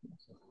 Right.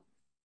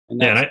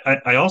 and Yeah, that's,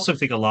 and I also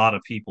think a lot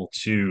of people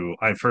too,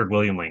 I've heard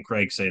William Lane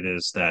Craig say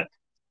this, that,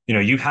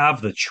 you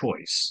have the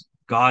choice.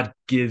 God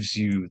gives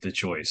you the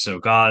choice. So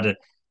God,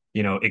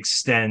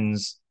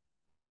 extends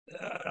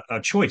a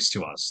choice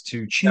to us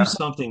to choose yeah,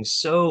 something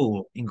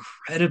so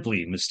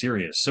incredibly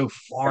mysterious, so yeah,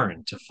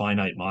 foreign to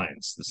finite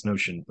minds, this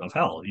notion of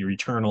hell, your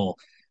eternal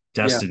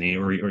yeah, destiny,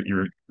 or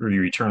your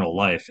eternal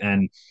life.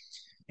 And,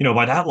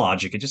 by that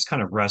logic, it just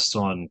kind of rests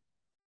on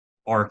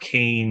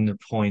arcane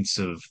points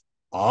of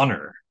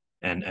honor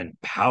and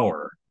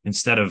power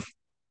instead of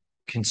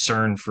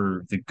concern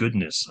for the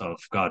goodness of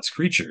God's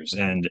creatures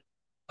and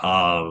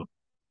uh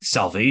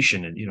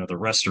salvation and the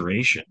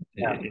restoration.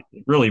 yeah.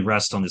 It really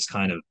rests on this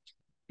kind of,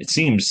 it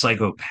seems,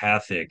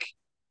 psychopathic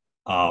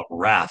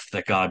wrath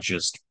that God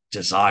just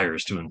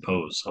desires to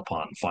impose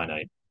upon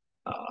finite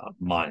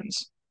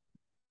minds.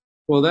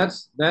 Well,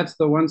 that's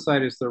the one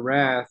side, is the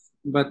wrath,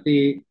 but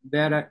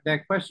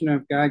that question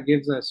of God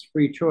gives us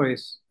free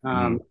choice,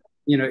 Mm,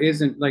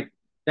 isn't like,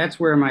 that's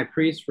where my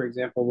priest, for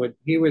example,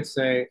 would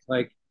say,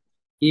 like,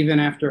 even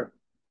after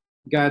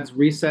God's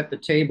reset the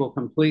table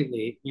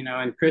completely,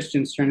 and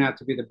Christians turn out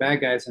to be the bad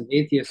guys and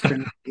atheists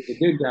turn out to be the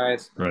good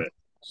guys, right.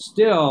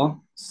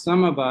 still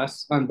some of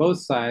us on both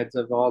sides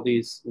of all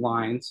these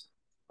lines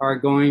are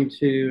going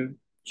to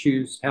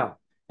choose hell.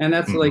 And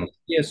that's like Hmm.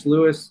 C.S.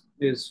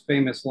 Lewis's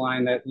famous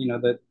line that,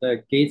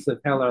 the gates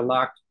of hell are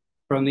locked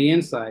from the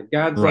inside.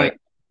 God's Right. like,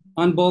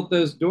 unbolt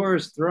those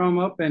doors, throw them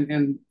open,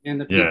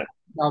 and the Yeah.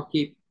 people, I'll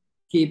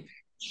keep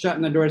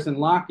shutting the doors and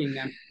locking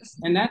them.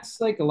 And that's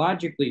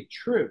psychologically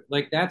true.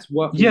 Like that's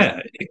what we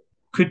Yeah, it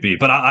could be,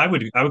 but I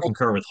would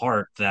concur with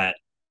Hart that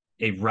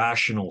a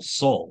rational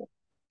soul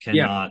yeah,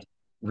 cannot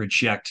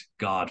reject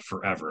God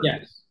forever.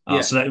 yes, yeah,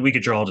 So that we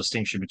could draw a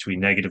distinction between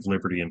negative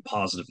liberty and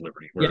positive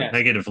liberty, where yes,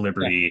 negative yeah,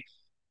 liberty,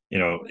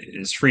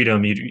 is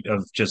freedom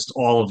of just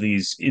all of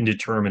these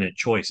indeterminate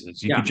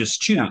choices. You yeah, could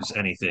just yeah, choose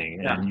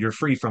anything yeah, and you're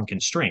free from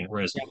constraint.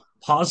 Whereas yeah,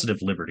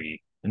 positive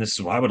liberty, and this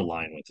is what I would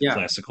align with the yeah,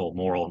 classical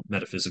moral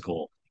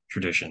metaphysical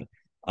tradition,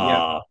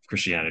 yeah,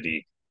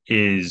 Christianity,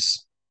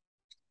 is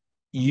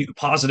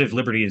positive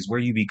liberty is where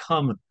you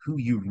become who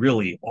you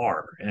really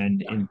are.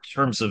 And yeah, in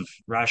terms of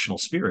rational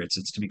spirits,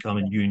 it's to become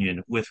in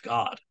union with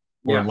God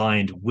or yeah,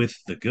 aligned with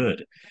the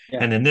good. yeah.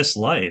 And in this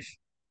life,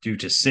 due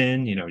to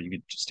sin, you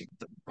could just take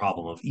the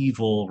problem of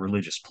evil,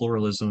 religious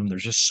pluralism.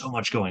 There's just so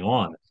much going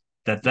on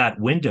that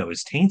window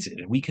is tainted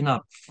and we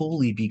cannot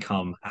fully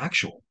become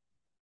actual,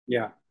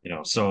 Yeah.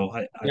 so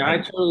Yeah, I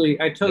yeah, totally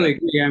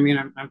agree. I mean,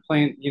 I'm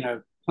playing,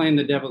 playing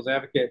the devil's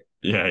advocate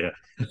yeah, yeah.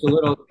 just a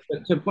little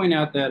to point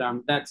out that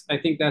I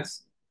think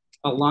that's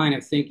a line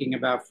of thinking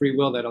about free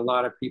will that a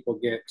lot of people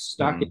get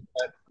stuck in. Mhm.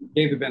 But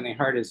David Bentley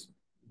Hart is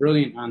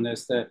brilliant on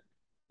this. That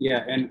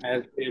yeah, and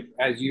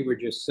as you were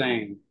just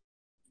saying,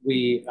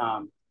 we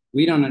um,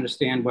 we don't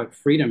understand what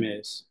freedom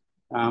is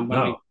when we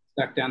No.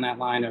 stuck down that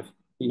line of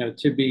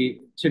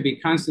to be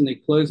constantly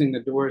closing the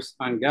doors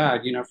on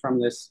God, from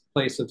this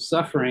place of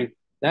suffering.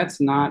 That's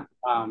not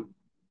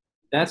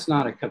that's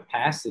not a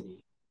capacity,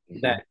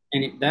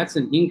 Mhm. that's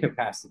an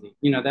incapacity.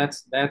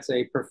 That's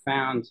a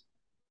profound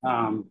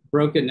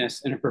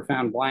brokenness and a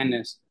profound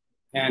blindness.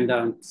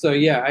 And so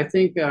yeah, I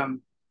think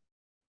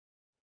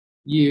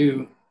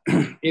you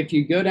if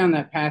you go down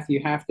that path, you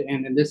have to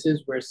end. And this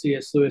is where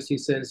C.S. Lewis, he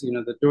says,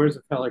 the doors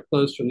of hell are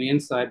closed from the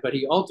inside, but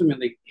he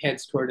ultimately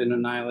heads toward an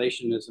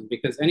annihilationism,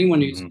 because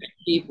anyone who's Mhm. going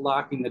to keep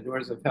locking the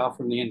doors of hell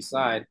from the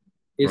inside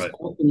is Right.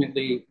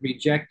 ultimately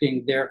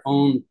rejecting their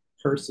own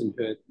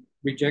personhood,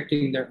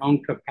 rejecting their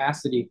own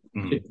capacity to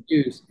Mhm.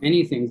 choose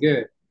anything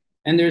good.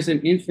 And there's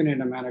an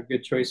infinite amount of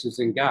good choices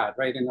in God,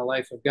 right, in the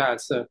life of God.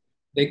 So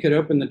they could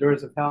open the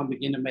doors of hell and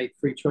begin to make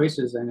free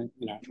choices, and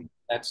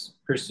that's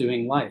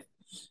pursuing life.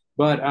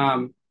 But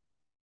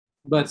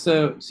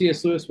so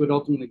C.S. Lewis would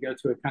ultimately go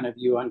to a kind of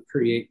you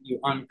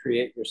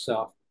uncreate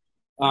yourself,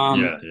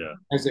 um, Yeah, yeah.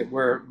 as it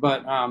were. I,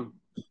 But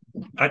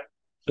I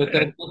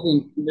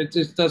it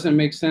just doesn't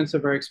make sense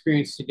of our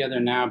experience together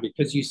now,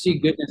 because you see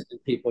mhm. goodness in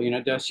people.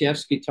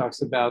 Dostoevsky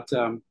talks about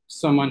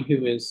someone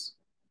who is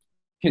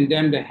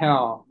condemned to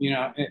hell,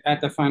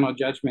 at the final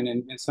judgment,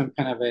 in some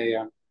kind of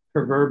a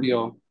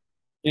proverbial,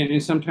 in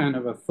some kind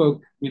of a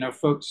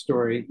folk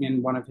story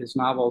in one of his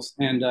novels.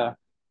 And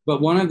but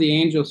one of the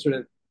angels sort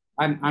of,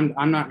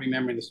 I'm not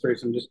remembering the story,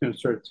 so I'm just going to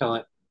sort of tell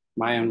it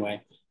my own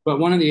way. But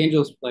one of the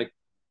angels like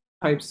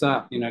pipes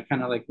up,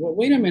 kind of like, well,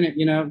 wait a minute,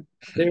 they were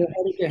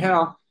headed to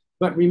hell,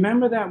 but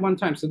remember that one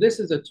time. So this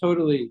is a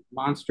totally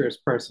monstrous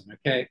person,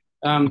 okay?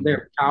 Mhm.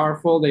 They're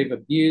powerful. They've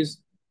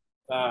abused.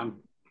 I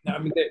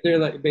mean, they're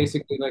like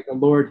basically like a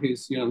lord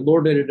who's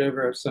lorded it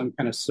over some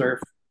kind of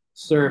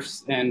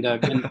serfs, and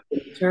been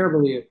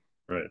terribly,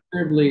 Right.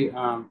 terribly,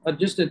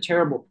 just a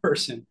terrible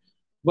person.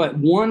 But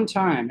one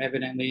time,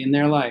 evidently in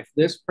their life,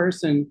 this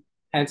person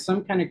had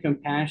some kind of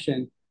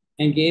compassion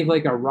and gave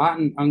like a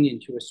rotten onion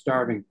to a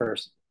starving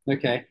person.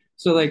 Okay,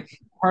 so like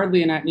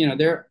hardly an,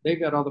 they've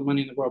got all the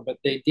money in the world, but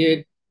they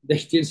did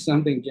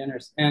something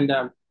generous. And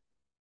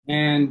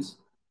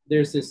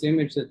there's this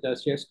image that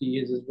Dostoevsky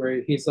uses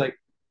where he's like,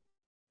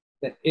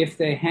 that if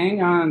they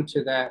hang on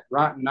to that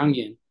rotten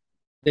onion,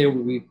 they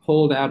will be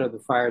pulled out of the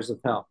fires of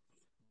hell.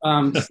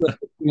 So,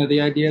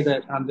 the idea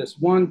that this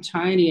one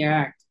tiny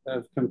act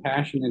of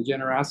compassion and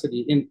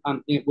generosity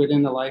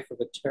within the life of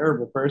a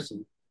terrible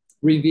person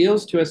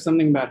reveals to us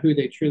something about who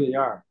they truly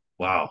are.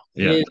 Wow.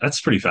 Yeah, It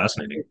that's pretty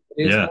fascinating.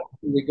 is Yeah.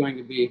 ultimately going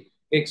to be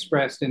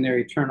expressed in their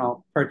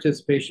eternal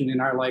participation in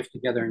our life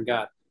together in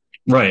God.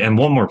 Right. And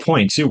one more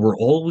point too, we're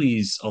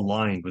always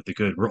aligned with the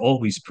good. We're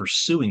always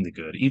pursuing the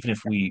good, even if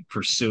we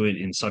pursue it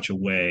in such a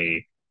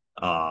way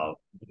uh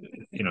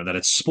that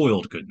it's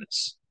spoiled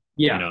goodness.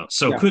 Yeah,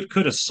 So yeah,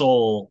 could a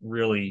soul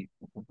really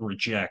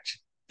reject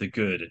the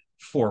good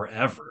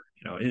forever?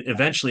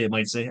 Eventually it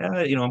might say,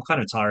 I'm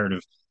kind of tired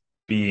of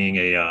being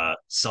a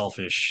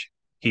selfish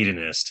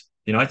hedonist.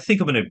 I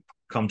think I'm going to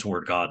come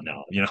toward God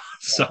now,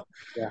 So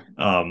yeah,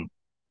 um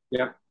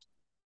yeah. let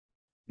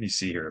me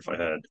see here if I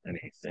had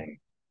anything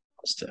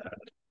else to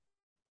add.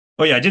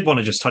 Oh yeah, I did want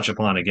to just touch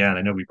upon again.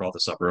 I know we brought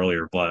this up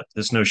earlier, but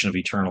this notion of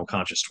eternal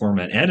conscious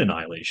torment and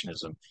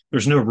annihilationism,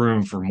 there's no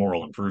room for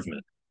moral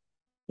improvement,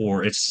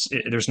 or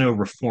there's no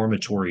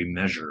reformatory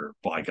measure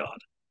by God.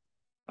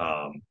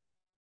 Um,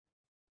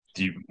 what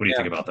do you Yeah.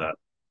 think about that?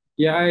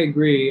 Yeah, I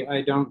agree.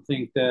 I don't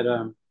think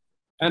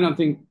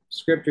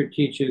scripture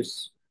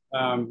teaches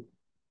um,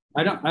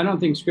 I don't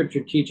think scripture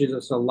teaches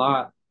us a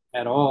lot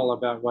at all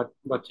about what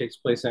takes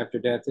place after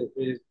death.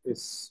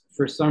 It's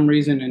for some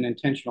reason an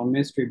intentional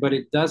mystery, but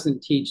it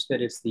doesn't teach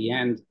that it's the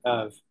end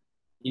of,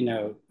 you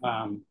know,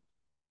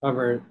 of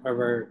our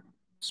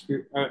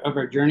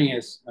journey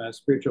as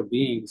spiritual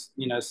beings.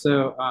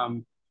 So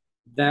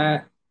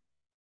that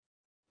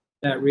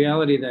that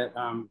reality that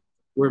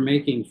we're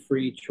making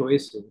free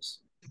choices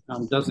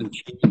doesn't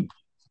change.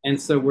 And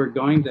so we're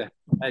going to,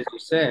 as you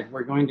said,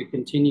 we're going to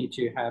continue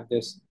to have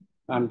this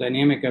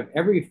dynamic of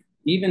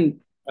even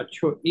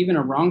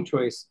a wrong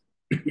choice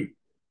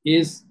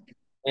is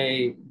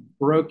a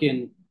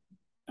broken,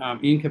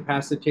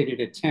 incapacitated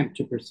attempt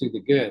to pursue the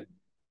good.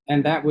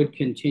 And that would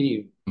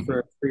continue Hmm.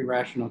 for free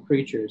rational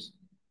creatures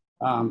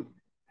um,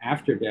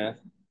 after death.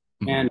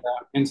 Hmm.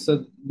 And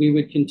so we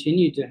would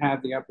continue to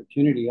have the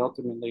opportunity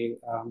ultimately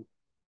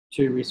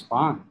to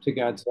respond to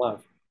God's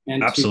love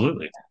and to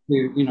Absolutely.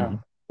 Hmm.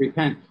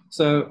 repent.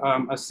 So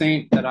a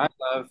saint that I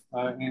love,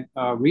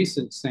 a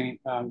recent saint,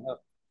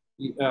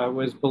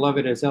 was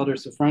beloved as Elder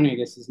Sophrony. I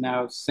guess is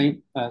now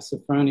Saint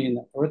Sophrony in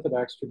the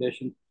Orthodox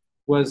tradition.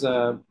 Was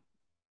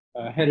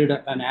headed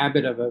an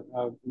abbot of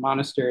a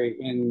monastery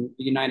in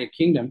the United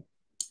Kingdom,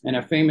 and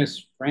a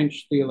famous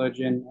French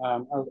theologian,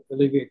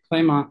 Olivier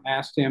Clement,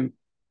 asked him,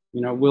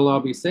 "Will all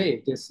be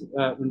saved?" This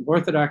an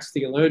Orthodox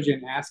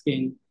theologian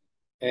asking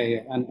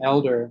an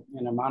elder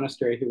in a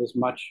monastery who was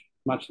much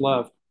much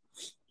loved,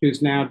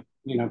 who's now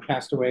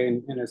passed away,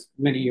 and has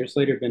many years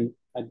later been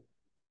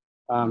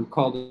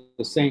called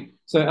a saint.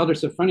 So Elder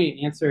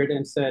Sophrony answered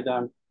and said,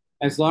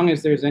 "As long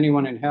as there's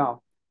anyone in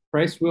hell,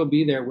 Christ will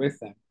be there with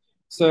them.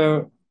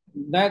 So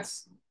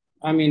that's,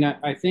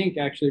 I think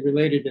actually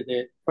related to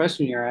the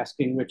question you're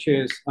asking, which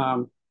is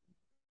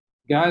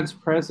God's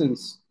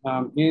presence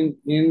in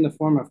the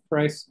form of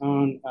Christ's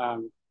own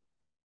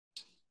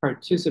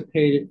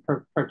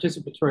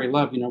participatory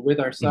love, with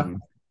our suffering,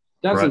 Hmm.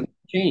 Right. doesn't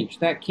change.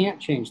 That can't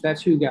change.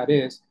 That's who God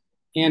is,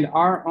 and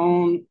our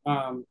own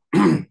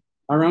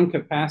our own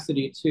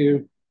capacity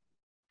to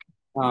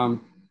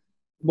um,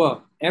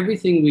 well,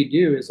 everything we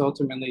do is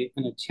ultimately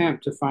an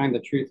attempt to find the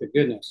truth of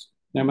goodness,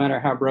 no matter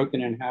how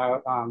broken and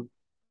how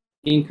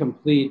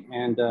incomplete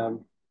and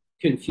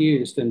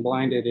confused and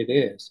blinded it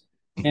is.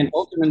 And Hmm.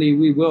 ultimately,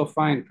 we will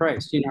find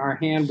Christ. Our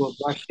hand will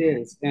brush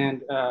His,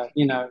 and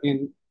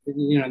in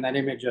that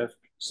image of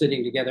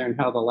sitting together in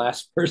hell, the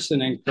last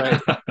person in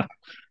Christ.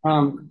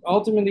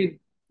 Ultimately,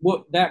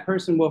 that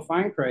person will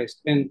find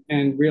Christ and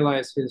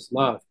realize His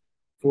love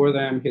for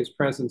them, His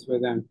presence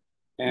with them,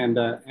 and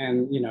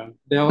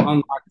they'll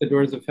unlock the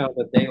doors of hell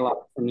that they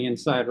lock from the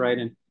inside, right,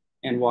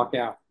 and walk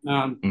out.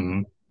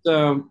 Hmm.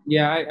 So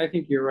yeah, I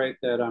think you're right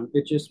that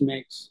it just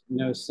makes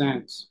no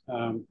sense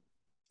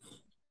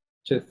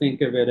to think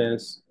of it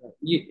as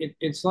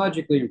it's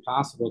logically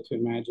impossible to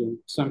imagine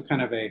some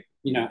kind of a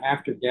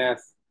after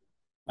death.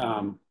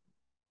 Um,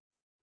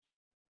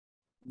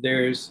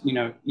 there's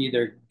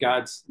either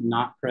God's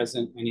not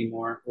present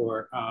anymore,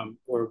 or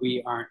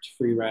we aren't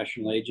free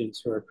rational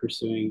agents who are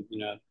pursuing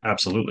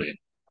Absolutely.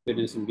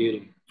 goodness and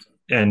beauty.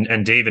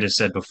 And David has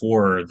said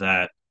before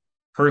that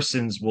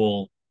persons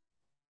will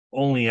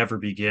only ever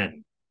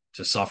begin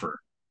to suffer.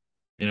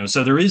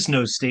 So there is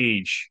no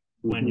stage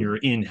when Mm-hmm. you're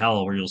in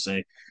hell where you'll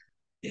say,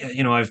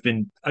 yeah, I've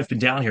been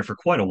down here for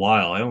quite a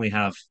while. I only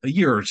have a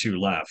year or two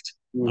left.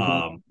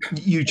 Mm-hmm.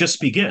 You just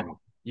begin.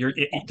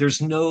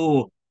 There's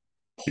no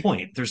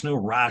point. There's no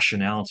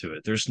rationale to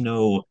it. There's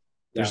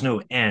Yeah.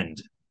 no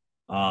end.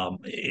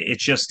 It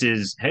just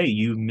is, hey,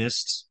 you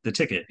missed the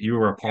ticket. You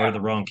were a part of Yeah.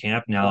 the wrong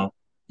camp. Yeah. Now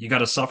you got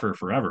to suffer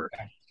forever.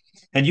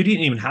 And you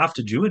didn't even have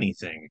to do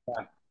anything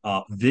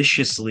Yeah.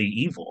 viciously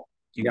evil.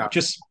 You Yeah.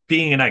 just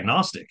being an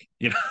agnostic.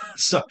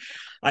 So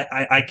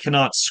I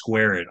cannot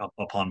square it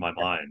upon my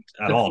mind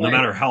at That's all, no why.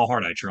 matter how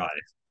hard I try.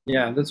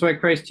 Yeah, that's why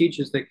Christ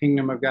teaches the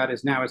kingdom of God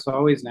is now. It's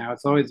always now.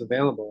 It's always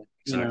available.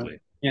 Exactly.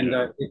 And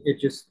Yeah. it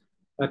just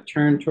a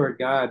turn toward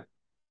God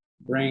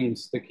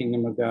brings the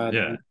kingdom of God.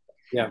 Yeah. And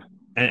yeah.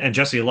 And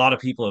Jesse, a lot of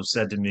people have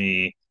said to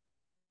me,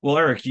 well,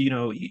 Eric,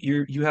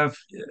 you have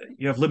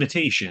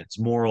limitations,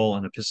 moral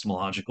and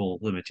epistemological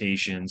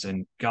limitations,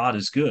 and God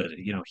is good.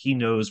 He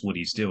knows what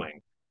he's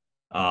doing.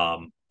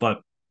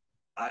 But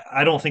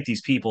I don't think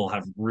these people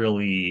have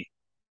really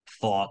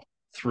thought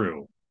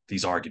through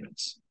these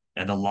arguments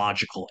and the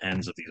logical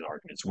ends of these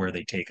arguments, where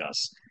they take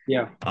us.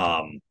 Yeah.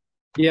 Um,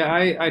 Yeah,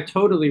 I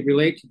totally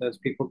relate to those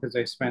people because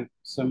I spent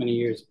so many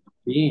years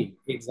being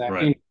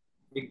right.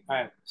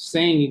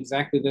 saying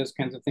exactly those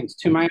kinds of things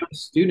to my own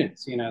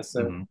students.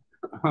 So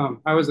Hmm.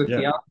 I was a Yeah.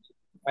 theology.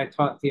 I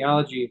taught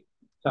theology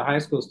to high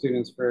school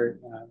students for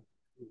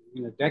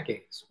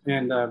decades,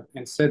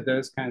 and said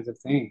those kinds of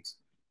things.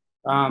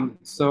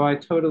 So I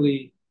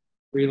totally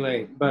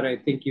relate, but I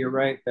think you're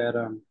right that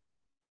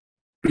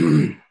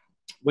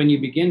when you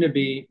begin to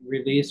be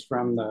released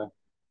from the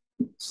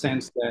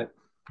sense that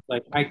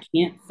like I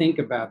can't think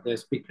about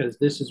this because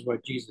this is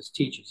what Jesus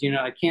teaches.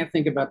 I can't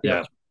think about the Yeah.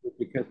 alternative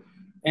because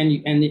and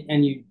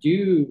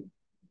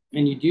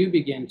you do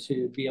begin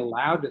to be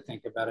allowed to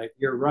think about it.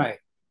 You're right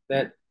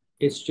that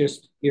it's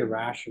just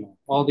irrational.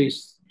 All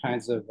these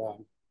kinds of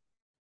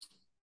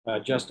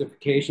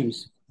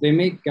justifications they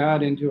make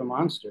God into a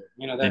monster.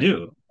 They That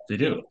do. They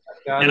you know do.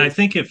 God And I is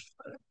think if,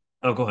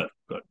 oh, go ahead.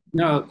 Go ahead.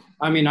 no.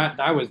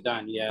 I was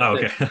done. Yeah, Oh,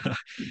 okay.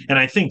 And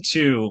I think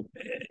too,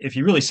 if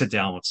you really sit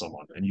down with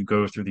someone and you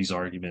go through these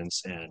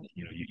arguments and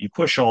you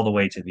push all the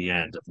way to the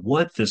end of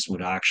what this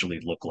would actually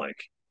look like,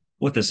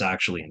 what this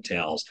actually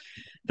entails,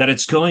 that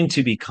it's going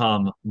to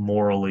become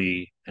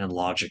morally and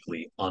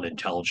logically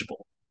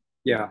unintelligible.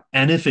 yeah,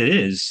 And if it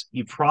is,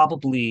 you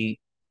probably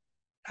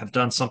have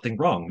done something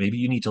wrong. Maybe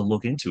you need to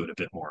look into it a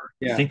bit more,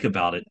 yeah, think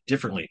about it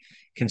differently,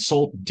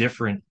 consult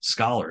different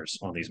scholars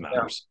on these yeah.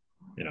 matters.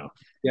 You know,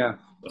 Yeah.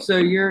 so, So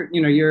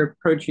you're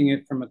approaching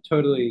it from a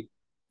totally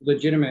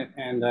legitimate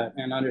and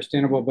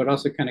understandable, but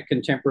also kind of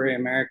contemporary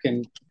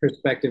American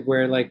perspective,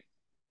 where like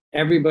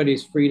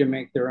everybody's free to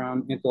make their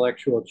own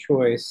intellectual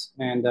choice,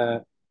 and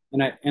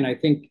I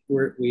think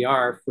we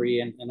are free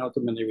and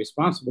ultimately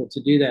responsible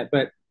to do that.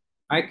 But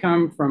I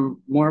come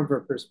from more of a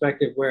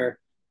perspective where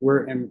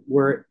we're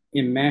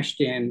enmeshed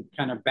in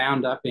kind of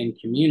bound up in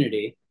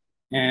community,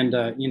 and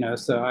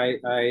so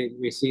I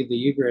receive the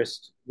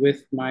Eucharist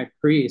with my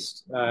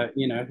priest,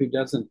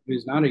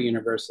 who's not a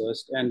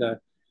Universalist, and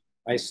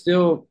I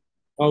still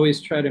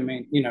always try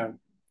to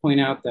point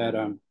out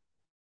that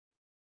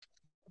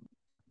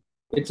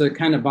it's a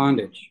kind of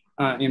bondage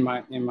in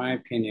my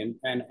opinion,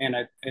 and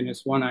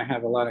it's one I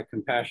have a lot of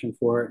compassion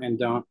for, and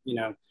don't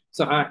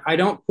so I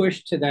don't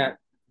push to that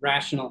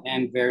rational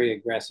end very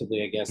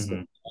aggressively, I guess.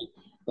 mhm.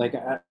 Like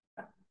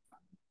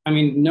I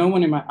mean, no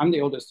one in my, I'm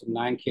the oldest of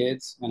nine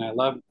kids, and I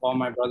love all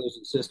my brothers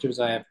and sisters.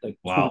 I have like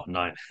Wow,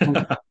 nine.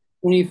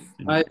 20,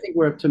 I think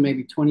we're up to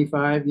maybe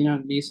 25,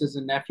 nieces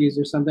and nephews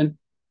or something.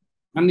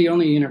 I'm the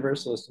only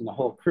Universalist in the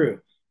whole crew.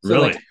 So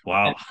like, Really?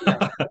 Wow.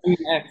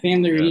 at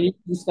family Yeah. reunions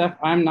and stuff,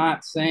 I'm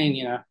not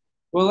saying,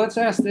 well, let's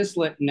ask this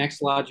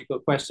next logical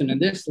question and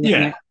this Yeah.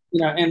 next,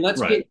 and let's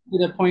Right. get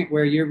to the point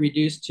where you're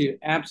reduced to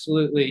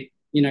absolutely,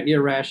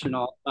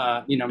 irrational,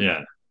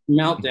 Yeah.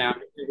 meltdown.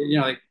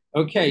 Like,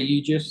 okay,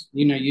 you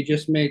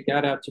just made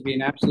God out to be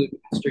an absolute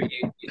master.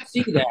 You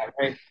see that,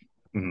 right?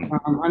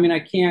 Mhm. I mean, I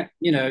can't,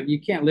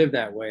 you can't live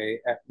that way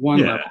at one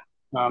level.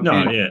 Yeah. No,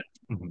 And yeah.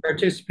 Mhm.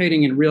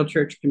 participating in real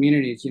church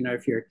communities,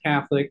 if you're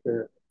Catholic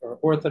or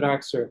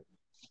Orthodox or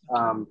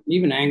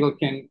even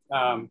Anglican,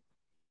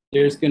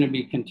 there's going to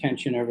be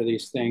contention over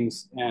these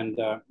things. And,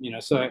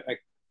 so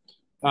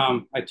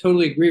I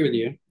totally agree with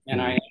you. And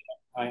Mhm.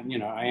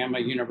 I am a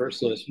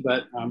universalist,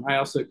 but I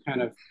also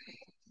kind of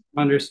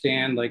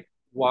understand like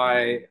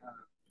why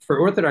for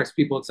Orthodox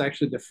people, it's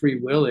actually the free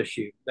will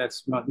issue.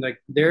 That's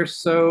like, there's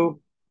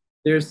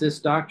this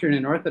doctrine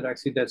in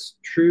Orthodoxy that's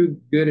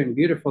true, good, and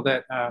beautiful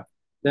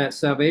that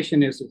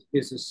salvation is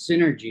a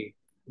synergy.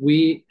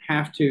 We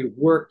have to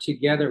work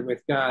together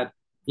with God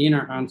in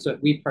our own, so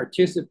we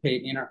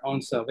participate in our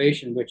own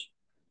salvation, which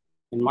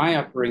in my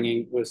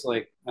upbringing was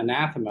like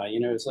anathema.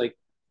 It's like,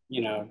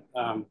 you know,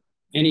 um,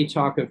 any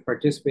talk of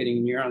participating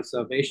in your own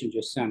salvation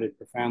just sounded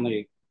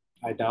profoundly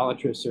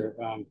idolatrous or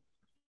um,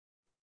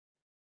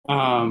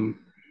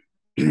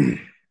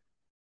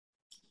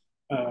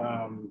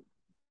 um,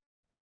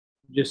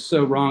 just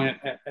so wrong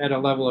at a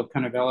level of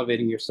kind of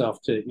elevating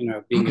yourself to,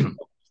 being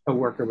a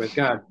worker with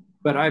God.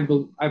 But I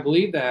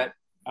believe that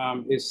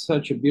is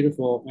such a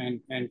beautiful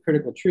and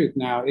critical truth.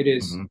 Now, it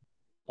is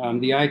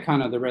Mhm. the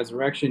icon of the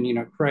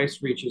resurrection.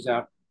 Christ reaches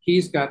out.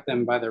 He's got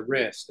them by the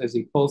wrist as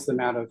he pulls them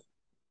out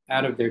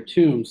of their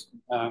tombs.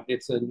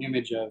 It's an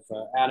image of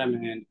Adam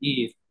and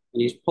Eve,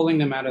 and he's pulling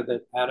them out of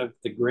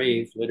the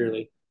grave,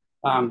 literally.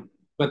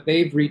 But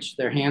they've reached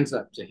their hands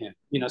up to him.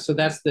 So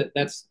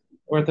that's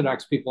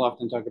Orthodox people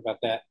often talk about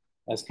that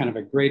as kind of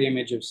a great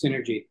image of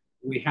synergy.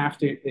 We have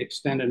to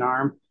extend an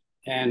arm,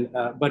 and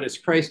but it's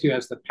Christ who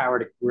has the power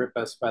to grip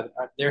us by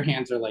their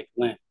hands are like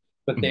lint,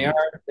 but they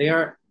Mhm.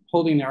 are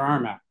holding their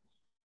arm out,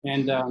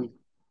 and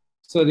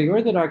so the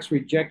Orthodox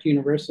reject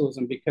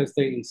universalism because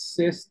they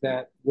insist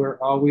that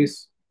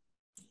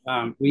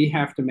we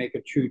have to make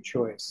a true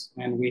choice,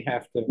 and we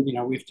have to,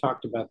 we've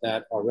talked about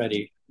that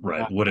already.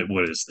 Right. Uh,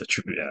 What is the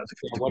true, yeah, yeah,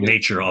 the what is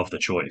nature of the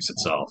choice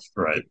itself?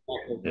 Right.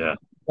 exactly? Yeah.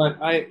 But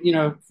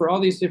for all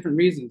these different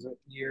reasons,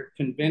 you're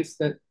convinced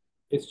that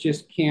it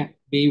just can't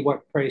be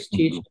what Christ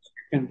teaches. Mhm.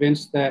 You're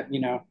convinced that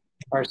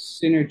our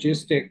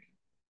synergistic,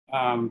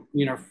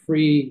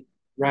 free,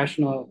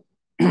 rational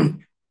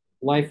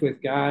life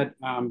with God,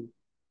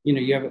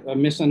 you have a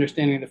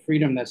misunderstanding of the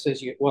freedom that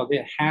says well,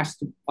 it has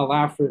to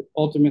allow for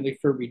ultimately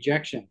for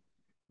rejection,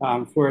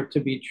 for it to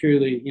be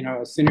truly, a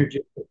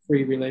synergistic,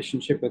 free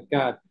relationship with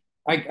God.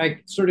 I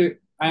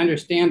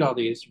understand all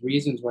these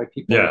reasons why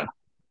people Yeah.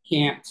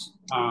 can't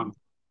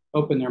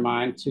open their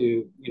mind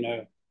to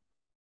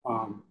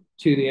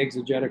the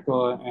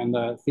exegetical and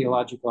the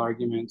theological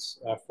arguments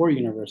for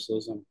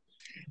universalism.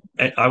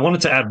 I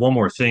wanted to add one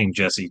more thing,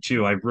 Jesse,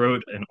 too. I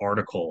wrote an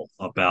article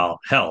about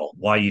hell,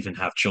 why even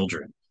have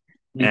children?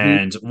 Mm-hmm.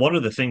 And one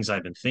of the things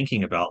I've been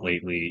thinking about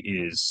lately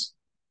is,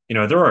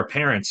 there are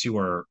parents who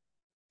are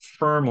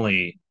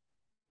firmly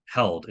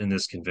held in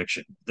this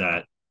conviction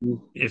that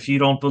if you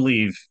don't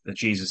believe that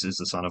Jesus is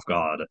the Son of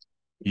God,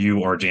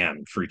 you are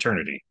damned for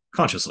eternity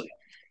consciously.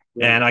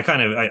 Yeah. And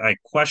I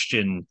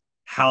question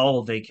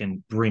how they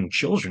can bring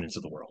children into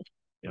the world,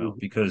 Mm-hmm.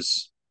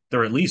 because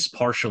they're at least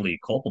partially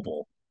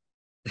culpable,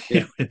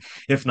 Yeah.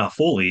 if not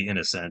fully, in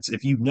a sense.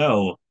 If you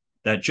know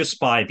that just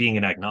by being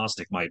an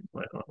agnostic, my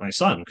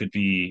son could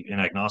be an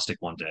agnostic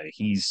one day,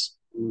 he's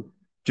Mm-hmm.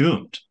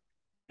 doomed.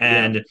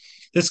 Yeah. And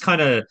this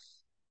kind of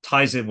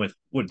ties in with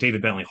what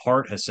David Bentley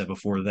Hart has said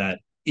before, that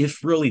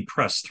if really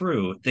pressed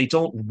through, they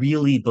don't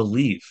really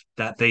believe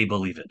that they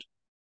believe it.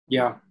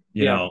 Yeah.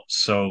 Yeah.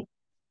 So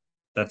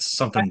that's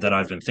something that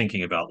I've been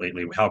thinking about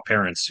lately, how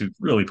parents who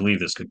really believe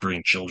this could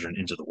bring children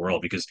into the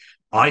world, because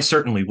I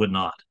certainly would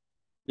not.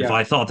 If Yeah.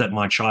 I thought that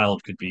my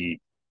child could be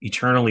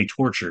eternally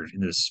tortured in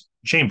this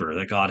chamber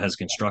that God has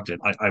constructed,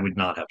 I would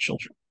not have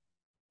children,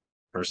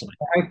 personally.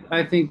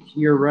 I think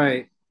you're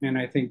right. And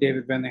I think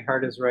David Bentley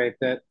Hart is right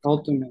that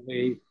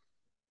ultimately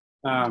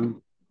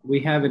um, we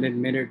haven't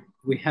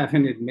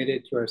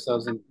admitted to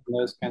ourselves in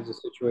those kinds of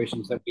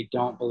situations that we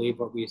don't believe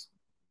what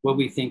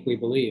we think we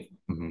believe.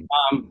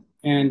 Mm-hmm.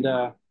 And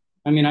I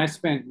mean, I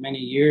spent many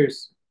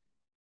years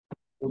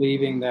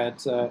believing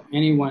that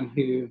anyone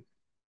who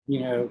you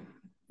know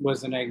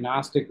was an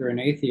agnostic or an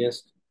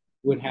atheist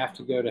would have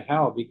to go to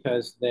hell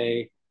because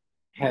they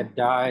had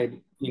died,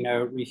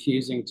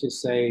 refusing to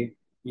say,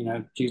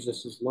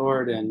 Jesus is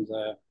Lord, and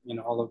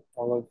all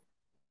of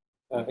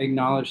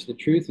acknowledge the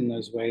truth in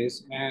those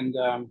ways. And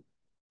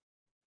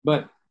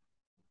but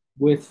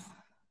with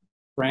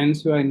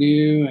friends who I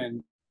knew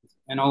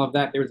and all of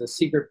that, there was a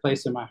secret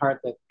place in my heart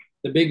that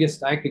the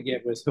biggest I could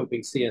get was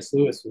hoping C.S.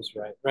 Lewis was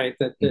right, right?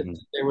 That Hmm.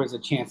 there was a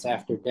chance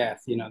after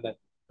death, that.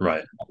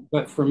 Right.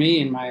 But for me,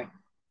 in my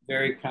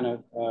very kind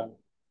of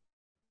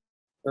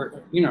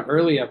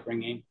early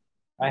upbringing,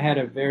 I had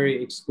a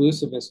very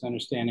exclusivist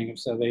understanding of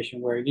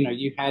salvation, where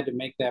you had to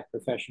make that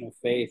profession of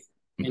faith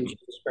in Hmm.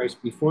 Jesus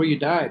Christ before you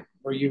died,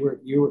 or you were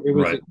it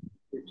was Right.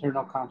 a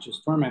eternal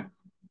conscious torment.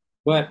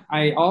 But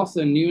I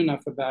also knew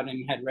enough about it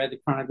and had read the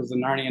Chronicles of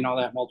Narnia and all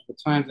that multiple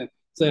times, and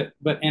so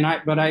but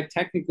I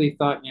technically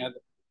thought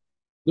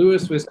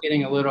Lewis was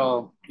getting a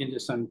little into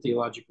some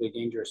theologically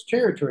dangerous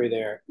territory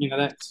there.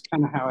 That's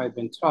kind of how I've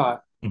been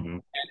taught. Hmm.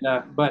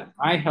 But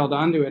I held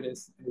on to it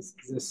as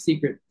a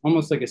secret,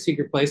 almost like a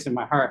secret place in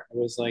my heart. I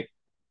was like,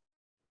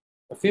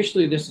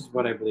 officially, this is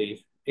what I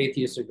believe.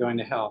 Atheists are going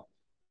to hell.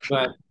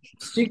 But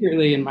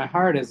secretly in my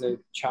heart, as a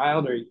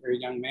child or a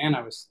young man,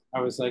 I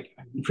was like,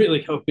 I'm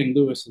really hoping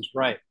Lewis is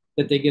right,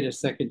 that they get a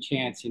second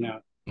chance. Hmm.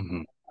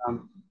 Um, and,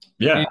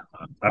 Yeah, and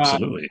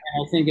absolutely.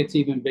 I think it's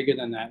even bigger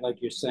than that,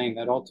 like you're saying,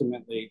 that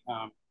ultimately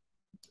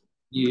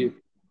you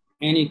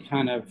any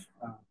kind of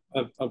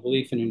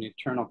belief in an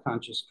eternal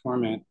conscious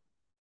torment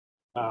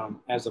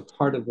as a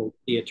part of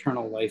the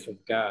eternal life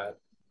of God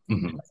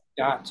Hmm. has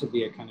got to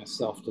be a kind of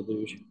self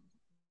delusion.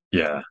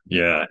 Yeah,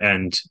 yeah.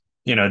 And,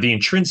 the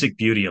intrinsic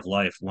beauty of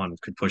life, one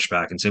could push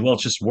back and say, well,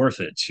 it's just worth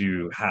it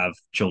to have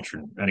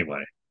children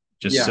anyway,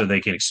 just Yeah, so they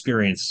can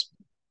experience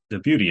the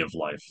beauty of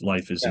life.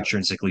 Life is yeah,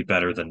 intrinsically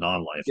better than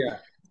non-life. yeah.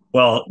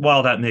 Well,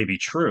 while that may be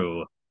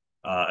true,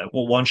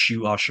 well, once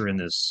you usher in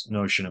this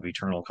notion of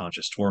eternal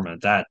conscious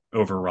torment, that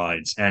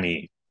overrides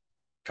any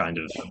kind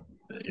of,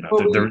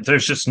 Well,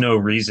 there's just no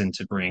reason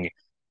to bring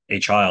a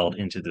child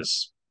into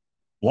this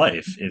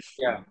life if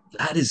yeah.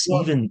 that is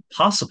Well, even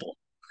possible.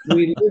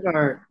 we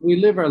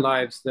live our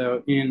lives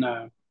though in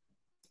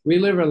we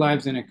live our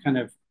lives in a kind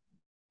of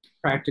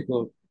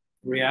practical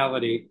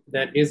reality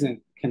that isn't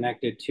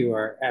connected to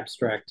our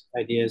abstract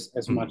ideas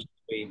as much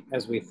Mhm.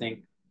 as we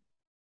think.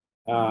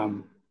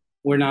 Um,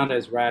 we're not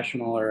as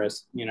rational or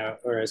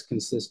as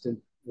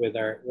consistent with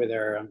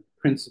our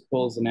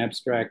principles and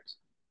abstract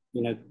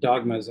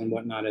dogmas and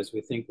whatnot as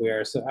we think we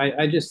are. So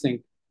I just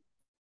think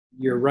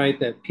you're right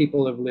that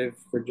people have lived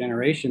for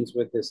generations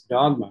with this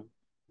dogma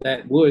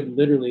that would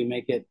literally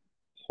make it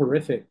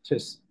horrific to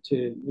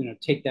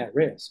take that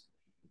risk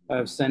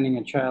of sending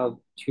a child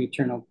to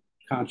eternal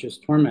conscious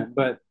torment.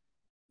 But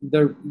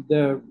the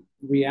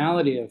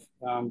reality of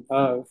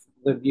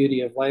the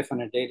beauty of life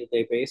on a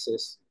day-to-day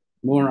basis,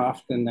 more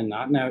often than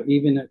not, now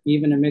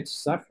even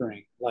amidst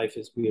suffering, life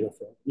is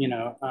beautiful.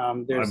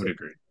 I There's would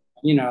agree.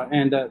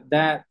 and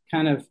that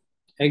kind of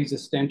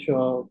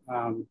existential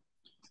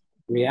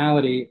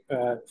reality,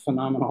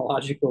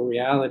 phenomenological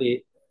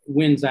reality,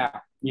 wins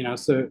out.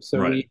 So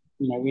Right.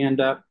 we end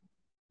up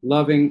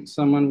loving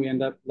someone, we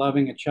end up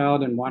loving a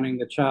child and wanting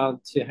the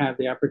child to have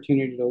the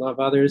opportunity to love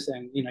others,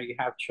 and you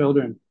have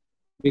children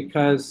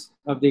because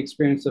of the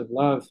experience of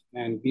love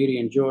and beauty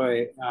and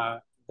joy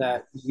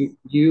that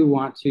you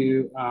want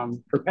to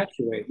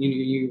perpetuate.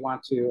 You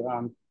want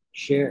to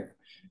share,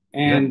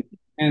 Yeah.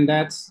 and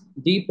that's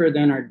deeper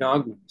than our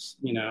dogmas.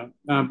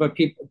 But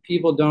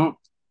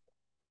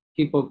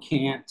people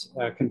can't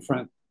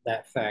confront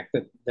that fact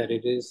that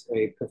it is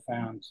a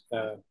profound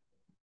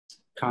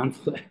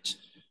conflict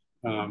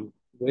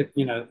with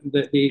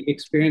the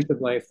experience of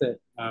life that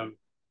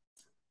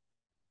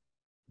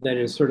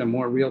is sort of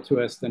more real to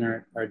us than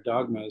our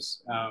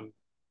dogmas.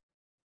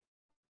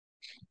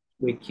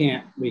 We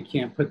can't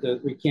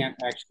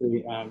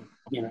actually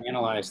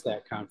analyze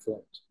that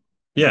conflict.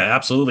 Yeah,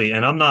 absolutely.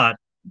 And I'm not,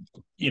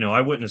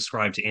 I wouldn't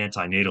ascribe to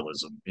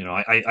antinatalism.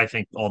 I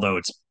think although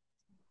it's a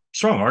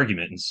strong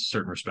argument in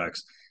certain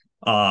respects,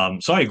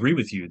 so I agree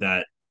with you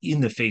that in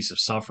the face of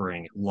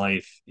suffering,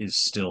 life is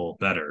still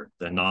better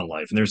than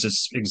non-life. And there's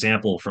this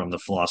example from the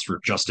philosopher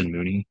Justin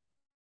Mooney.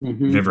 Have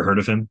you Mm-hmm. ever heard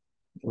of him?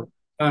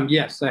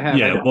 Yes, I have. I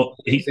Yeah, don't well, know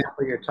the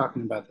example you're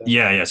talking about though.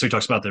 yeah. So he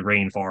talks about the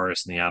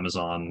rainforest and the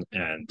Amazon,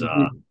 and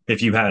Mm-hmm.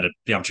 if you had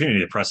the opportunity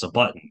to press a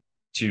button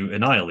to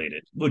annihilate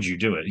it, would you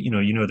do it?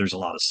 There's a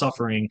lot of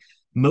suffering.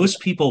 Most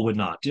people would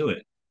not do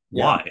it.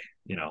 Yeah, Why?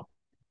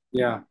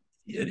 yeah,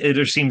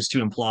 It seems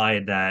to imply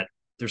that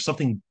there's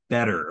something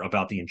better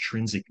about the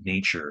intrinsic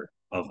nature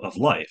of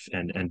life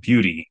and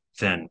beauty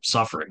than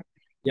suffering.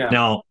 yeah,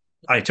 Now,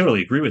 I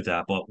totally agree with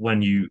that, but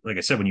like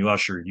I said, when you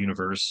usher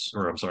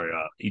I'm sorry,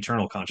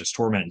 eternal conscious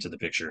torment into the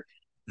picture,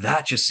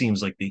 that just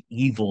seems like the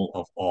evil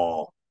of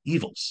all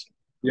evils.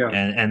 yeah,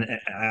 And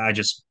I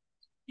just,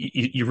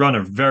 you run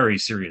a very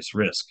serious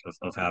risk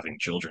of having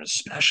children,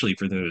 especially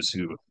for those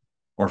who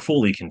are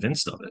fully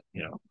convinced of it.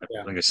 yeah,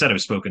 Like I said,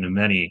 I've spoken to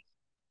many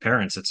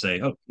parents that say,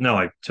 "Oh, no,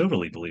 I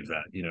totally believe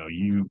that. You are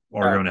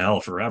yeah, going to hell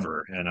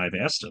forever." And I've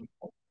asked them,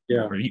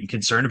 yeah, "Are you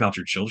concerned about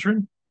your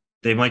children?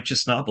 They might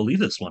just not believe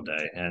this one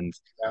day." And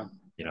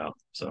yeah,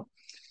 so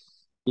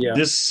yeah.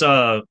 this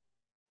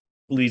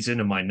leads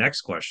into my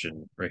next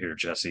question right here,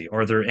 Jesse.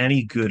 Are there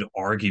any good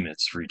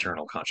arguments for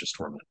eternal conscious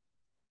torment?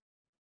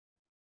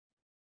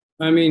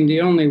 I mean,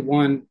 the only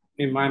one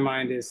in my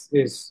mind is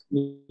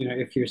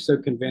if you're so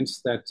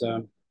convinced that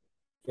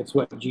it's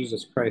what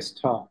Jesus Christ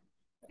taught,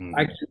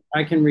 I Mhm. can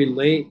I can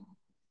relate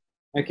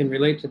I can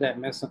relate to that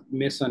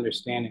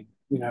misunderstanding,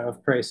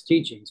 of Christ's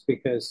teachings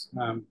because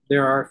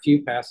there are a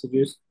few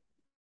passages.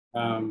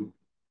 Um,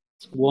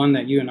 One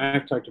that you and I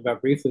have talked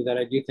about briefly that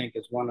I do think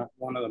is one of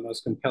the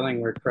most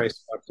compelling, where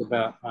Christ talks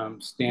about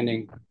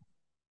standing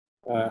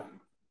uh,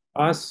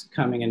 us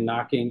coming and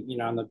knocking,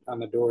 on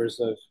the doors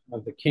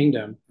of the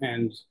kingdom,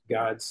 and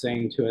God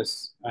saying to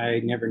us, "I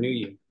never knew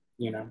you."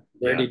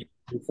 Where Yeah. did you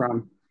come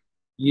from?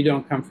 You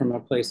don't come from a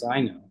place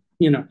I know.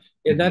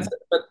 That's. Hmm.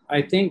 But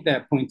I think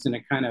that points in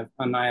a kind of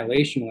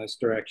annihilationist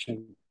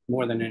direction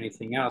more than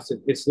anything else.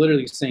 It's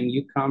literally saying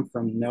you come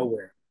from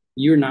nowhere.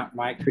 You're not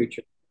my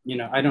creature.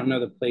 I don't know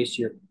the place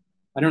you're.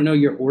 I don't know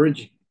your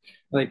origin.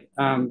 Like,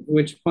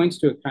 which points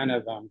to a kind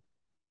of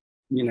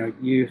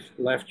you've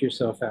left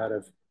yourself out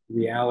of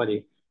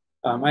reality.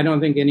 I don't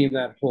think any of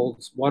that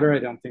holds water. I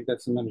don't think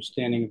that's an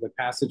understanding of the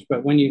passage.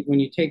 But when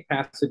you take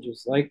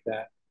passages like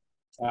that,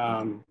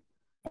 um,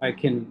 I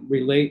can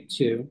relate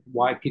to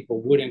why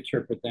people would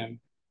interpret them.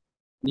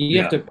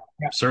 You have Yeah, to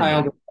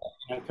certainly.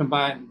 pile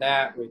combine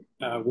that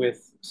with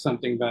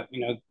something about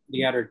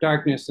the outer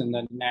darkness and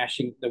the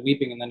gnashing, the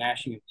weeping and the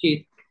gnashing of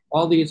teeth.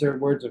 All these are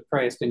words of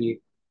Christ, and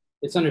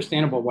it's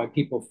understandable why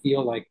people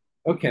feel like,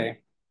 okay,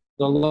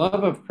 the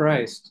love of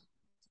Christ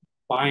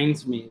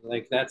binds me.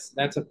 Like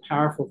that's a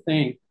powerful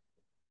thing.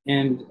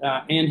 And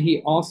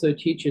he also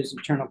teaches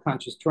eternal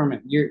conscious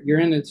torment. You're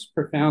in this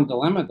profound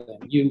dilemma.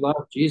 Then you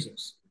love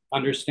Jesus,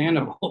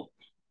 understandable.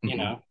 Hmm.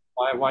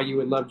 Why you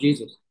would love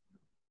Jesus.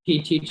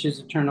 He teaches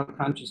eternal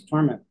conscious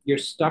torment. You're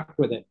stuck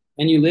with it,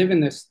 and you live in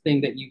this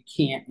thing that you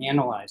can't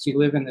analyze. You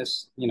live in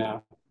this,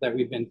 that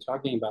we've been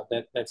talking about.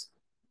 That's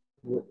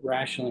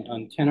rationally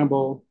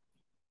untenable.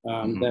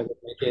 Hmm. That would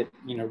make it,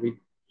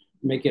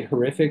 make it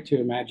horrific to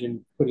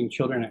imagine putting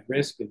children at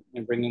risk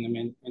and bringing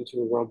them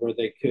into a world where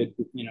they could,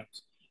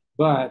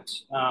 but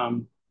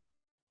um,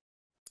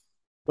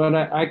 but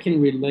I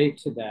can relate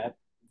to that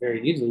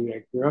very easily.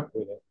 I grew up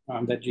with it.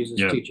 That Jesus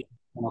Yeah, teaches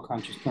eternal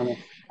conscious torment.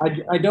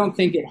 I don't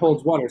think it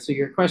holds water. So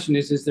your question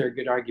is there a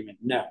good argument?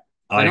 No,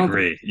 I I don't think.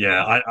 agree.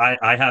 Yeah,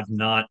 I have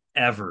not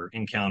ever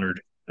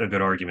encountered a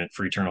good argument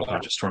for eternal Yeah,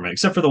 conscious torment,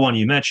 except for the one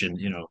you mentioned.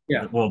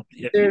 yeah. Well,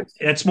 There's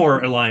it's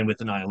more aligned with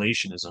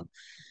annihilationism.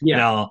 yeah,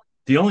 Now,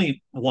 the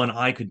only one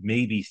I could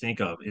maybe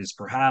think of is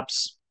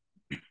perhaps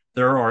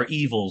there are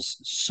evils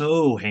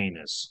so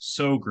heinous,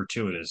 so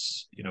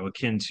gratuitous,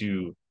 akin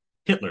to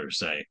Hitler,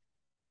 say. yeah,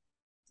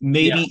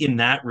 Maybe in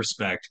that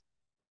respect,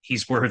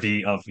 he's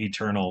worthy of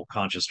eternal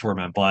conscious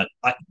torment. But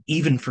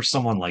even for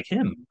someone like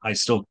him, I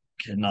still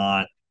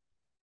cannot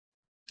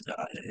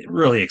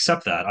really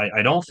accept that.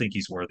 I don't think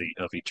he's worthy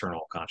of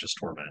eternal conscious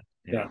torment.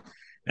 yeah,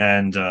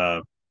 And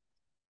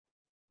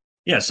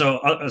yeah, so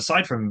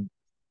aside from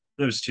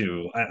those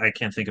two, I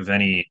can't think of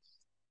any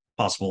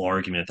possible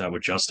argument that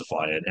would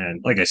justify it.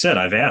 And like I said,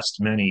 I've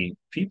asked many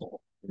people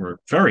who are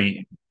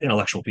very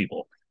intellectual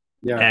people,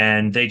 yeah,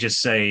 and they just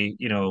say,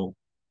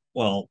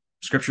 well,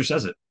 scripture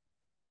says it,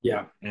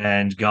 yeah,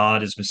 and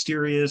God is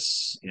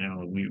mysterious.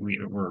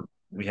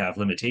 We have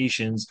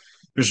limitations.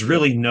 There's yeah,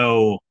 really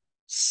no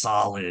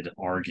solid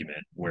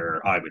argument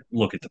where I would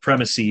look at the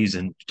premises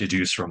and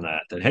deduce from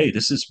that hey,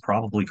 this is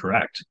probably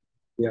correct.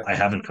 yeah. I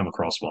haven't come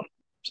across one.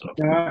 So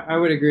No, I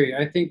would agree.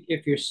 I think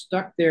if you're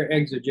stuck there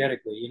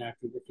exegetically,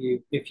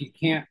 if you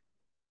can't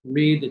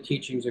read the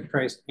teachings of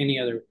Christ any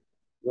other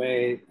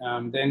way,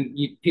 then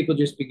people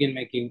just begin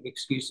making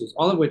excuses,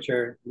 all of which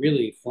are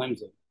really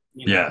flimsy.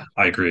 You know, yeah,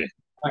 I agree.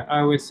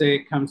 I would say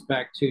it comes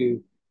back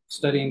to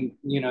studying,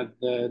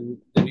 the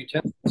New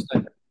Testament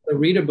stuff. So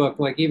read a book,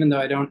 like even though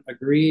I don't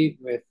agree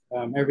with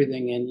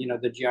everything in,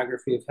 the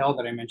geography of hell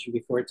that I mentioned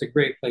before, it's a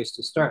great place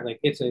to start. Like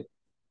it's a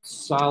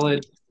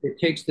solid. It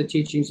takes the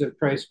teachings of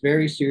Christ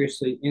very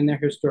seriously in their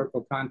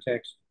historical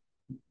context,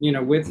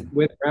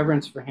 with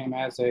reverence for him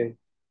as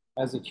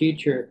a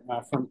teacher.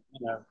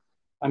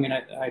 I mean,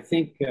 I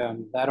think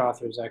that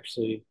author is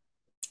actually.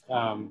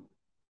 Um,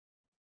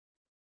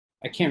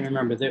 I can't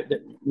remember that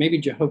maybe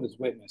Jehovah's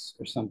Witness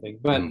or something,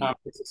 but Mhm.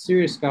 it's a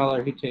serious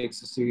scholar who takes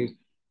the serious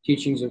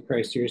teachings of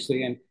Christ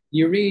seriously. And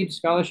you read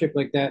scholarship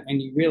like that, and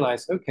you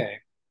realize, okay,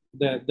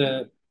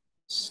 the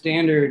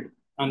standard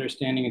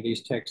understanding of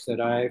these texts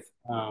that I've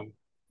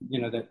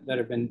that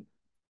have been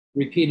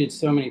repeated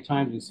so many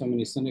times in so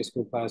many Sunday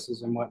school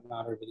classes and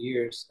whatnot over the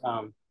years,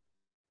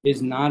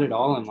 is not at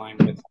all in line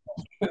with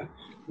Yeah.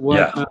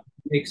 what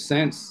makes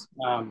sense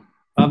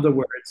of the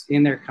words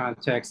in their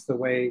context, the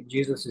way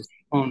Jesus'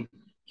 own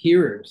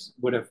hearers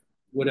would have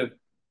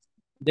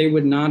they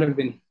would not have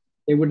been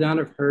they would not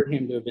have heard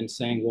him to have been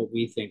saying what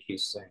we think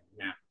he's saying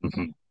now.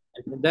 Mhm.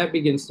 And that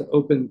begins to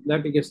open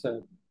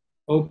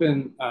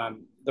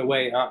the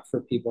way up for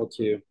people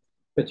to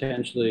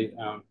potentially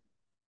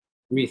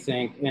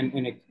rethink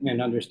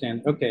and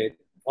understand. Okay,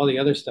 all the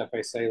other stuff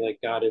I say, like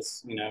God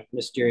is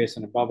mysterious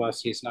and above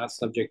us. He's not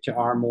subject to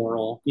our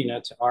moral,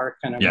 to our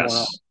kind of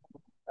moral.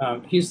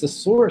 Yes. He's the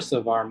source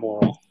of our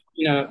moral,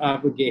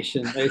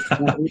 obligation.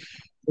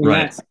 In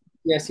Right. that,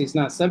 yes, he's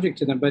not subject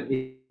to them, but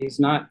he's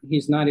not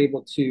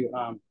able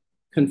to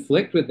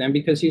conflict with them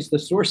because he's the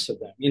source of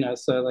them.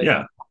 So like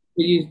Yeah.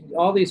 you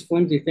all these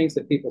flimsy things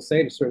that people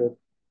say to sort of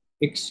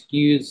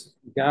excuse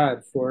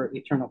God for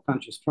eternal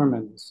conscious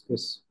torment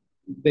is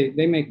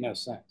they make no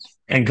sense.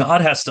 And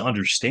God has to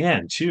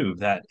understand too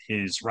that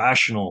his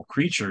rational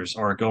creatures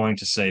are going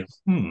to say,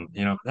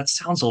 that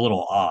sounds a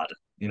little odd.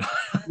 You know,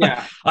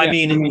 Yeah, I yeah. I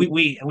mean,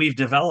 mean, we've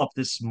developed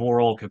this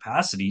moral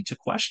capacity to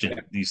yeah,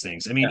 question these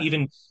things. yeah.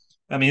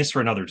 I mean, it's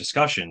for another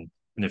discussion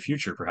in the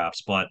future,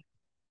 perhaps, but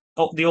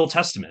the Old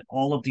Testament,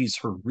 all of these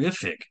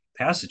horrific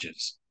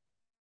passages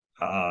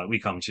we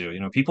come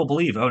to, people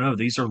believe, oh no,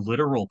 these are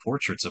literal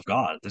portraits of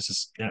God. This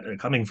is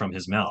coming from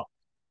his mouth.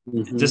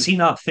 Does Hmm. he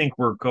not think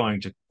we're going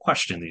to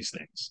question these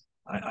things?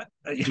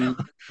 Hmm.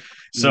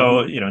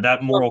 So, Hmm. that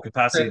Well, moral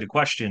capacity the, to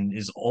question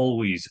is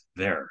always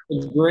there.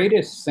 the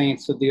greatest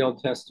saints of the Old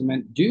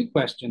Testament do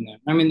question them.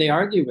 I mean, they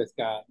argue with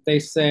God. They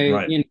say,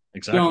 Right. don't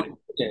Exactly. do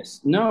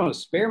this. No,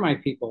 spare my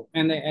people.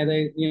 And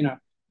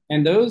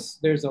those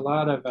there's a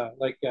lot of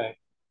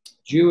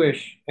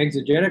Jewish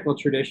exegetical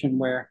tradition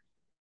where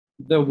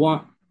the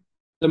one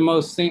the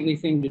most saintly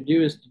thing to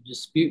do is to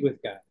dispute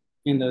with God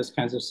in those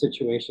kinds of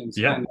situations.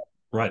 Yeah. And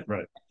Right.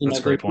 Right. That's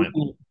a there's great point.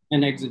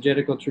 an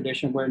exegetical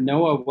tradition where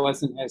Noah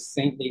wasn't as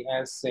saintly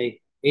as, say,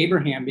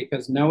 Abraham,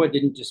 because Noah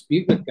didn't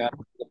dispute with God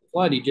the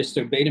flood. He just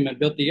obeyed him and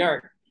built the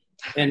ark.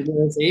 And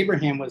whereas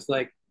Abraham was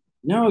like,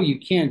 no, you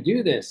can't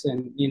do this,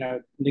 and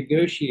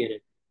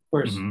negotiated. Of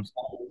course, Hmm.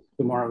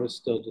 Gomorrah was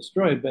still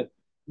destroyed, but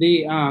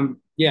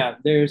yeah,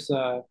 there's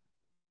a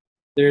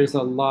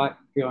lot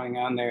going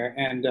on there,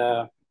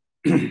 and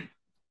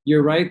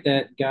you're right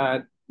that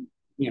God,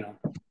 you know,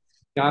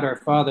 God our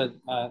Father,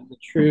 the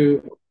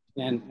true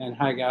and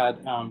high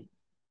God,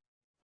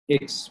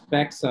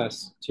 expects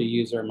us to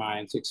use our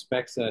minds,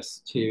 expects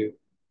us to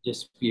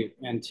dispute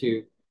and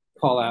to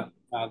call out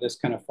this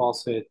kind of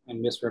falsehood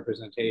and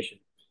misrepresentation.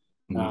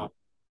 Hmm. Uh,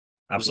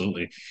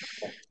 Absolutely.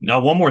 Now,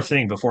 one more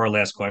thing before our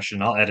last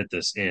question. I'll edit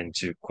this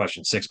into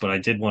question six, but I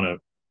did want to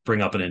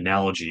bring up an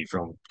analogy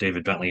from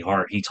David Bentley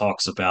Hart. He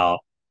talks about,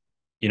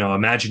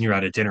 imagine you're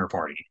at a dinner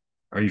party.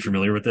 Are you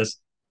familiar with this?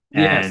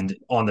 yes. And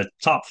on the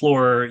top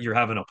floor, you're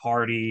having a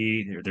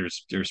party.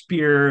 There's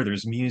beer,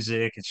 there's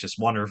music. It's just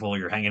wonderful.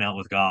 You're hanging out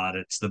with God.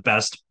 It's the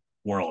best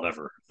world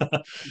ever.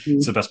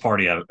 It's the Mhm. best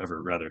party ever,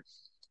 rather.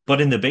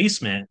 But in the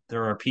basement,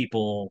 there are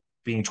people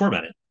being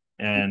tormented,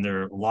 and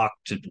they're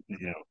locked to,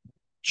 Yeah.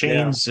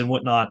 chains and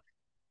whatnot.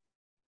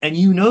 And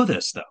you know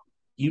this, though.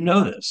 You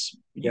know this.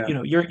 Yeah.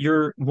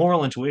 Your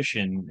moral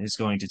intuition is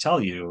going to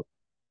tell you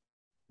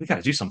we got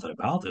to do something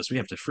about this. We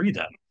have to free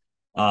them.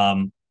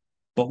 Um,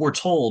 but we're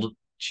told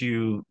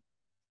to,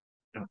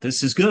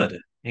 this is good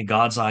in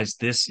God's eyes.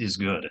 This is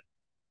good.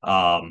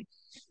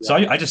 So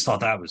Yeah. I just thought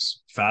that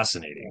was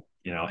fascinating,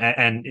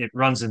 and it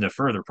runs into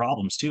further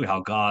problems too. How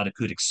God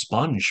could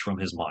expunge from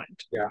His mind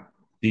Yeah.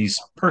 these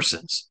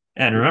persons,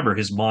 and remember,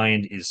 His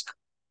mind is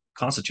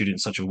constituted in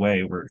such a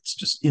way where it's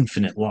just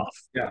infinite love.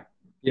 Yeah.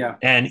 Yeah.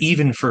 And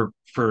even for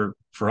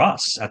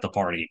us at the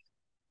party,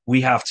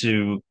 we have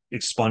to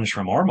expunge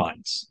from our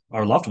minds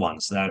our loved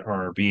ones that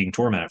are being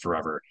tormented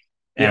forever.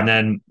 And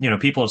Yeah. then,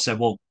 people have said,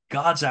 well,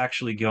 God's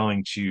actually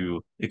going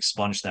to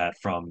expunge that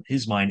from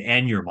his mind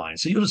and your mind.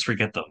 So you'll just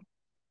forget them.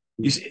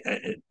 You see,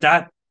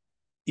 that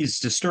is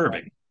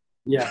disturbing.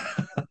 Yeah.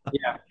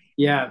 Yeah.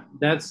 Yeah.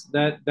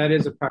 That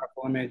is a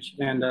powerful image,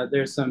 and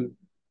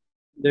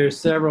there's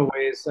several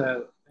ways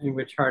in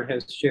which Hart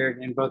has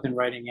shared, in both in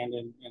writing and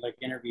in like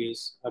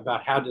interviews,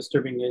 about how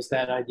disturbing is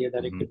that idea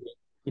that it Hmm. could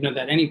be,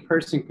 that any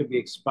person could be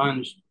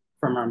expunged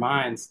from our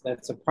minds.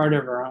 That's a part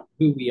of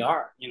who we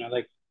are.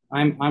 Like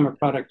I'm a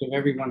product of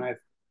everyone I've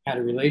had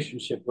a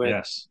relationship with,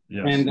 Yes,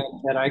 and yes.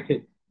 that I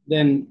could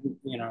then,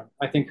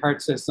 I think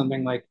Hart says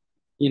something like,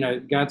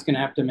 God's going to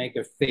have to make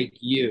a fake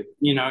you,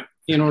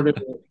 in order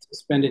to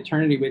spend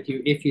eternity with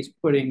you, if he's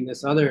putting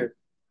this other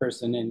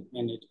person in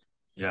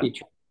Yeah,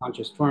 eternal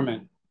conscious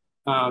torment.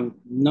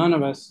 None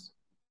of us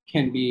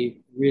can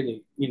be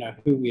really,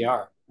 who we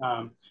are.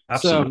 So,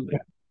 absolutely.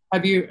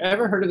 have you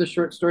ever heard of the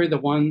short story, The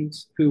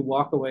Ones Who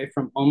Walk Away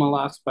from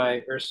Omelas,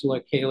 by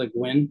Ursula K. Le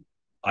Guin?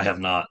 I have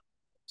not.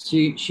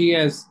 She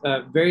has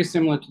very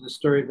similar to the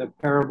story, the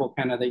parable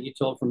kind of that you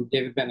told from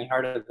David Bentley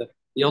Hart of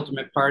the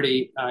ultimate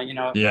party. Yeah,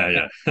 And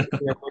yeah.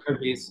 there are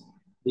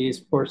these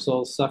poor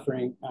souls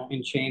suffering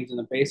in chains in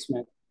the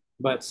basement,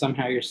 but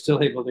somehow you're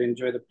still able to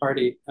enjoy the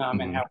party,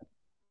 and Hmm. how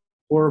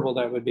horrible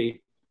that would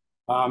be.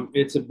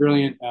 It's a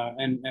brilliant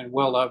and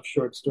well loved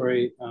short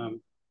story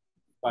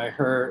by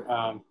her,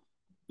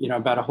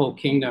 about a whole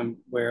kingdom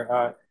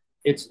where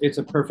it's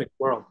a perfect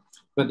world,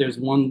 but there's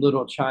one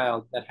little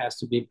child that has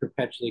to be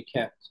perpetually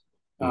kept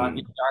in Hmm.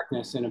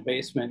 darkness in a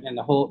basement, and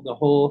the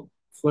whole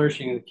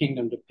flourishing of the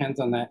kingdom depends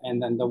on that.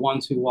 And then the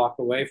ones who walk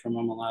away from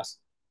MLS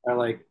are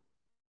like,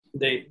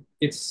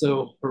 it's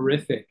so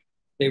horrific.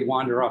 They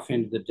wander off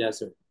into the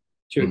desert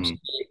to Hmm.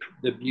 escape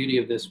the beauty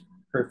of this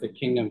perfect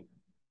kingdom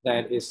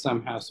that is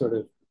somehow sort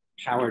of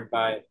powered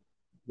by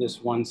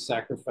this one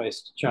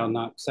sacrificed child,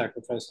 not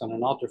sacrificed on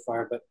an altar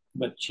fire, but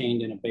but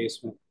chained in a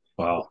basement.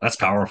 Wow, that's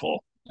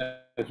powerful.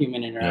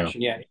 Human Yeah,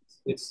 interaction. Yeah,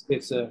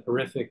 it's a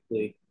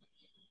horrifically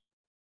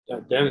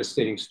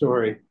devastating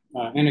story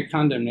and a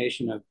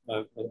condemnation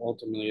of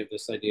ultimately of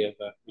this idea of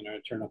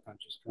eternal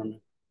conscious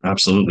torment.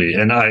 absolutely.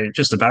 And I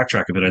just to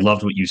backtrack a bit, I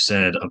loved what you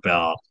said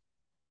about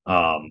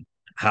um,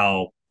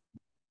 how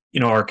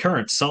our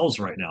current selves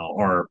right now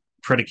are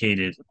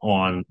predicated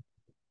on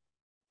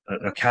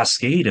a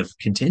cascade of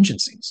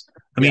contingencies.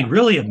 I mean, Yeah,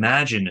 really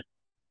imagine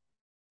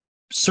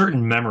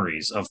certain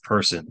memories of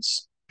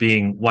persons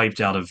being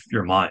wiped out of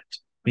your mind.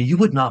 I mean, you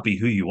would not be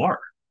who you are.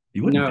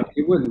 You wouldn't no,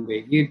 be. it wouldn't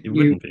be. You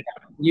wouldn't be.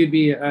 You'd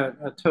be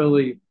a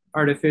totally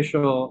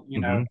artificial,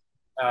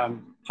 Hmm.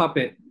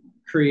 puppet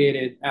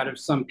created out of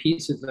some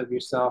pieces of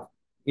yourself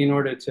in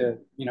order to,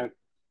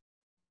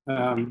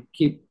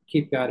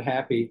 keep God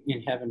happy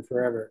in heaven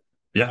forever.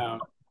 Yeah,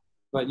 Um,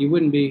 but you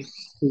wouldn't be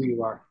who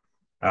you are.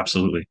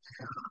 absolutely.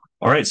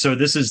 All right, so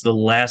this is the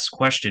last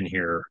question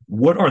here.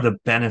 What are the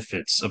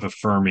benefits of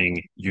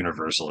affirming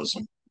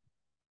universalism?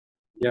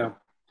 Yeah.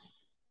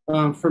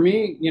 For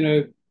me,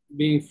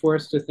 being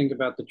forced to think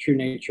about the true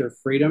nature of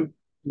freedom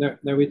that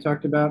we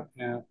talked about,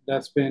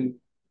 that's been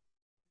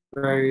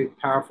very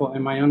powerful, and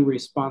um, my own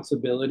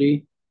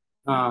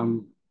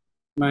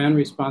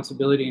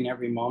responsibility in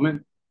every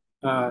moment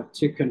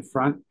to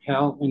confront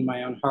hell in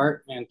my own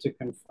heart and to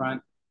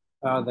confront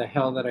the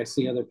hell that I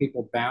see other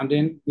people bound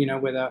in,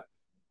 without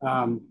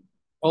um,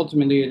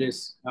 ultimately it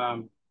is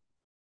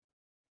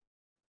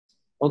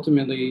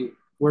ultimately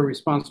we're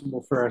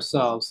responsible for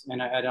ourselves,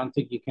 and I don't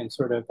think you can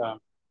sort of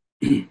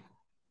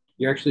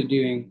you're actually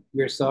doing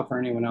yourself or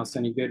anyone else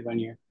any good when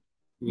Mhm.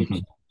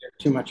 you're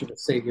too much of a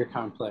savior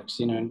complex,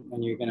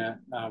 and you're gonna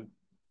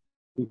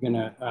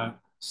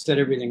set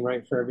everything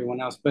right for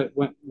everyone else. But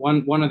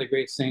one of the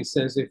great saints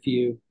says, if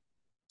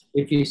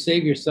you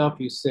save yourself,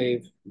 you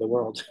save the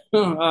world.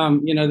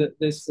 That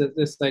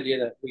this idea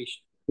that we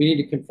need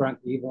to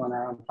confront the evil in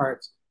our own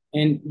hearts.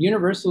 And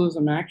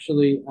universalism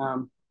actually,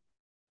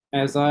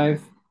 as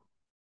I've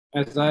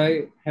as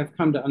I have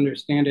come to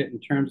understand it in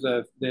terms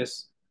of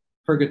this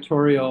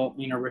purgatorial,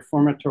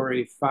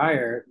 reformatory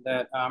fire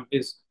that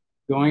is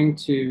going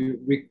to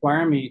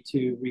require me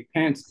to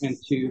repent and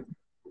to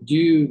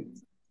do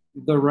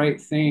the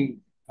right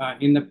thing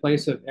in the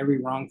place of every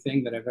wrong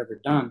thing that I've ever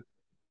done,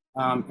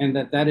 and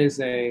that is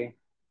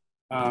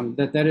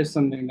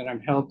something that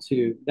I'm held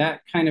to.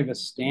 That kind of a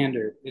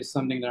standard is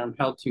something that I'm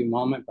held to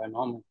moment by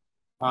moment.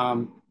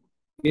 Um,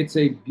 it's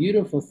a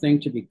beautiful thing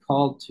to be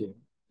called to.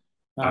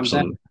 That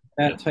Absolutely.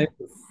 Yeah. that type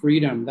of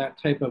freedom, that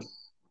type of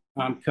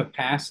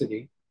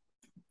capacity,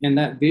 and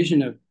that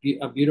vision of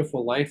a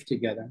beautiful life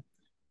together.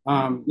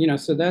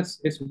 So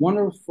it's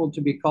wonderful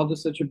to be called to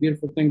such a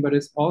beautiful thing, but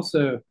it's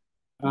also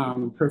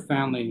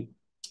profoundly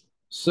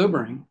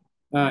sobering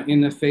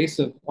in the face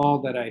of all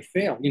that I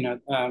fail.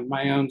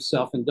 My own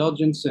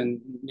self-indulgence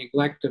and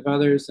neglect of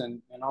others,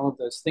 and all of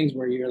those things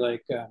where you're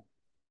like,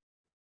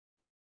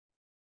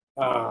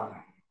 uh,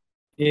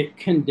 it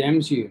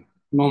condemns you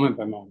moment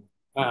by moment.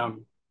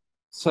 Um,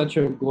 Such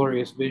a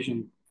glorious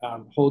vision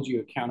holds you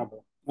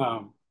accountable,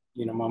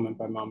 moment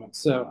by moment.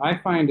 So I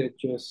find it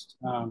just,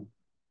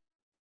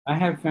 I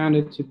have found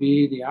it to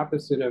be the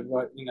opposite of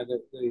what,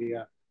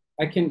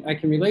 I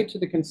can relate to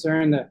the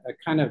concern that a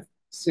kind of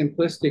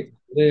simplistic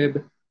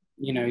lib,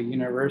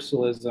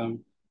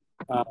 universalism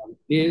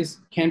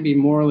can be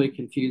morally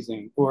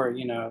confusing or,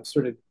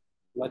 sort of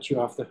let you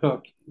off the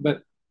hook.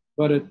 But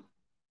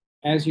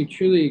as you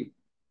truly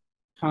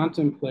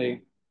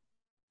contemplate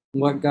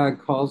what God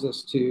calls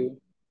us to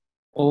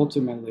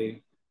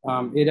ultimately,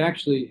 it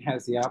actually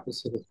has the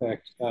opposite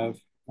effect of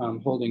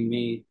holding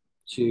me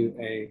to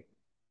a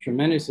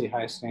tremendously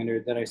high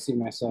standard that I see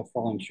myself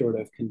falling short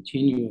of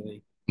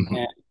continually.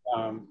 Mhm.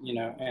 And,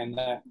 and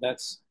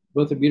that's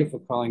both a beautiful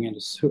calling and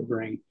a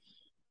sobering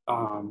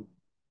um,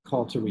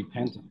 call to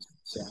repentance.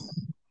 So,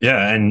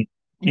 Yeah, and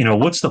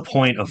what's the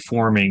point of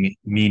forming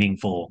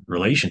meaningful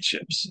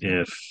relationships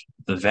if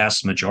the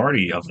vast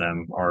majority of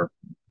them are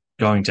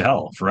going to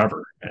hell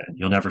forever and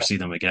you'll never see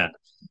them again?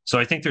 So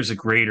I think there's a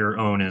greater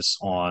onus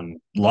on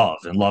love,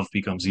 and love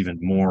becomes even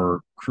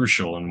more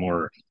crucial and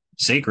more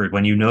sacred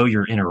when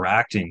you're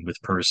interacting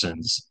with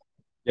persons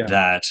yeah,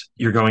 that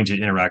you're going to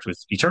interact with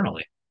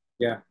eternally.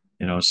 yeah,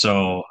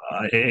 So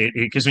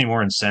it gives me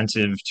more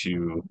incentive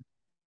to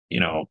you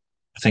know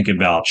think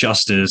about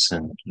justice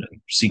and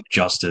seek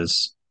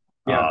justice.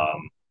 yeah,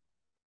 Um,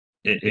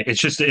 yeah,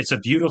 it's a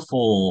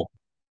beautiful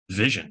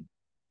vision,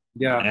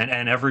 yeah,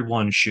 and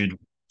everyone should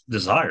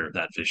desire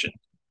that vision.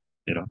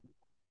 You know.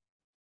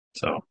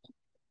 So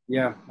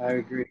yeah, I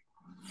agree.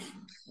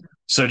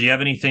 do you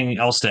have anything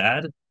else to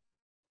add,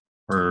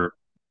 or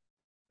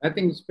I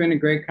think it's been a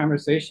great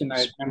conversation.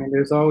 I mean,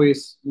 there's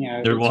always,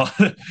 there? it's, Well,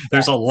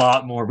 there's a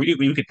lot more.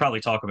 We could probably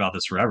talk about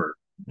this forever.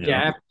 You know.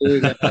 yeah,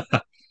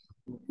 absolutely.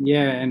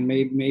 Yeah, and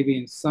maybe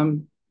in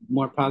some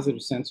more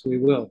positive sense we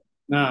will.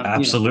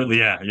 Absolutely,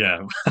 yeah,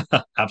 yeah,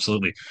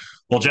 absolutely.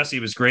 Well, Jesse,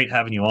 it was great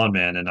having you on,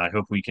 man, and I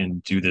hope we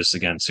can do this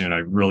again soon. I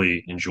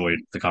really enjoyed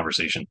the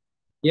conversation.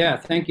 Yeah,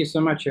 thank you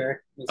so much, Eric.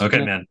 It's Okay,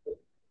 been man.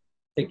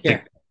 Take Take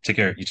care. take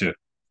care. You too.